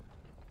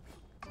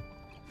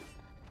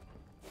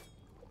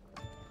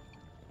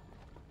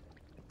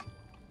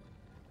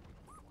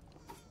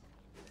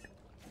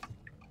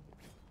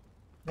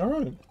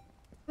 Alright.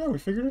 Yeah, we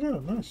figured it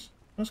out. Nice.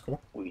 That's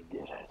cool. We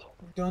did it.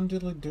 We done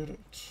diddly did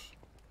it.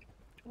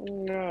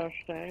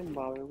 Gosh dang,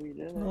 Bobby, we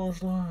did it.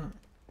 Gosh, like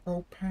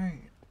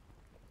propane.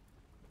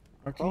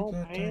 I keep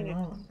that thing Propane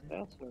on.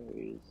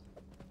 accessories.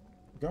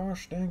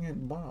 Gosh dang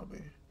it,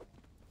 Bobby.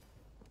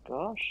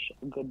 Gosh,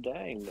 good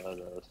dang,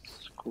 a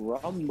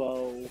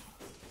scrumbo.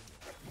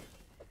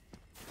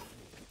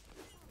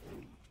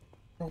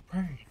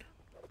 Propane.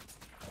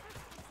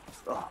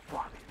 Oh,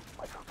 Bobby,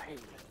 my propane.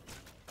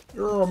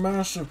 You're a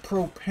massive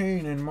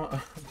propane in my.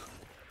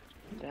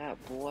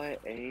 That boy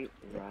ain't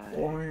right.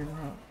 Boy,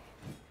 right.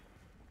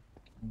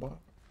 But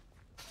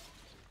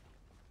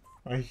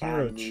I hear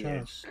a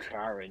chest.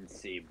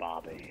 Currency,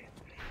 Bobby.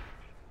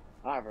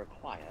 I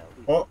require.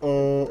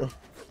 Uh-oh.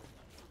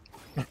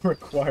 I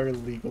require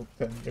legal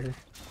tender.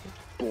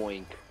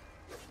 Boink.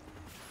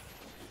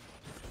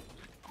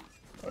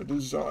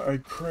 I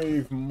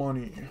crave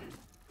money.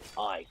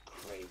 I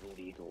crave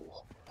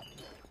legal.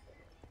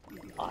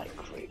 I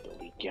crave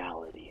the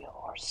legality of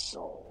our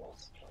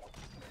souls.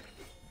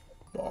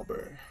 Bobby.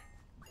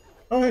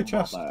 Oh, hey,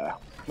 chest. Bobby.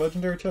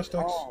 Legendary chest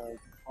X. Oh,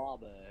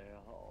 Bobby.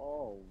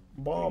 Oh,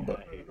 Bobby.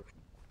 behave.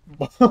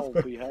 Bobby. Oh,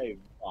 behave,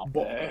 Bobby.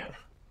 Bobby.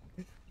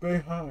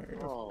 Behave.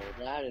 Oh,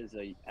 that is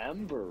a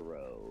ember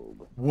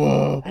robe.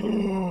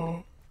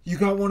 Whoa. You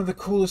got one of the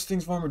coolest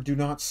things, Farmer. Do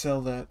not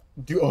sell that.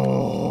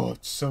 Oh,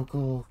 it's so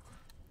cool.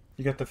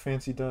 You got the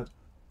fancy dud.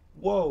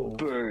 Whoa.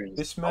 Burns.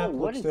 This map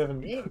what looks is to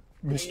have this?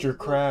 Mr.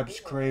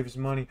 Krabs craves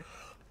money.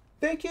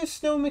 Thank you,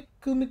 Snow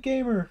Miku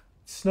Gamer.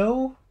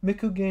 Snow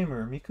Miku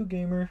Gamer. Miku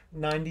Gamer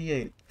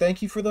 98.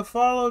 Thank you for the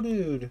follow,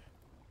 dude.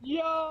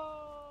 Yo!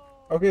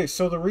 Okay,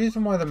 so the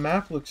reason why the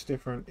map looks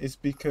different is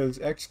because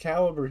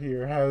Excalibur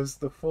here has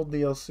the full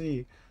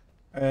DLC.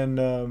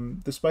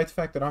 And despite the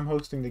fact that I'm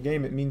hosting the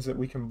game, it means that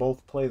we can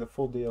both play the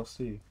full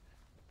DLC.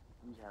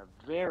 We have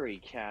very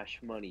cash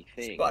money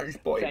things.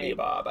 Sponge Boy Thank-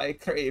 Bebop, I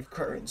crave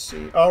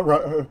currency.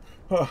 Alright,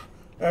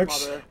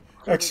 X, Mother,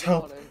 X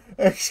help, Mother.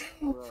 X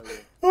help.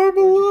 Where are you? I'm Where'd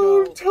you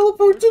alone. go? Teleport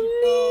Where'd to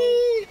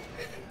you me.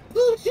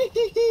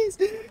 Please.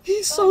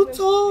 He's so Thomas,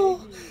 tall.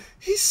 baby.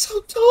 He's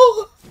so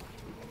tall.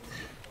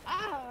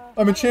 Ah,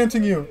 I'm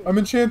enchanting you. I'm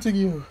enchanting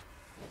you.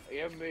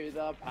 Give me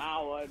the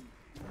power.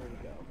 There we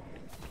go.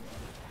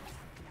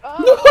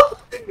 No.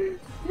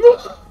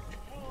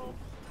 Oh,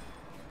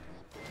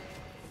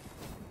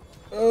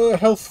 No.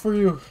 Health for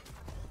you.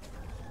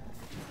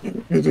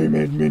 They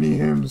made mini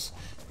hymns.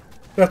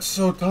 That's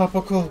so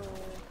topical.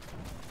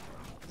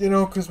 You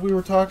know, because we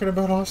were talking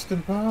about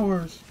Austin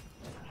Powers.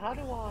 how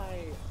do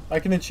I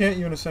can enchant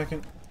you in a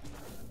second.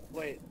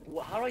 wait?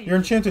 How do I? You're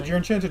enchanted, you're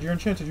enchanted, you're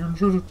enchanted, you're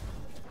enchanted.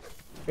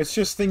 It's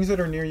just things that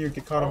are near you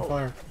get caught on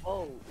fire.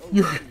 Oh,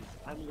 You're- geez,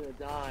 I'm gonna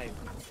die.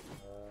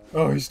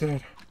 Oh, he's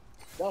dead.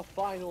 The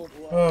final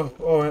blow.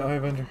 Oh, I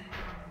have Ender.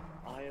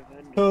 I have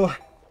ended. Oh,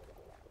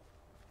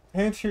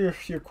 answer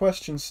your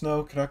question,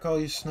 Snow. Could I call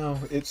you Snow?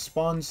 It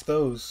spawns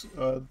those.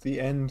 The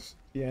end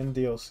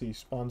DLC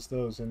spawns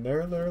those, and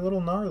they're a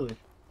little gnarly.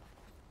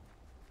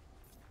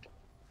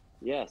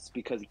 Yes,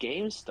 because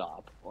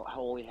GameStop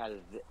only had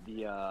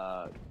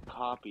the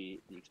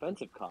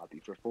expensive copy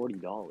for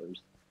 $40.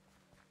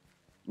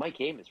 My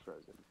game is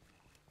frozen.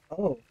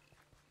 Oh.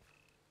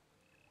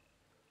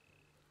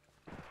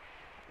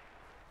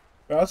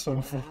 That's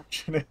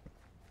unfortunate.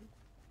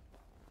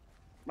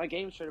 My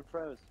game should have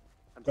froze.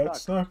 I'm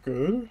That's stuck. not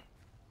good.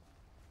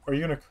 Are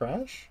you gonna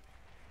crash?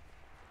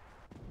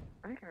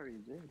 I think I already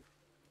did.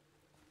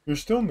 You're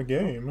still in the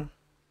game.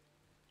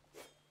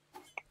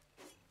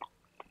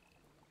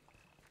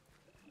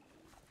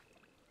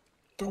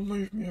 Don't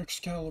leave me,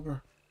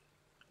 Excalibur.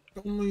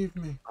 Don't leave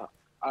me.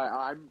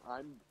 I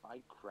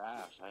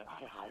crashed.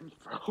 I'm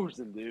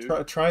frozen, dude.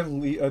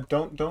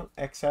 Don't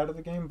X out of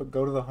the game, but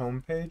go to the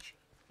home page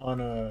on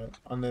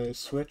the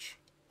Switch,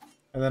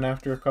 and then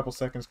after a couple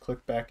seconds,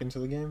 click back into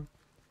the game.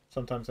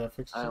 Sometimes that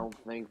fixes I it. don't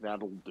think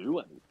that'll do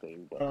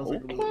anything, I but don't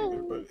think it will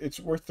either, but okay. it's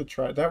worth the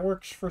try. That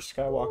works for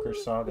Skywalker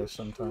Saga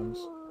sometimes.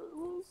 Sure.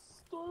 Well,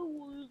 Star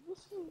Wars. This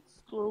is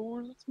Star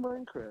Wars. It's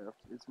Minecraft.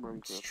 It's It's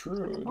Minecraft.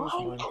 true, It's it is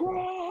Minecraft.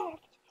 Minecraft.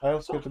 I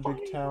also The get the Big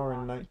funny Tower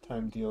and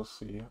Nighttime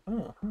DLC.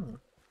 Oh, huh.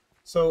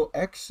 So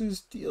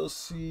X's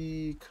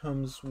DLC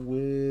comes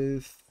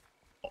with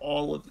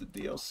all of the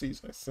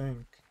DLCs, I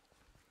think.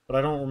 But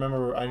I don't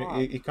remember.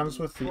 It comes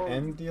with the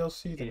End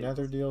DLC, the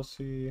Nether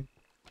DLC,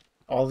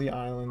 all the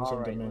islands All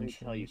and right, let me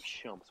tell you,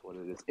 dimensions. chumps, what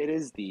it is. It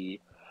is the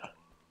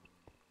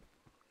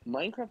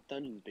Minecraft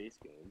Dungeons base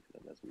game.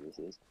 That's what this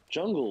is.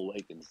 Jungle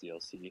Awakens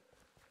DLC,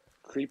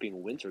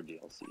 Creeping Winter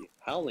DLC,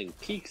 Howling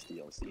Peaks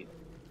DLC,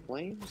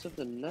 Flames of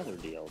the Nether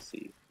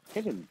DLC,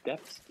 Hidden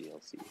Depths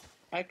DLC,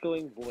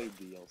 Echoing Void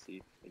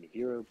DLC, and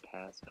Hero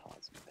Pass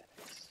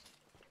Cosmetics.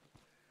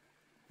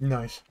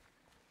 Nice.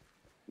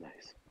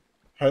 Nice.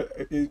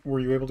 Were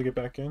you able to get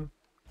back in?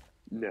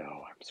 No,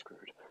 I'm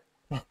screwed.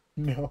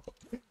 No.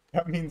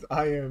 That means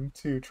I am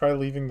too. Try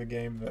leaving the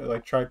game.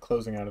 Like, try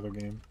closing out of the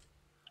game.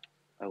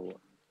 I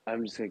will.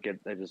 I'm just gonna get.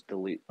 I just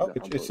delete. Oh,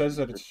 The it says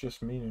that it's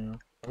just me now.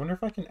 I wonder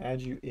if I can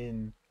add you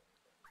in.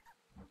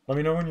 Let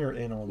me know when you're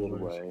in all the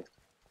ways. way.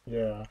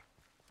 Yeah.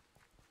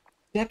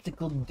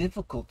 Technical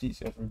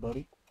difficulties,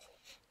 everybody.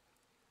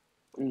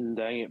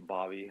 Dang it,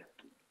 Bobby.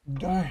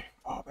 Dang,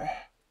 Bobby.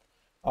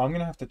 I'm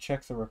gonna have to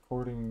check the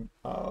recording.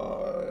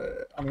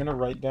 I'm gonna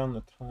write down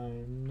the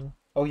time.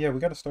 Oh yeah, we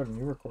gotta start a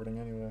new recording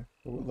anyway.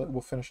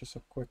 We'll finish this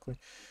up quickly.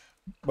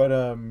 But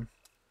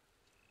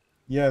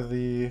yeah,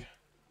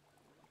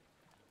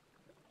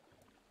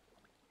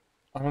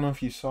 I don't know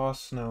if you saw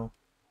Snow,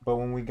 but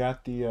when we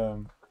got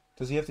the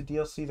does he have the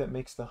DLC that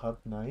makes the hub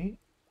night?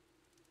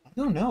 I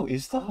don't know.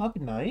 Is the hub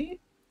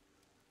night?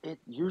 It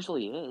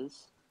usually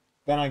is.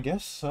 Then I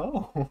guess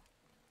so.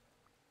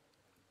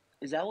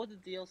 Is that what the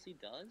DLC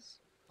does?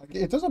 Like,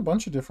 it does a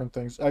bunch of different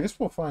things. I guess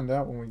we'll find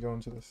out when we go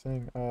into the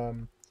thing.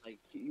 Like,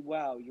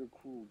 wow, you're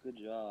cool. Good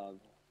job.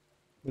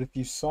 But if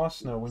you saw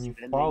Snow when you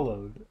Spending.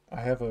 followed,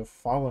 I have a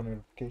follow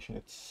notification.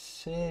 It's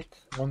sick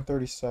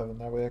 137.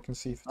 That way I can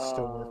see if it's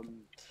still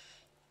working.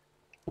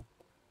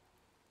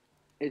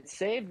 It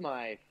saved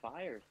my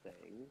fire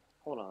thing.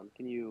 Hold on.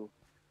 Can you?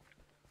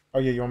 Oh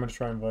yeah, you want me to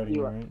try inviting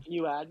you, right? Can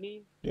you add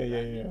me? Yeah,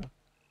 yeah, yeah.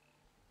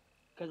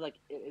 Cause like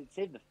it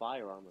saved the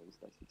fire armor and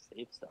stuff. So it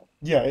saved stuff.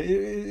 Yeah,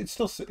 it's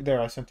still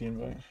there. I sent the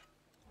invite.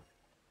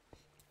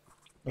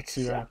 Let's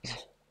see what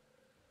happens.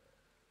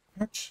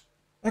 X,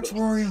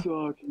 where are you?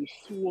 Soggy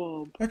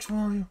swamp. X, where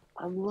are you?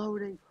 I'm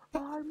loading.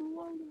 I'm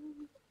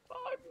loading.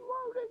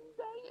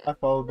 Dang it. I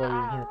followed by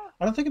you in here.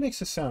 I don't think it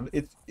makes a sound.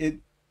 It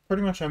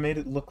pretty much I made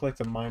it look like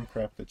the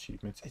Minecraft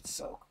achievements. It's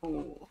so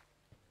cool.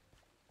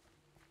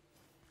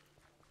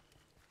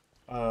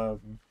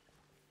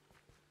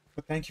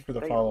 But thank you for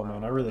the follow,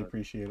 man. I really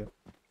appreciate it.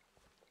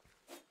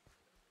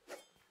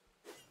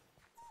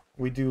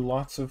 We do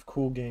lots of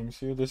cool games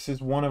here. This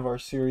is one of our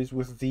series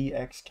with the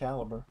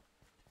Excalibur.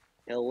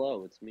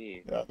 Hello, it's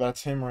me. Yeah,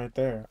 that's him right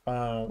there.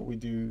 We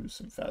do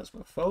some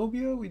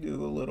Phasmophobia. We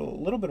do a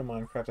little bit of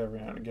Minecraft every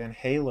now and again.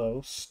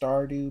 Halo,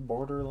 Stardew,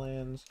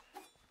 Borderlands.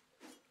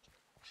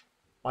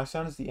 My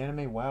sound is the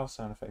anime WoW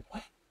sound effect.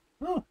 What?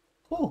 Oh,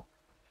 cool.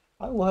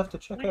 I will have to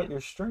check out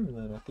your stream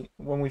then.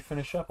 When we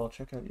finish up, I'll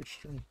check out your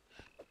stream.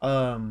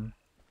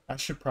 I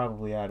should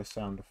probably add a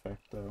sound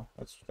effect though.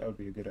 That would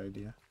be a good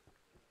idea.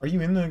 Are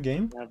you in the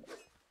game?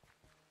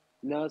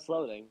 No, it's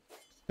loading.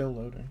 Still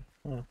loading.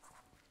 Huh.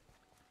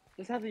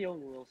 Just have the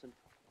Owen Wilson.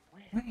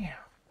 Wow.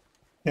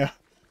 Yeah.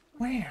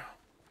 Wow.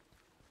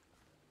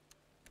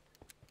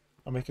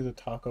 I'll make it a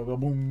taco. Go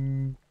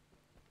boom.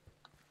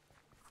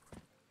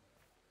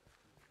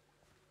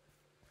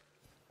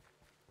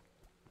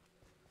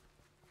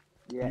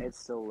 Yeah, it's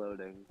still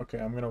loading. Okay,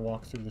 I'm gonna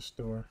walk through this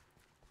door.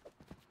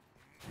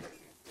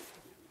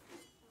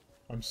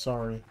 I'm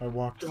sorry, I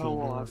walked through the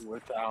door. Go on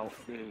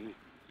without me.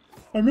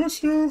 I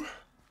miss you.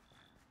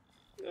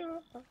 Yeah.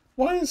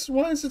 Why is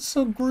it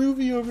so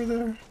groovy over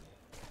there?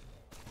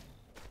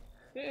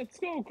 It's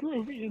so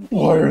groovy.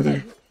 Why are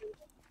they?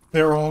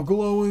 They're all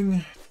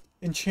glowing.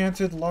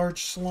 Enchanted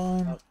large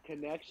slime.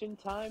 Connection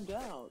timed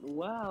out.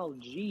 Wow,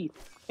 gee,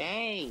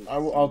 thanks.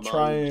 I'll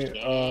try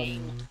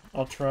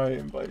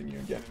inviting you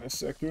again in a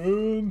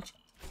second.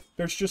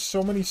 There's just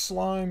so many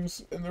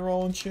slimes and they're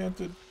all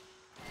enchanted.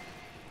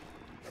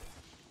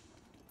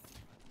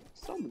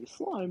 So many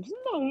slimes,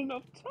 not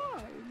enough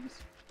times.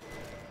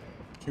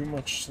 Too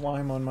much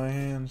slime on my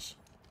hands.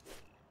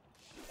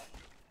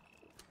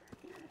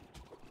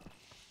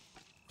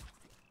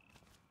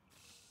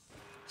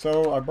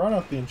 So, I brought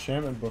out the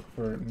enchantment book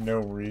for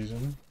no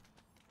reason.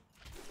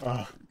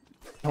 I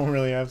don't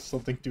really have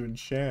something to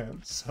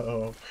enchant,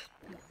 so...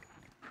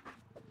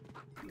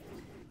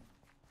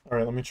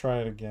 Alright, let me try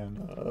it again.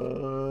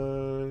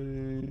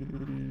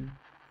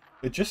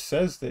 It just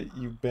says that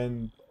you've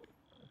been...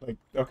 Like,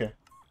 okay.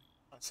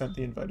 I sent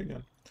the invite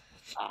again.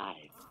 I've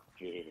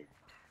been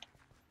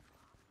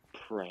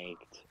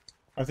pranked.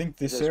 I think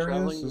this Says area is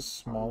traveling- a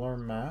smaller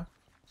map,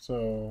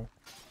 so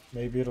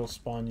maybe it'll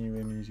spawn you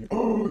in easier.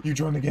 Oh, you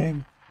joined the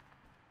game!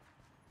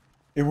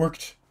 It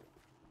worked!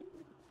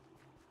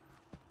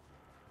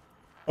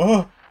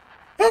 Oh!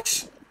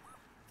 X!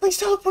 Please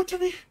teleport to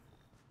me!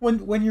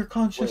 When you're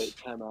conscious. Wait,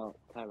 time out,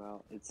 time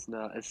out. It's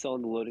not. It's still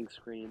on the loading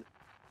screen.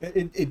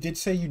 It did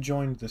say you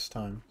joined this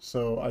time,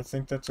 so I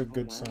think that's a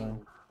good wow.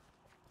 sign.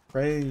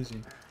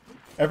 Crazy.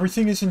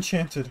 Everything is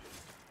enchanted.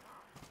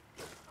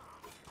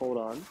 Hold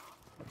on.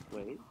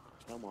 Wait.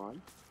 Come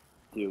on.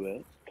 Do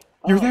it.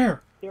 You're Oh,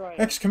 there! Here I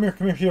am. X, come here,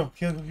 heal.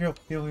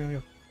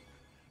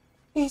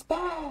 He's back!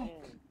 Man,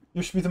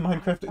 You should be the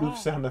Minecraft oof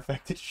sound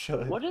effect, it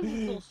should. what is this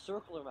little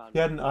circle around?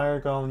 You had me? an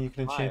iron golem, you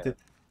can enchant Fire. it.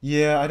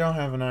 Yeah, I don't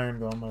have an iron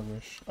golem, I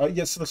wish.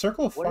 Yes, so the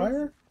circle of What is-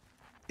 fire?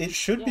 It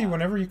should be Yeah.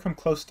 whenever you come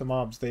close to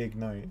mobs, they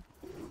ignite.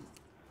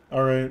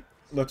 Alright,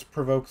 let's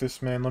provoke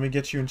this man. Let me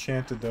get you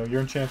enchanted, though.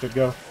 You're enchanted,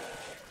 go.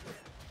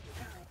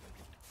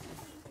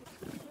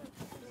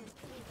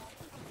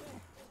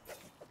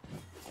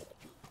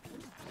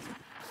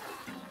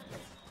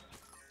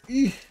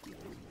 Eeh.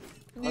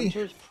 Eeh.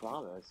 Hunter's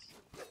Promise.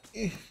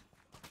 Eeh.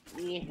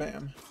 Eh.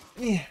 Bam.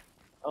 Eeh.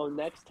 Oh,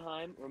 next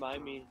time,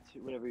 remind me to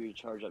whenever you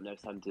charge up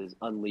next time to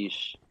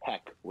unleash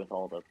Heck with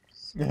all the.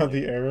 Yeah,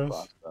 the arrows.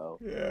 Crossbow.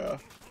 Yeah.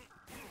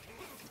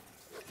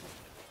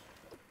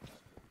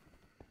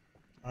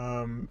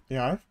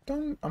 Yeah,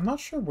 I'm not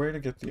sure where to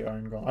get the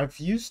Iron Golem. I've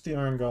used the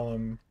Iron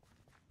Golem.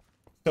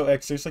 So,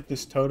 X, there's like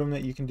this totem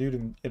that you can do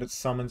to, it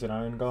summons an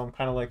Iron Golem,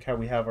 kind of like how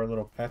we have our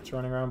little pets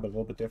running around, but a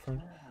little bit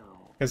different.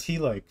 Wow. Because he,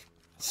 like,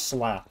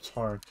 slaps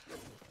hard.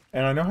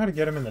 And I know how to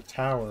get him in the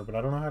tower, but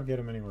I don't know how to get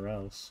him anywhere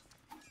else.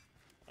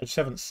 I just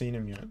haven't seen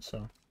him yet,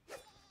 so.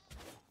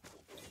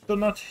 Do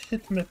not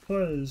hit me,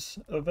 please.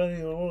 A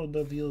very old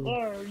of you.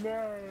 Oh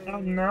no! Oh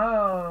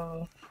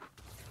no!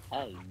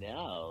 Oh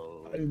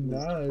no! Oh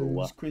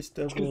no, it's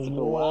Christopher Christopher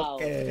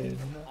Walken.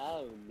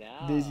 Oh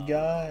no! This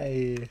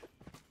guy.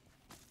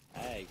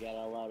 Hey, get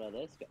a load of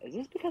this guy. Is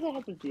this because I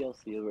have the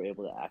DLC and we're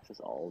able to access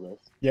all of this?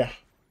 Yeah.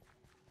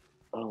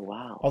 Oh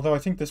wow! Although I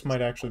think this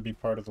might actually be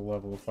part of the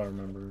level if I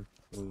remember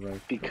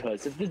right.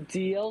 Because of the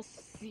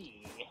DLC.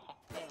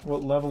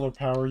 What level or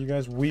power, you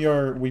guys? We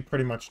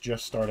pretty much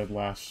just started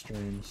last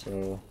stream,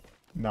 so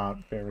not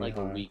very Like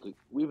high. a week.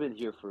 We've been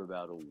here for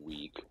about a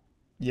week.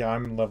 Yeah,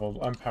 I'm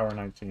power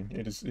 19.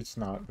 It's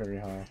not very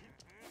high.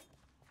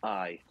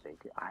 I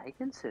think I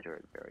consider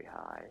it very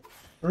high.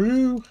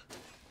 True.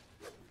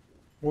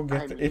 We'll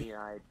I get there. mean,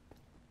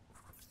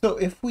 So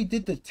if we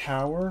did the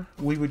tower,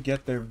 we would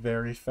get there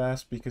very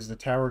fast because the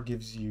tower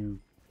gives you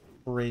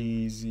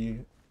crazy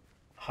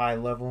high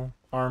level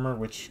armor,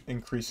 which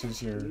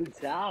increases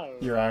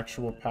your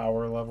actual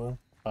power level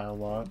by a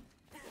lot.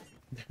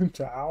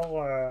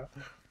 Tower.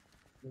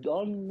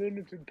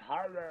 Unlimited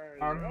power.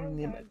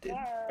 Unlimited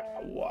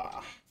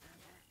power.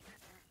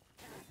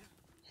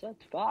 Set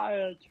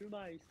fire to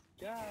my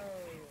scalp.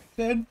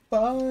 Set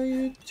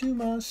fire to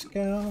my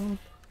scalp.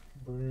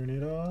 Burn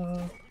it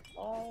up.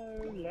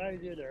 Oh,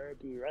 light it up,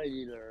 light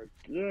it up.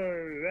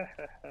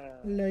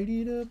 Light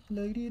it up,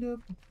 light it up.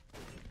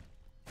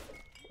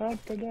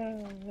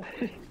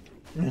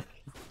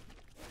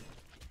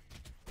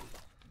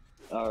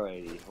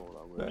 Alrighty, hold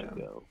on, where'd Bam.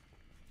 you go?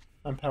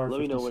 I'm power Let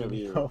me know 50 whenever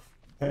soon. you're- Oh,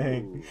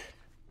 dang.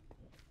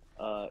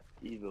 Ooh.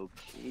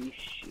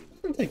 Evocation.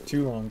 It doesn't take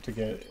too long to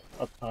get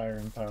up higher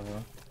in power.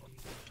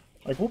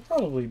 Like, we'll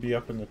probably be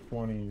up in the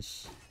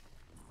 20s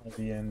at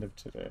the end of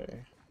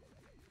today.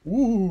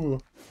 Ooh!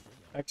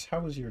 X,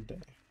 how was your day?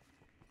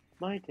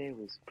 My day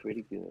was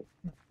pretty good.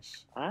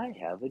 Nice. I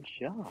have a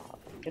job,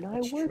 and I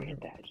That's work true.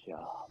 at that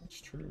job. That's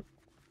true.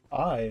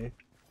 I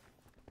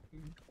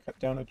cut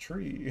down a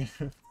tree.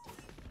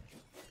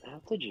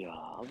 That's a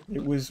job.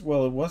 It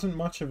wasn't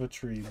much of a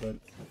tree, but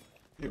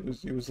it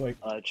was like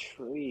A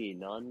tree,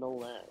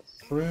 nonetheless.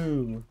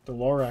 true. The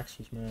Lorax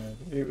was mad.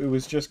 It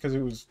was just because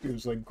it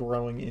was like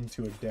growing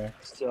into a deck.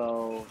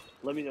 So,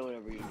 let me know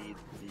whenever you need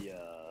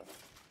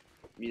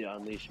me to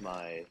unleash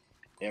my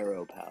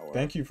arrow power.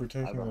 Thank you for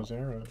taking I will. those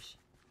arrows.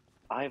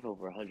 I have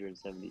over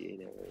 178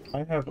 arrows.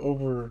 I have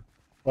over.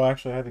 Well,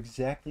 actually, I have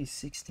exactly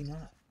 69.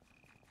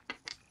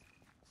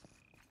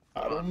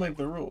 I don't make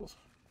the rules.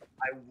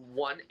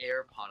 One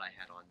AirPod I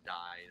had on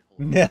died.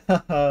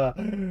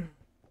 Nah.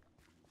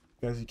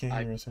 Guys, you can't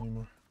hear us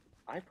anymore.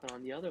 I put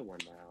on the other one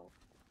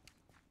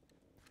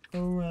now.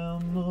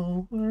 Around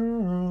the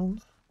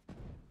world.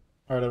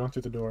 Alright, I went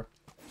through the door.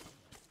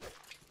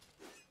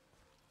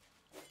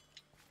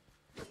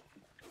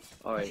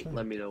 Alright, Sure.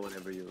 let me know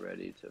whenever you're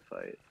ready to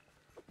fight.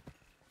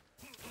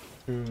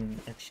 Boom,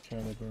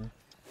 Excalibur.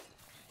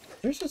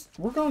 There's just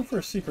we're going for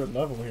a secret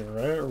level here,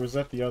 right? Or was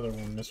that the other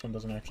one? This one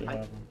doesn't actually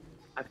have one.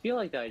 I feel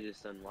like I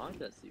just unlocked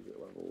that secret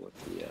level with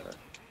the,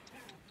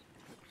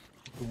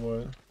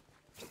 What?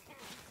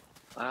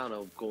 I don't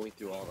know, going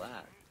through all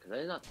that. Cause I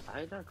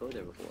did not go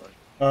there before.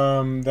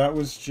 That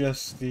was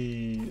just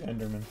the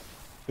Enderman.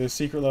 The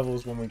secret level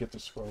is when we get the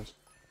scrolls.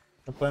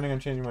 I'm planning on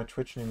changing my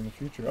Twitch name in the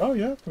future. Oh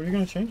yeah, what are you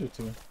gonna change it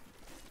to?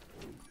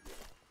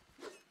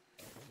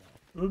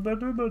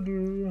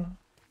 Oobadoo-badoo.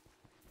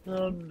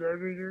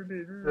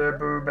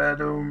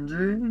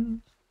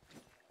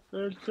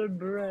 It's a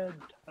bread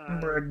time.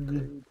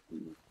 Bread.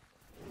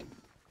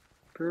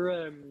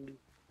 Bread.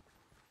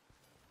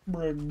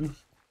 Bread.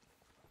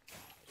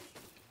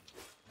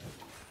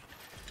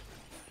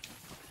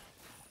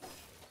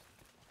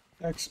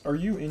 X, are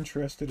you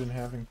interested in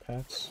having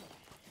pets?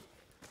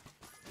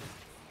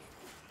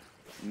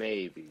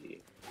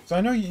 Maybe. So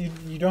I know you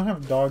don't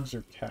have dogs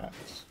or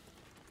cats.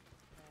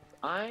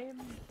 I'm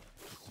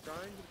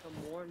starting to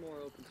become more and more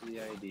open to the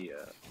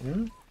idea.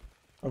 Hmm?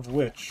 Of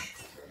which?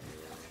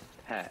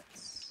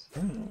 Pets.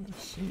 Oh, I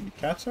see.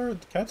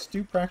 Cats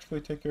do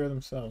practically take care of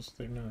themselves.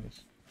 They're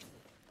nice.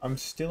 I'm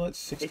still at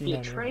 69.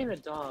 If you train a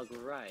dog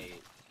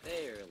right,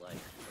 they're like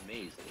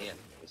amazing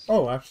animals.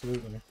 Oh,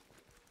 absolutely.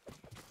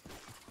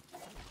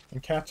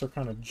 And cats are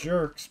kind of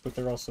jerks, but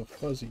they're also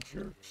fuzzy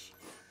jerks.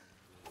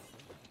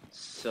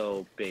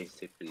 So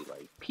basically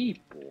like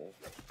people.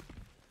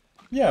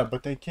 Yeah,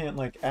 but they can't,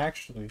 like,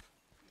 actually.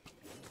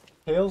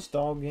 Tails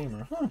Dog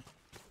Gamer, huh?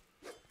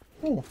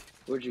 Cool.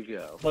 Where'd you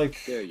go? Like,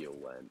 There you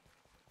went.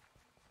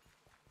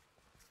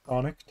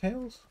 Sonic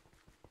Tails?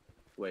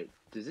 Wait,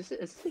 is this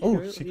the Oh,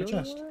 hero- secret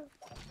hero chest. one?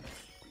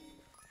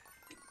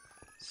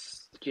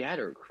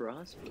 Scatter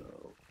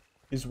crossbow.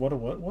 Is what a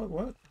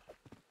what?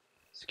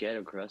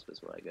 Scatter crossbow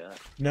is what I got.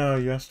 No,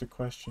 you asked a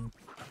question.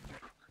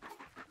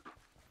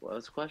 What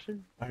was the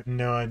question? I have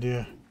no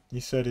idea.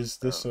 You said, is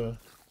this a...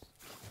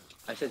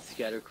 I said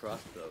scatter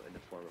crossbow in the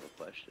form of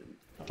a question.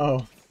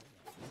 Oh.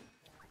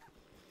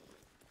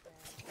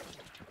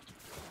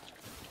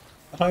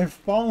 I've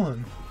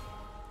fallen.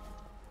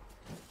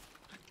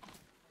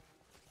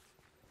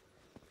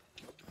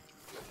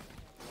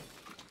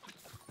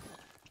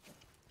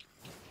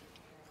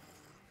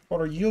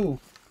 What are you?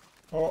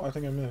 Oh, I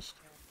think I missed.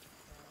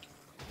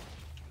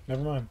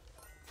 Never mind.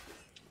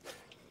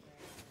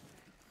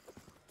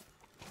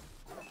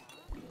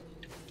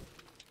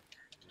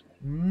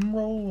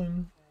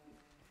 Rolling.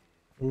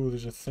 Ooh,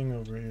 there's a thing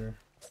over here.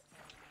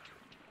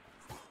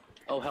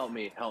 Oh, help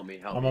me, help me,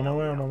 help I'm me. on my help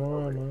way, me, I'm help on my me,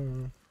 way, help me. I'm on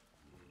my way.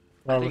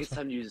 I Wow, think what's it's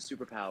time to use a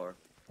superpower.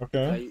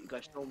 okay. You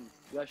gotta show them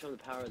the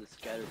power of the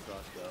scatter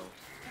crossbow.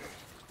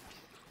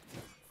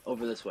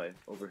 Over this way,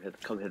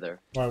 come hither.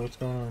 Wow, what's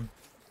going on?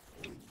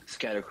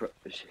 Scatter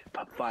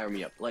fire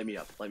me up, light me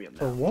up For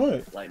now.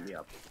 what? Light me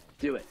up.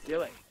 Do it,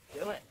 do it,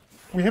 do it.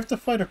 We have to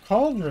fight a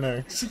cauldron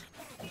X.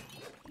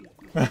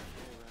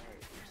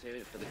 Save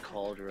it for the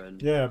cauldron.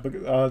 Yeah,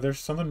 but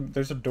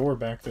there's a door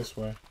back this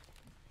way.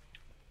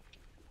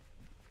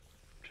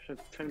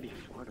 Trying to be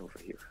fun over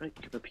here. Trying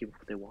to give the people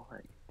what they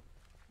want.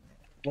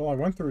 Well, I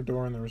went through a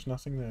door and there was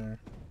nothing there.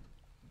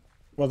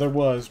 Well, there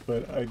was,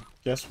 but I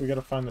guess we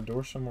gotta find the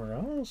door somewhere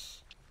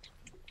else?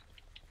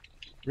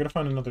 We gotta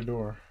find another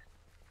door.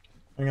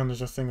 Hang on,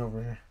 there's a thing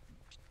over here.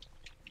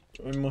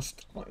 I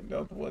must find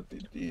out what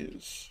it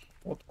is.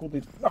 What could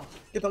it... Oh,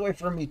 get away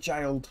from me,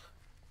 child!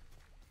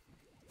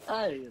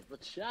 I am a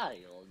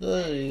child.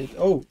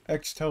 Oh,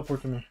 X,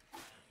 teleport to me.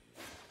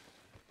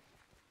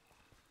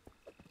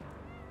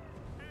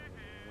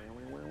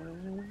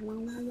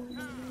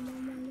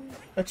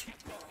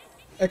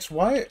 X,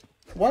 why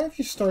have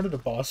you started a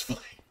boss fight?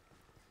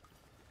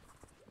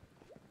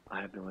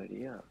 I have no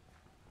idea.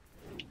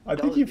 I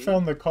That think was you me.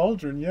 found the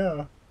cauldron,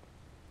 yeah.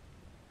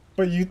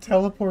 But you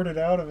teleported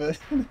out of it.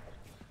 It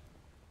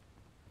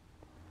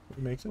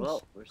makes sense.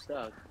 Well, we're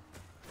stuck.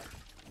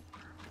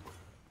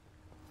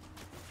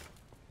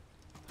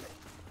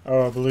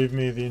 Oh, believe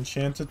me, the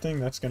enchanted thing,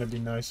 that's gonna be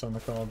nice on the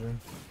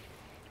cauldron.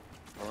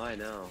 Oh, I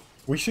know.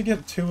 We should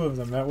get 2 of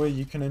them, that way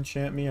you can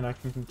enchant me and I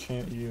can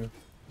enchant you.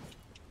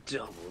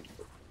 Double.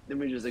 Then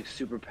we just like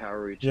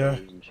superpower each Yeah.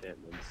 other's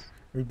enchantments.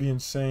 It would be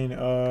insane.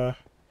 Can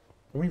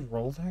we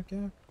roll that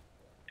gap?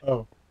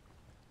 Oh.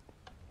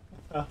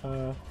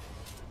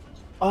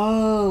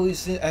 Oh,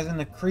 is it as in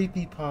the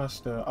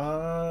creepypasta?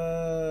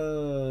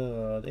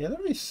 Yeah,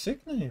 that'd be a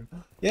sick name.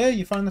 Yeah,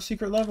 you find the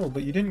secret level,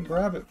 but you didn't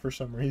grab it for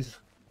some reason.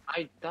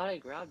 I thought I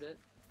grabbed it.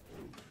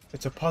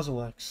 It's a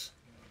puzzle X.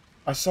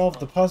 I solved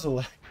the puzzle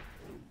X.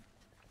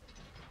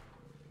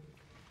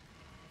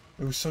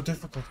 It was so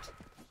difficult.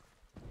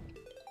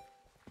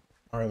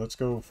 Alright, let's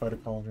go fight a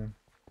cauldron.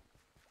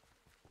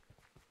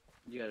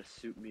 You gotta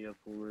suit me up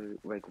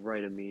like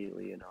right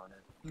immediately and on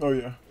it. Oh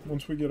yeah,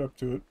 once we get up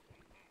to it.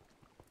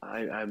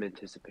 I'm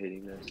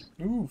anticipating this.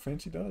 Ooh,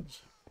 fancy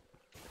duds.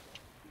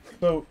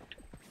 So,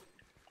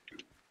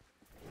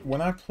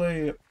 when I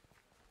play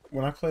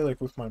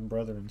like with my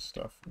brother and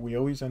stuff, we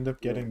always end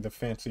up getting the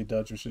fancy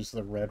duds, which is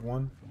the red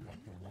one.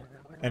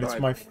 And it's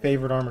Right. my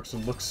favorite armor because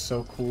it looks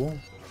so cool.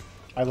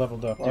 I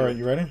leveled up. Do Alright, it.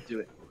 you ready? Do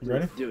it. You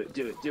ready? Do it.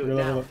 Do it. Do You're it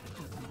now. leveled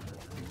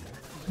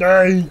up.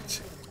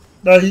 Night!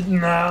 Night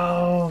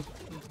now!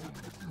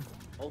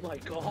 Oh my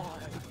god.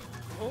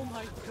 Oh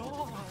my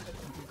god.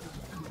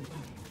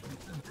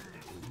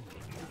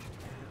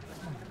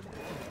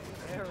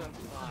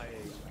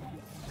 Terrifying.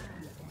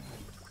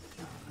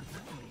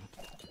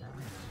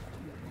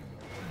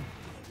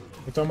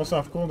 It's almost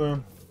off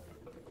cooldown.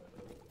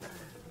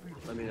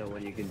 Let me know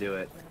when you can do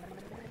it.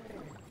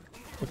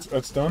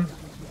 It's done.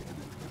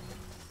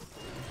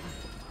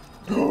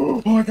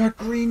 Oh, I got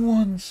green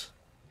ones!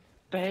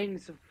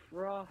 Fangs of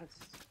Frost.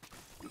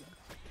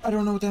 I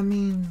don't know what that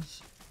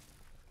means.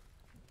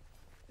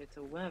 It's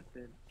a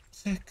weapon.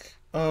 Sick.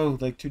 Oh,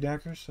 like 2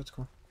 daggers? That's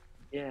cool.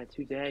 Yeah,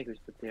 2 daggers,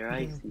 but they're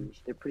icy.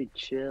 They're pretty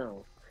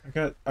chill.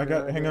 hang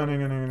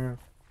on.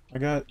 I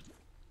got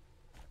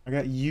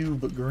you,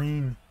 but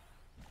green.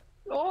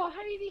 Oh,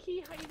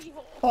 Heidi, Heidi,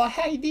 ho. Oh,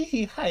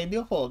 Heidi,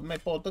 hold my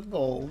pot of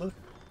gold.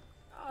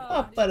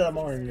 Oh, but I'm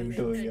already gonna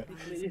do it.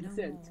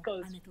 It's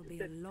cause, And it'll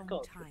be a long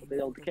time they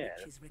don't before care.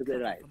 the witches But they're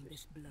recover right. from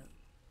this blow.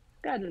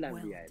 Gotta love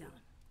Well the idea. done.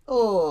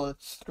 Oh,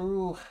 it's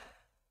through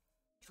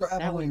That was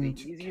traveling. the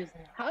easiest.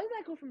 How did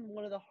that go from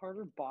one of the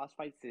harder boss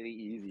fights to the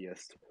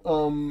easiest?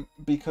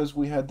 Because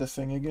we had the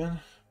thing again.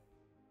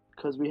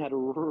 Because we had a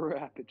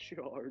rapid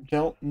charge.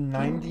 Dealt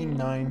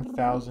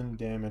 99,000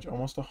 damage,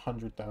 almost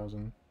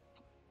 100,000.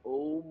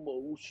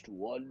 Almost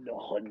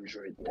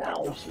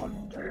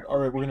 100,000.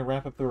 Alright, we're gonna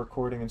wrap up the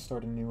recording and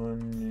start a new one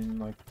in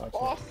like 5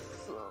 seconds.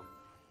 Awesome.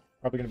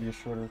 Probably gonna be a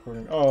shorter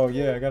recording. Oh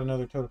yeah, I got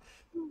another total.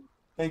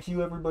 Thank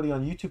you everybody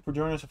on YouTube for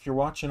joining us. If you're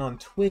watching on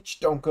Twitch,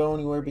 don't go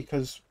anywhere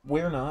because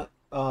we're not.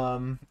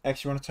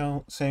 X, you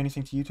wanna say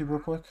anything to YouTube real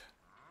quick?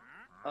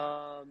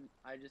 I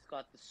just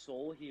got the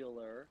Soul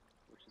Healer,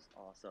 which is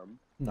awesome.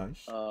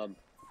 Nice.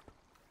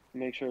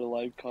 Make sure to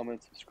like,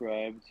 comment,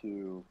 subscribe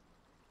to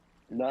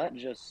not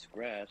just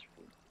Scratch,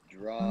 but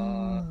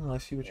Draw I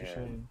see what you're and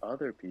saying.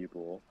 other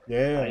people.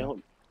 Yeah.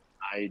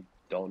 I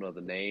don't know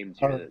the names.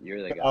 Alright,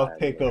 You're the guy. I'll on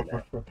take the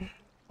over. internet.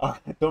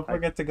 Don't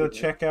forget to go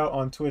check out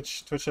on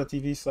Twitch,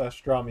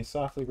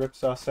 twitch.tv/DrawMeSoftly,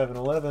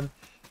 Ripsaw711.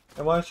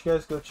 And why don't you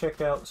guys go check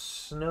out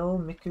Snow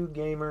Miku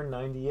Gamer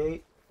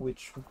 98,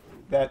 which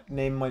that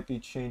name might be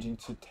changing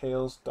to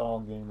Tails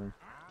Doll Gamer.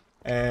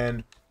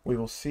 And we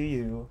will see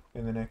you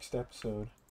in the next episode.